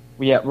game.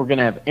 We're going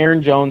to have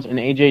Aaron Jones and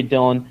A.J.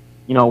 Dillon,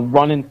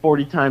 running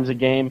 40 times a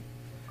game.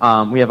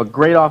 We have a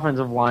great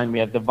offensive line. We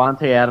have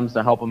Devontae Adams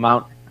to help him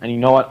out. And you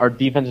know what? Our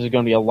defense is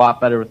going to be a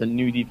lot better with a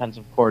new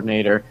defensive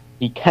coordinator.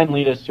 He can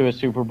lead us to a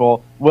Super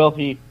Bowl. Will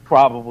he?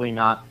 Probably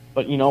not.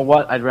 But you know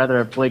what? I'd rather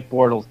have Blake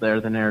Bortles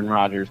there than Aaron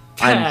Rodgers.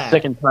 I'm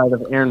sick and tired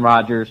of Aaron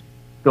Rodgers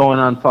going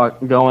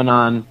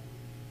on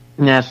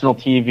national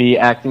TV,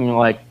 acting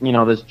like,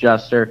 this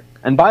jester.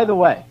 And by the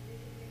way,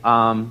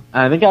 and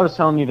I think I was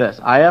telling you this.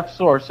 I have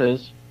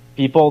sources,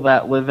 people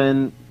that live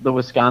in the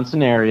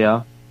Wisconsin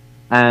area,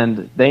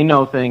 and they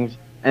know things,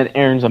 and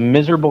Aaron's a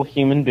miserable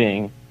human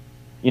being.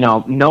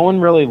 No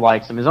one really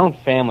likes him. His own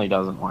family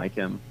doesn't like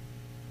him.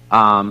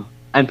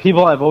 And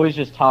people have always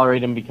just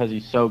tolerated him because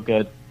he's so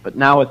good. But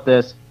now with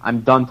this,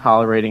 I'm done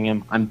tolerating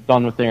him. I'm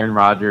done with Aaron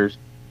Rodgers.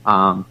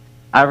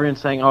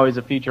 Everyone's saying, oh, he's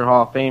a future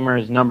Hall of Famer.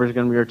 His number's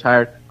going to be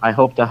retired. I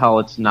hope to hell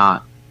it's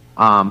not.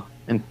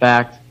 In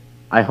fact,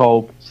 I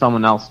hope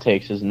someone else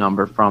takes his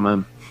number from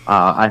him.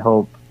 I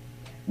hope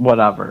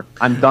whatever.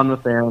 I'm done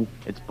with Aaron.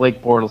 It's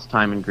Blake Bortles'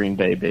 time in Green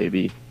Bay,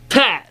 baby.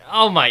 Pat!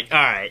 Oh my, all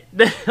right.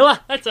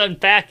 Let's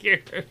unpack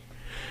here.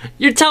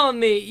 You're telling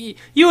me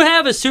you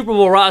have a Super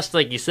Bowl roster,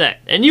 like you said,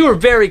 and you were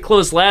very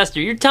close last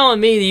year. You're telling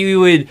me that you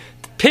would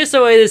piss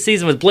away this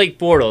season with Blake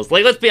Bortles.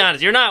 Like, let's be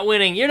honest, you're not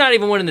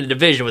even winning the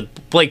division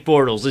with Blake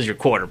Bortles as your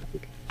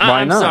quarterback.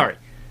 I'm sorry.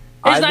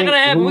 It's not going to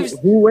happen.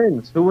 Who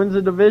wins? Who wins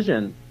the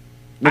division?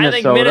 Minnesota?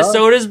 I think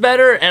Minnesota's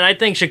better, and I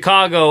think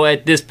Chicago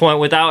at this point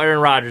without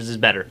Aaron Rodgers is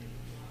better.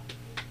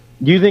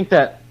 Do you think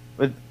that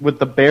with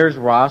the Bears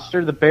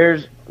roster, the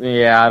Bears,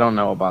 I don't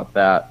know about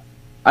that.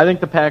 I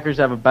think the Packers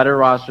have a better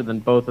roster than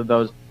both of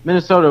those.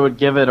 Minnesota would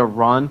give it a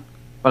run,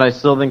 but I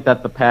still think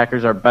that the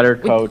Packers are better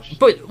coached.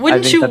 But why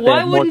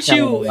wouldn't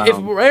you, if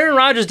Aaron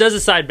Rodgers does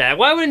decide back,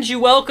 why wouldn't you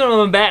welcome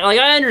him back? Like,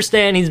 I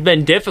understand he's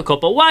been difficult,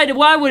 but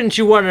why wouldn't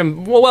you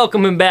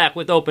welcome him back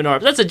with open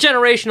arms? That's a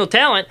generational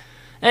talent,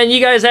 and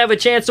you guys have a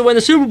chance to win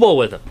the Super Bowl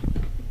with him.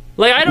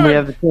 Like, I don't. We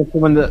have the chance to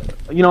win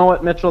you know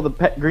what, Mitchell?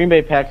 The Green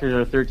Bay Packers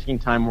are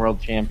 13-time world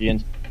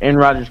champions. Aaron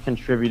Rodgers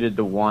contributed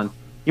to one.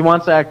 He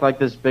wants to act like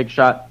this big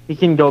shot. He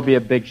can go be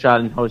a big shot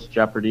and host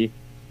Jeopardy.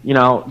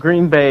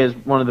 Green Bay is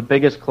one of the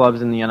biggest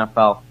clubs in the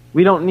NFL.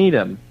 We don't need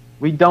him.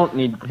 We don't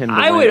need him to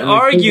I win. would And we've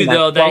argue, seen that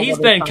though, that 12 he's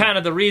other been times. kind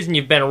of the reason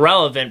you've been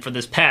relevant for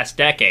this past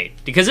decade.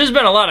 Because there's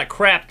been a lot of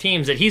crap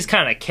teams that he's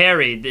kind of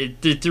carried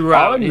I'll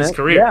throughout his admit,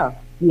 career. Yeah,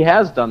 he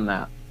has done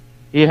that.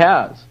 He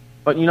has.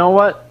 But you know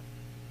what?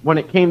 When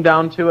it came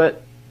down to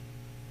it,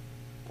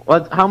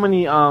 how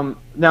many?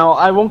 Now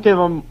I won't give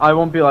him. I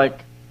won't be like,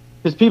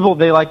 because people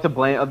they like to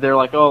blame. They're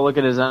like, oh, look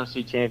at his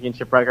NFC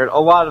Championship record. A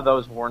lot of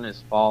those weren't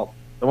his fault.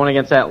 The one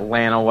against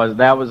Atlanta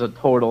was a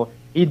total.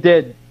 He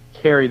did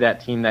carry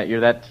that team that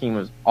year. That team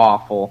was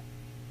awful.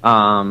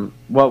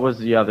 What was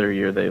the other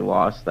year they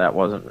lost? That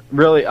wasn't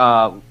really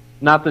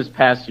not this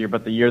past year,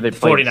 but the year they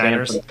played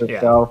 49ers, San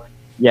Francisco.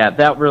 Yeah,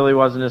 that really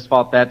wasn't his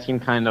fault. That team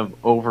kind of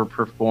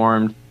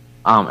overperformed,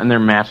 and their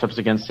matchups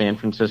against San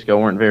Francisco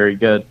weren't very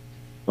good.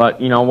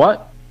 But you know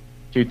what?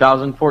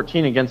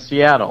 2014 against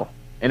Seattle,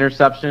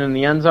 interception in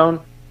the end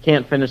zone,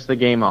 can't finish the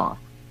game off.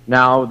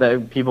 Now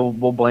that people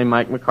will blame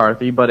Mike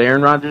McCarthy, but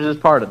Aaron Rodgers is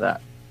part of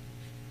that.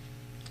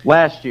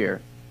 Last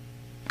year,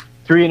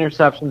 3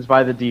 interceptions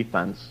by the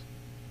defense.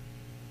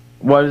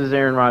 What is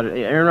Aaron Rodgers?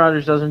 Aaron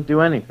Rodgers doesn't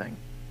do anything.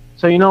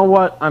 So you know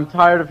what? I'm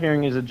tired of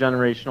hearing he's a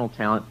generational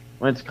talent.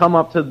 When it's come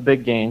up to the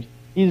big games,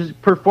 he's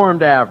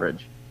performed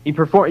average. He's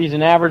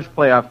an average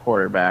playoff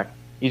quarterback.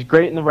 He's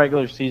great in the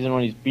regular season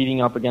when he's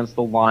beating up against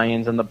the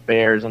Lions and the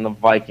Bears and the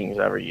Vikings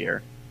every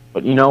year.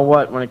 But you know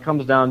what? When it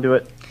comes down to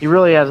it, he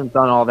really hasn't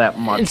done all that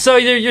much. And so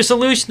your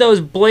solution, though,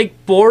 is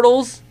Blake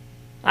Bortles?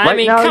 I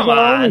mean, now, come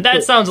on.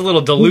 That sounds a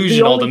little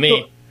delusional to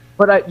me.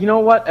 But you know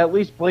what? At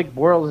least Blake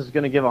Bortles is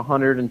going to give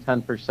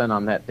 110%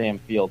 on that damn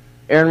field.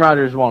 Aaron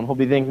Rodgers won't. He'll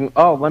be thinking,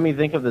 oh, let me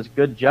think of this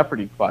good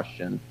Jeopardy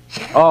question.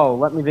 Oh,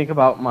 let me think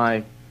about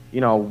my,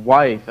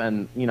 wife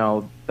and,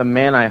 the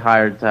man I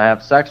hired to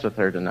have sex with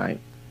her tonight.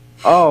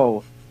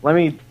 Oh, let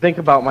me think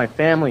about my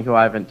family who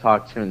I haven't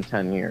talked to in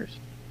 10 years.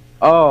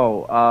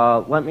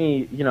 Oh, let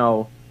me,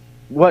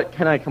 what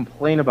can I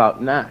complain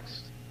about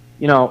next?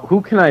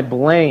 Who can I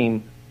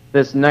blame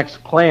this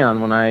next play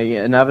on when I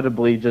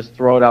inevitably just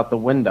throw it out the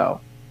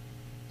window?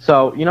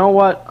 So, you know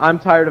what? I'm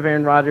tired of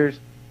Aaron Rodgers.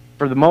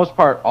 For the most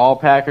part, all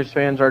Packers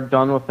fans are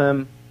done with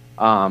him.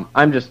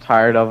 I'm just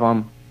tired of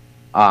him.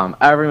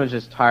 Everyone's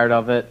just tired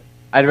of it.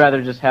 I'd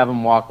rather just have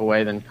him walk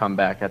away than come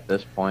back at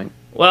this point.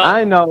 Well,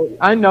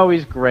 I know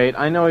he's great.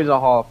 I know he's a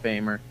Hall of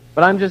Famer.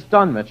 But I'm just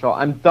done, Mitchell.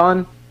 I'm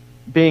done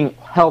being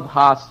held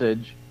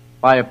hostage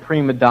by a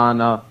prima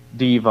donna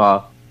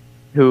diva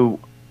who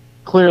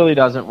clearly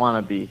doesn't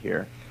want to be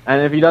here.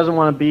 And if he doesn't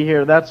want to be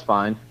here, that's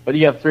fine. But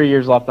you have 3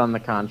 years left on the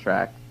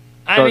contract.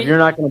 So if you're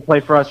not going to play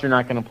for us, you're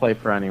not going to play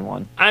for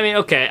anyone. I mean,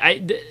 okay,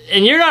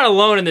 and you're not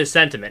alone in this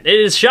sentiment. It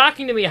is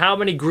shocking to me how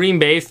many Green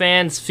Bay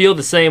fans feel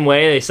the same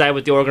way. They side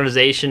with the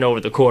organization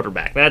over the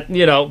quarterback. That,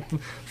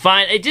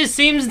 fine. It just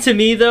seems to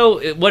me,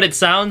 though, what it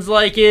sounds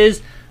like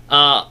is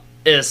a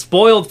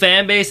spoiled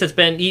fan base that's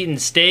been eating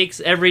steaks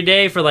every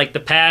day for, like, the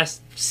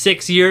past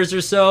 6 years or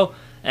so.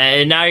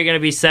 And now you're going to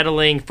be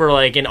settling for,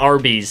 like, an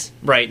Arby's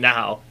right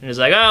now. And it's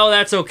like, oh,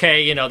 that's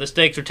okay. The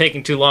steaks are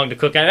taking too long to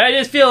cook. I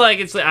just feel like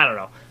it's, I don't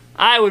know.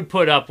 I would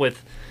put up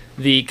with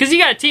because you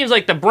got teams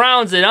like the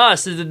Browns and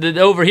us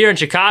over here in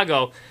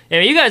Chicago. I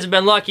mean, you guys have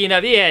been lucky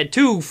enough. You had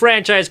 2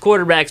 franchise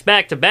quarterbacks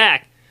back to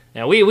back.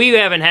 And we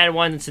haven't had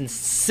one since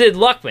Sid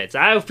Luckmitz.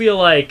 I feel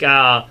like,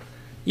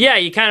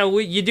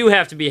 you do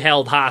have to be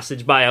held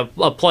hostage by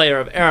a player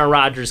of Aaron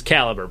Rodgers'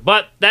 caliber.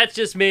 But that's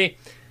just me.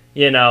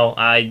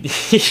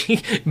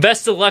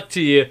 Best of luck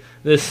to you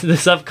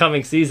this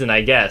upcoming season,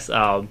 I guess.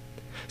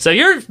 But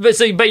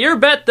your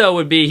bet though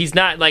would be he's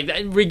not, like,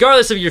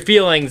 regardless of your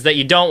feelings that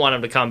you don't want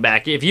him to come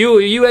back. If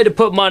you had to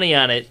put money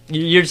on it,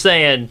 you're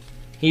saying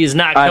he's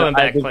not coming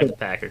back to play the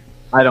Packers.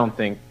 I don't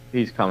think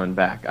he's coming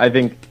back. I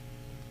think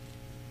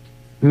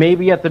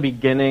maybe at the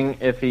beginning,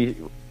 if he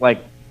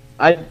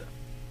I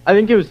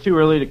think it was too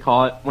early to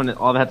call it when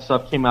all that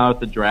stuff came out at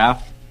the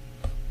draft.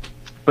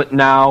 But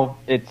now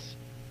it's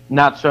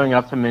not showing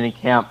up to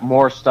minicamp.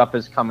 More stuff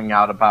is coming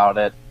out about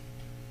it.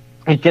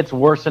 It gets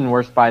worse and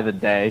worse by the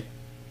day.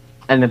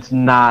 And it's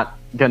not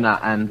going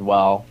to end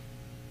well.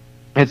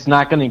 It's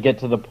not going to get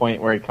to the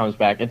point where he comes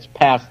back. It's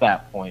past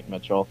that point,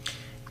 Mitchell.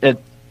 It's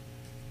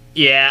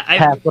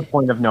past the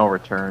point of no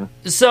return.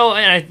 So,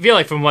 and I feel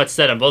like from what's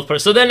said on both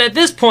parts. So then at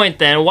this point,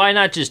 why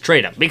not just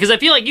trade him? Because I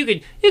feel like you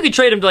could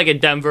trade him to, like, a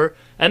Denver,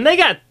 and they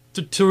got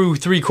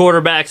 2-3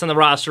 quarterbacks on the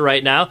roster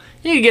right now.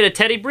 You could get a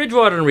Teddy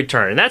Bridgewater in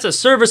return. And that's a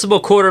serviceable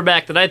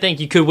quarterback that I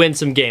think you could win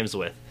some games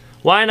with.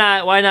 Why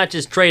not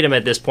just trade him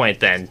at this point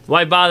then?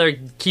 Why bother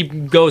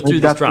go through this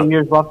He's got drama? 2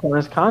 years left on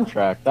his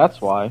contract.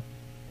 That's why.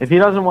 If he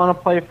doesn't want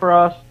to play for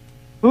us,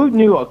 who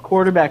knew a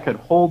quarterback could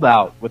hold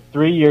out with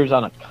 3 years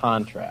on a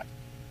contract?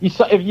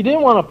 If you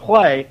didn't want to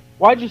play,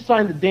 why'd you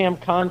sign the damn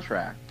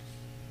contract?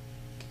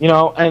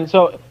 And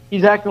so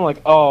he's acting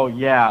like, oh,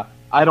 yeah,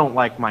 I don't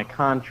like my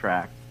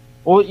contract.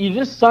 Well, you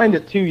just signed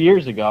it 2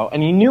 years ago,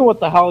 and you knew what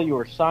the hell you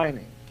were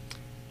signing.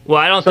 Well,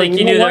 I don't think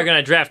he knew they were going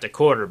to draft a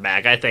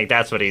quarterback. I think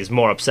that's what he's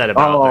more upset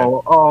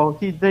about.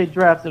 They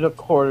drafted a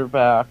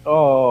quarterback.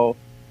 Oh,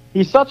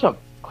 he's such a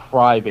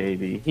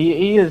crybaby.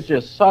 He is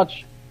just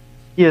such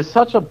He is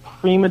such a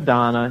prima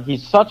donna.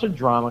 He's such a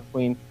drama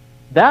queen.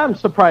 That I'm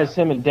surprised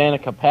him and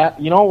Danica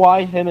Patrick. You know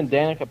why him and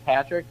Danica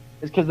Patrick?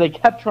 Is because they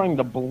kept trying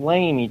to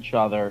blame each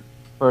other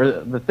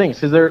for the things.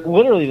 Because they're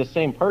literally the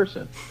same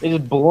person. They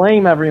just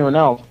blame everyone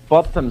else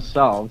but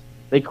themselves.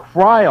 They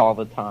cry all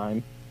the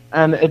time.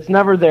 And it's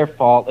never their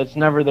fault. It's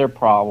never their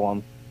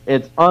problem.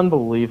 It's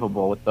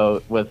unbelievable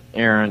with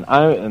Aaron.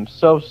 I am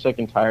so sick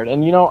and tired.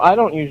 And, I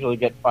don't usually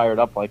get fired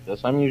up like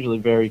this. I'm usually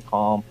very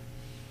calm.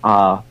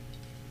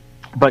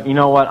 But you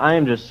know what? I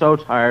am just so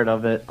tired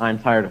of it. I'm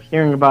tired of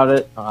hearing about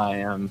it.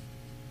 I'm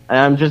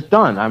just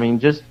done. I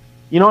mean,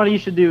 you know what he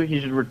should do?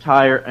 He should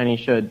retire, and he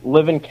should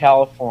live in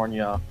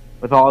California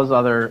with all his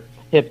other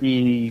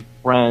hippie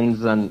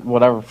friends and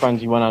whatever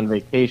friends he went on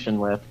vacation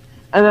with.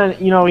 And then,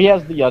 he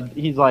has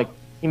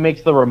he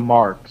makes the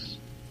remarks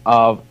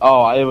of,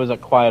 oh, it was a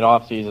quiet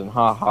off season,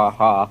 ha ha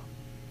ha.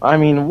 I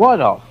mean, what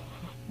a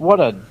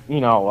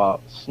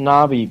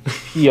snobby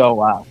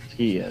POS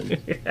he is.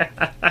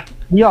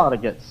 He ought to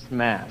get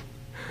smacked.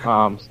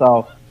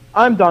 So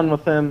I'm done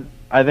with him.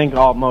 I think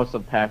most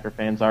of Packer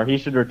fans are. He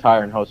should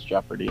retire and host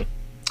Jeopardy.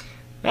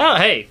 Oh,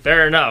 hey,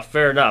 fair enough.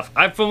 From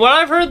what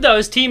I've heard, though,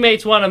 his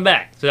teammates want him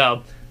back.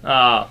 So,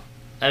 I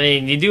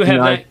mean, you do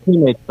have his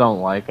teammates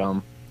don't like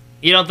him.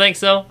 You don't think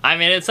so? I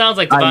mean, it sounds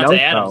like Devontae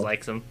Adams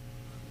likes him.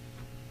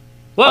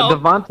 Well,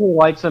 Devontae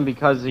likes him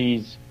because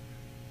he's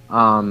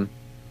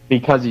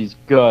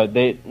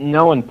good.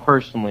 No one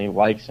personally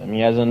likes him.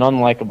 He has an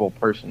unlikable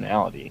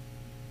personality.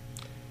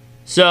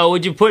 So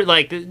would you put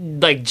like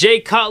Jay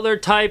Cutler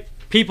type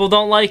people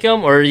don't like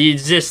him, or you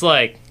just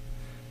like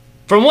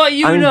from what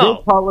you know?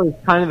 Jay Cutler is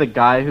kind of the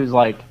guy who's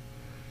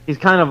he's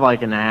kind of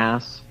like an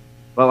ass,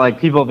 but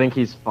people think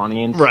he's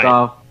funny and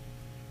stuff.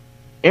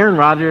 Aaron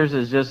Rodgers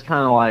is just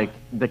kind of like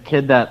the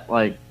kid that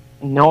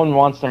no one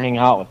wants to hang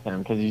out with him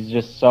because he's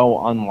just so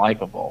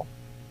unlikable.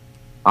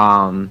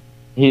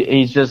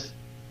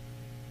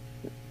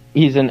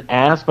 He's an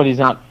ass, but he's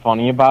not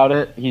funny about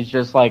it. He's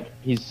just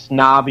he's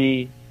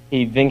snobby.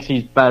 He thinks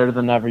he's better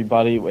than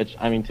everybody, which,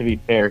 I mean, to be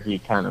fair, he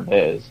kind of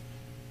is.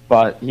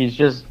 But he's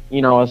just,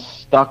 a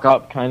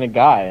stuck-up kind of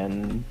guy,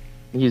 and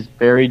he's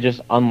very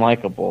just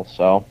unlikable,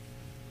 so.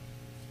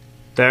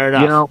 Fair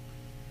enough.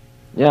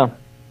 Yeah.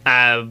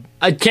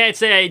 I can't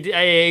say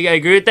I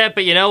agree with that,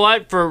 but you know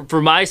what?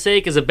 For my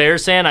sake, as a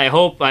Bears fan, I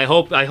hope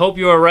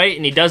you are right,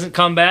 and he doesn't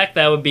come back.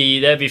 That'd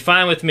be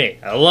fine with me.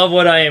 I love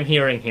what I am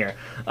hearing here.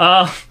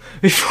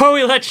 Before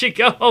we let you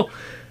go,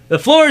 the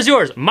floor is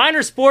yours.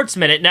 Minor Sports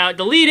Minute. Now,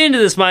 to lead into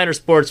this Minor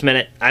Sports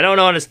Minute, I don't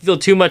want to steal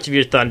too much of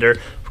your thunder.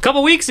 A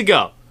couple weeks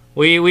ago,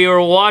 we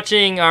were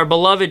watching our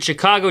beloved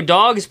Chicago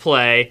Dogs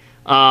play.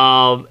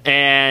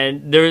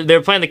 And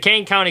they're playing the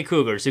Kane County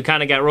Cougars, who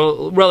kind of got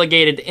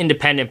relegated to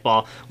independent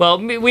ball. Well,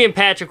 we and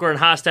Patrick were in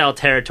hostile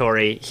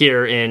territory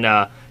here in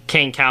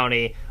Kane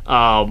County,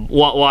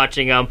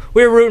 watching them.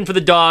 We were rooting for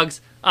the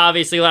Dogs.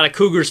 Obviously, a lot of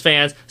Cougars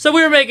fans, so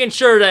we were making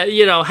sure that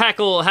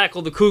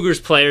heckle the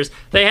Cougars players.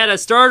 They had a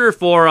starter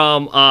for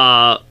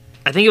I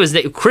think it was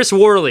Chris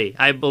Worley,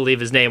 I believe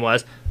his name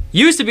was.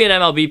 Used to be an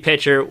MLB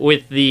pitcher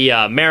with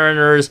the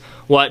Mariners,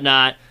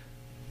 whatnot.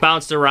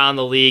 Bounced around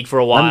the league for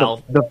a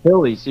while. The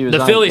Phillies. He was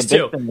the Phillies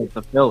too. With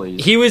the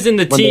Phillies. He was in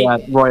the team.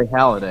 Roy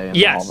Halladay. And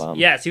yes, all them.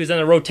 Yes. He was in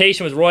the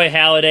rotation with Roy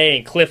Halladay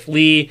and Cliff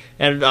Lee,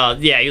 and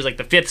he was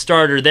the fifth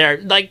starter there.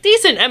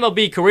 Decent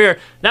MLB career.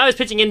 Now he's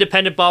pitching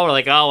independent ball. We're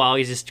oh well,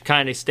 he's just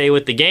kind of stay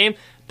with the game.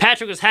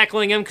 Patrick was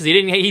heckling him because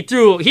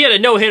he had a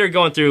no hitter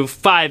going through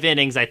 5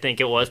 innings. I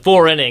think it was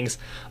 4 innings.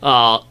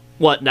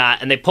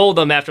 Whatnot, and they pulled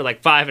them after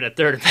 5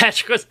 1/3. And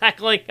Patrick was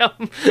heckling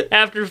him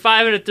after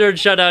 5 1/3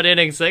 shutout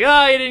innings, he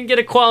didn't get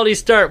a quality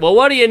start. Well,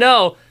 what do you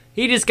know?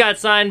 He just got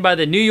signed by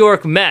the New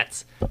York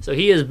Mets, so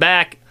he is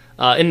back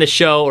in the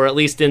show, or at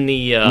least in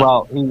the.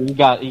 Well, he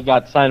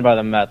got signed by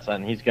the Mets,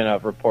 and he's going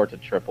to report to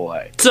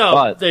AAA.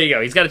 So there you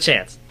go. He's got a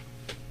chance.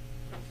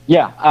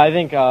 Yeah, I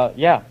think.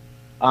 Yeah.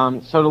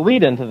 So to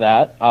lead into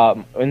that,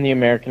 in the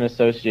American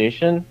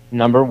Association,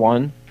 number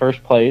 1,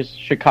 first place,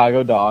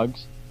 Chicago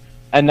Dogs.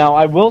 And now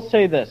I will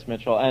say this,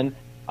 Mitchell, and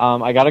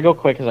I got to go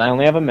quick because I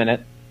only have a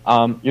minute.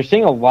 You're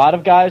seeing a lot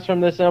of guys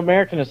from this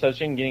American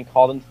Association getting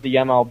called into the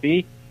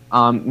MLB.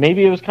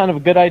 Maybe it was kind of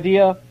a good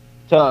idea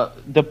to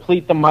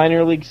deplete the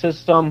minor league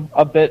system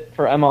a bit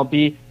for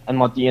MLB and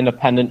let the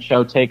independent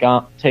show take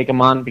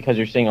them on, because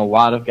you're seeing a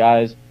lot of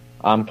guys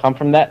come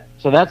from that.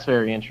 So that's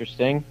very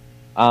interesting.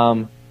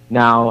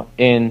 Now,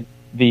 in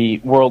the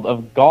world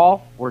of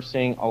golf, we're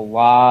seeing a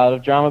lot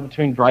of drama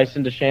between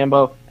Bryson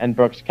DeChambeau and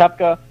Brooks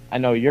Koepka. I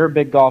know you're a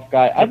big golf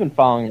guy. I've been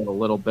following it a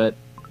little bit.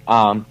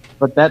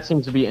 But that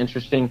seems to be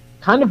interesting.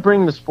 Kind of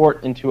bring the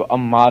sport into a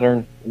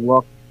modern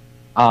look.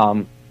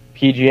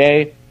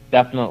 PGA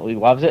definitely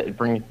loves it. It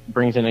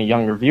brings in a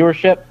younger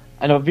viewership,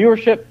 and a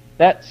viewership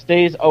that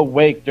stays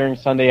awake during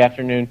Sunday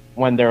afternoon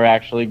when they're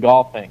actually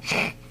golfing.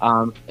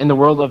 In the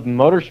world of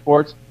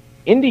motorsports,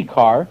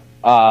 IndyCar,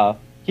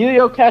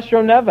 Helio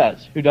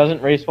Castroneves, who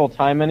doesn't race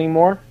full-time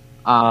anymore,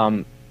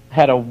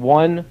 had a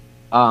one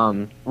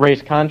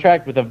race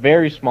contract with a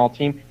very small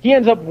team. He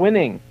ends up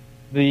winning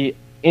the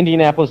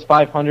Indianapolis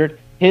 500.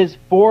 his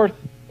 4th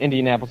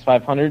Indianapolis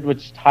 500,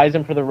 which ties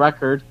him for the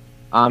record.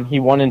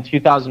 He won in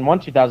 2001,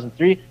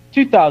 2003,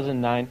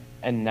 2009,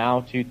 and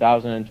now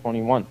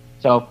 2021.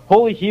 So,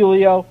 holy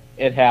Helio,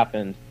 it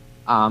happened.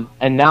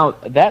 And now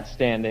that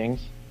standings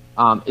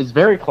is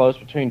very close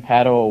between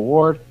Pato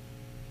O'Ward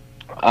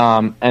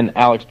and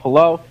Alex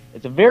Palou.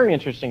 It's a very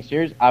interesting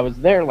series. I was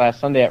there last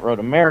Sunday at Road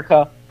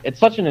America. It's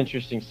such an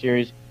interesting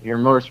series. If you're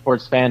a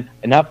motorsports fan,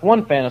 an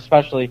F1 fan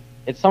especially,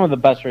 it's some of the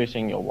best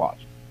racing you'll watch.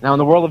 Now, in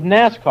the world of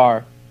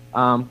NASCAR,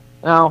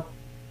 now,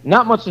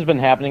 not much has been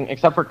happening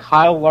except for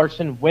Kyle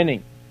Larson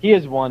winning. He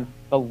has won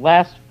the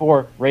last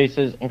 4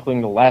 races,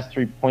 including the last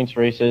 3 points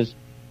races.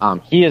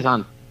 He is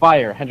on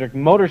fire. Hendrick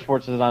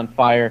Motorsports is on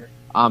fire.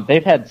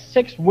 They've had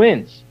 6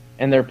 wins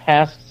in their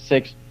past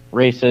 6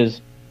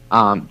 races.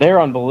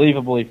 They're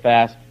unbelievably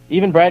fast.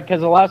 Even Brad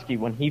Keselowski,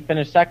 when he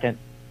finished second,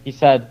 he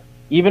said,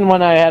 even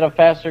when I had a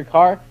faster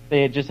car,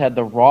 they had just had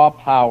the raw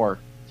power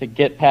to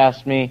get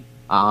past me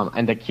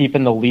and to keep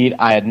in the lead.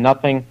 I had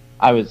nothing.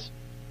 I was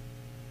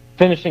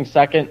finishing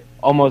second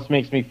almost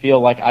makes me feel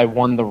like I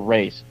won the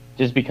race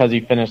just because he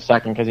finished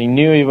second, because he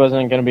knew he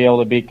wasn't going to be able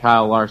to beat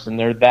Kyle Larson.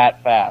 They're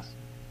that fast.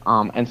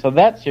 And so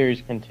that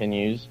series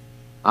continues,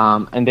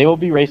 and they will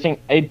be racing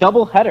a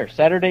doubleheader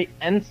Saturday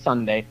and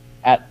Sunday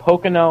at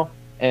Pocono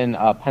in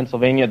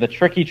Pennsylvania, the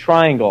Tricky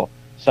Triangle.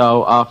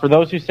 So for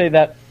those who say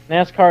that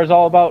NASCAR is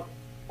all about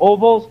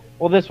ovals,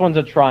 well, this one's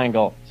a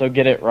triangle, so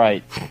get it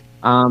right.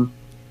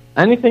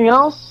 Anything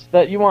else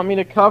that you want me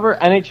to cover?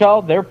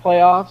 NHL, their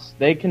playoffs,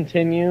 they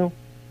continue.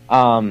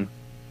 Tampa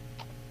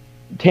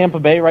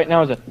Bay right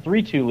now is a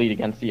 3-2 lead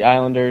against the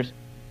Islanders,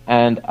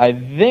 and I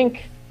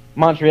think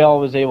Montreal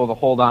was able to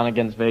hold on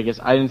against Vegas.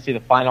 I didn't see the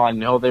final. I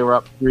know they were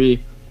up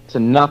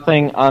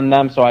 3-0 on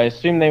them, so I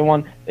assume they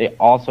won. They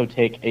also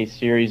take a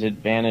series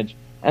advantage,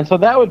 and so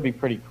that would be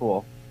pretty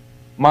cool.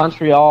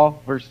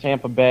 Montreal versus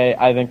Tampa Bay,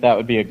 I think that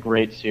would be a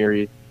great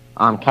series.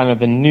 Kind of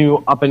the new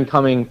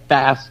up-and-coming,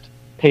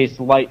 fast-paced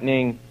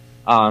Lightning,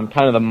 kind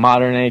of the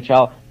modern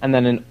NHL, and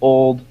then an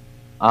old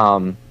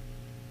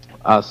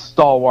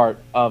stalwart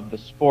of the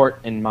sport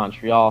in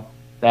Montreal.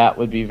 That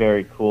would be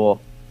very cool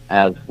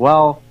as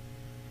well.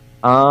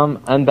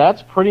 And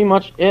that's pretty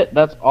much it.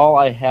 That's all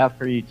I have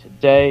for you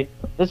today.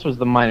 This was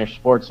the Minor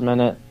Sports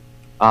Minute.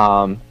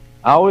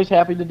 Always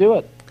happy to do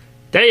it.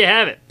 There you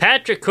have it.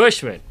 Patrick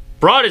Cushman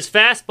brought his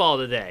fastball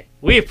today.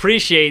 We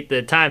appreciate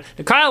the time.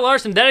 And Kyle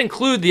Larson, that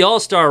include the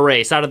All-Star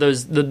race out of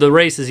those the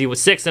races. He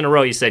was 6 in a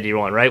row, you said you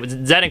won, right?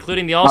 Is that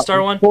including the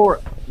All-Star one?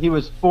 He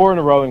was 4 in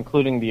a row,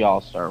 including the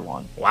All-Star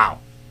one. Wow.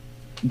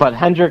 But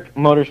Hendrick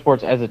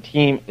Motorsports as a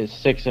team is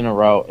 6 in a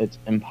row. It's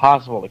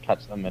impossible to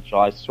catch them, Mitchell.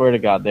 I swear to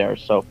God, they are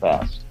so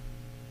fast.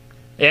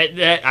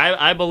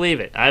 I believe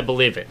it. I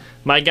believe it.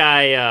 My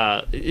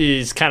guy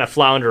is kind of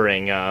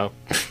floundering. Can't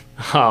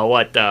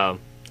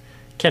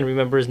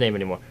remember his name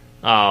anymore.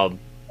 Bubba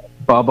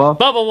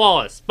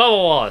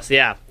Wallace,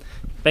 yeah.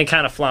 Been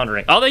kind of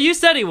floundering. Although you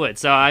said he would,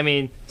 so I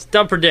mean, it's a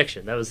dumb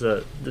prediction. That was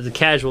the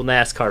casual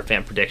NASCAR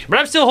fan prediction. But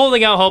I'm still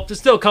holding out hope. There's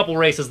still a couple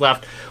races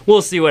left.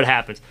 We'll see what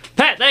happens.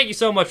 Pat, thank you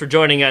so much for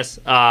joining us.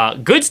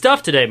 Good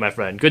stuff today, my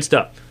friend. Good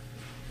stuff.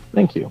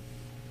 Thank you.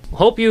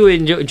 Hope you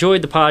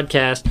enjoyed the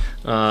podcast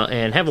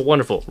and have a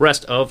wonderful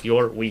rest of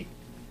your week.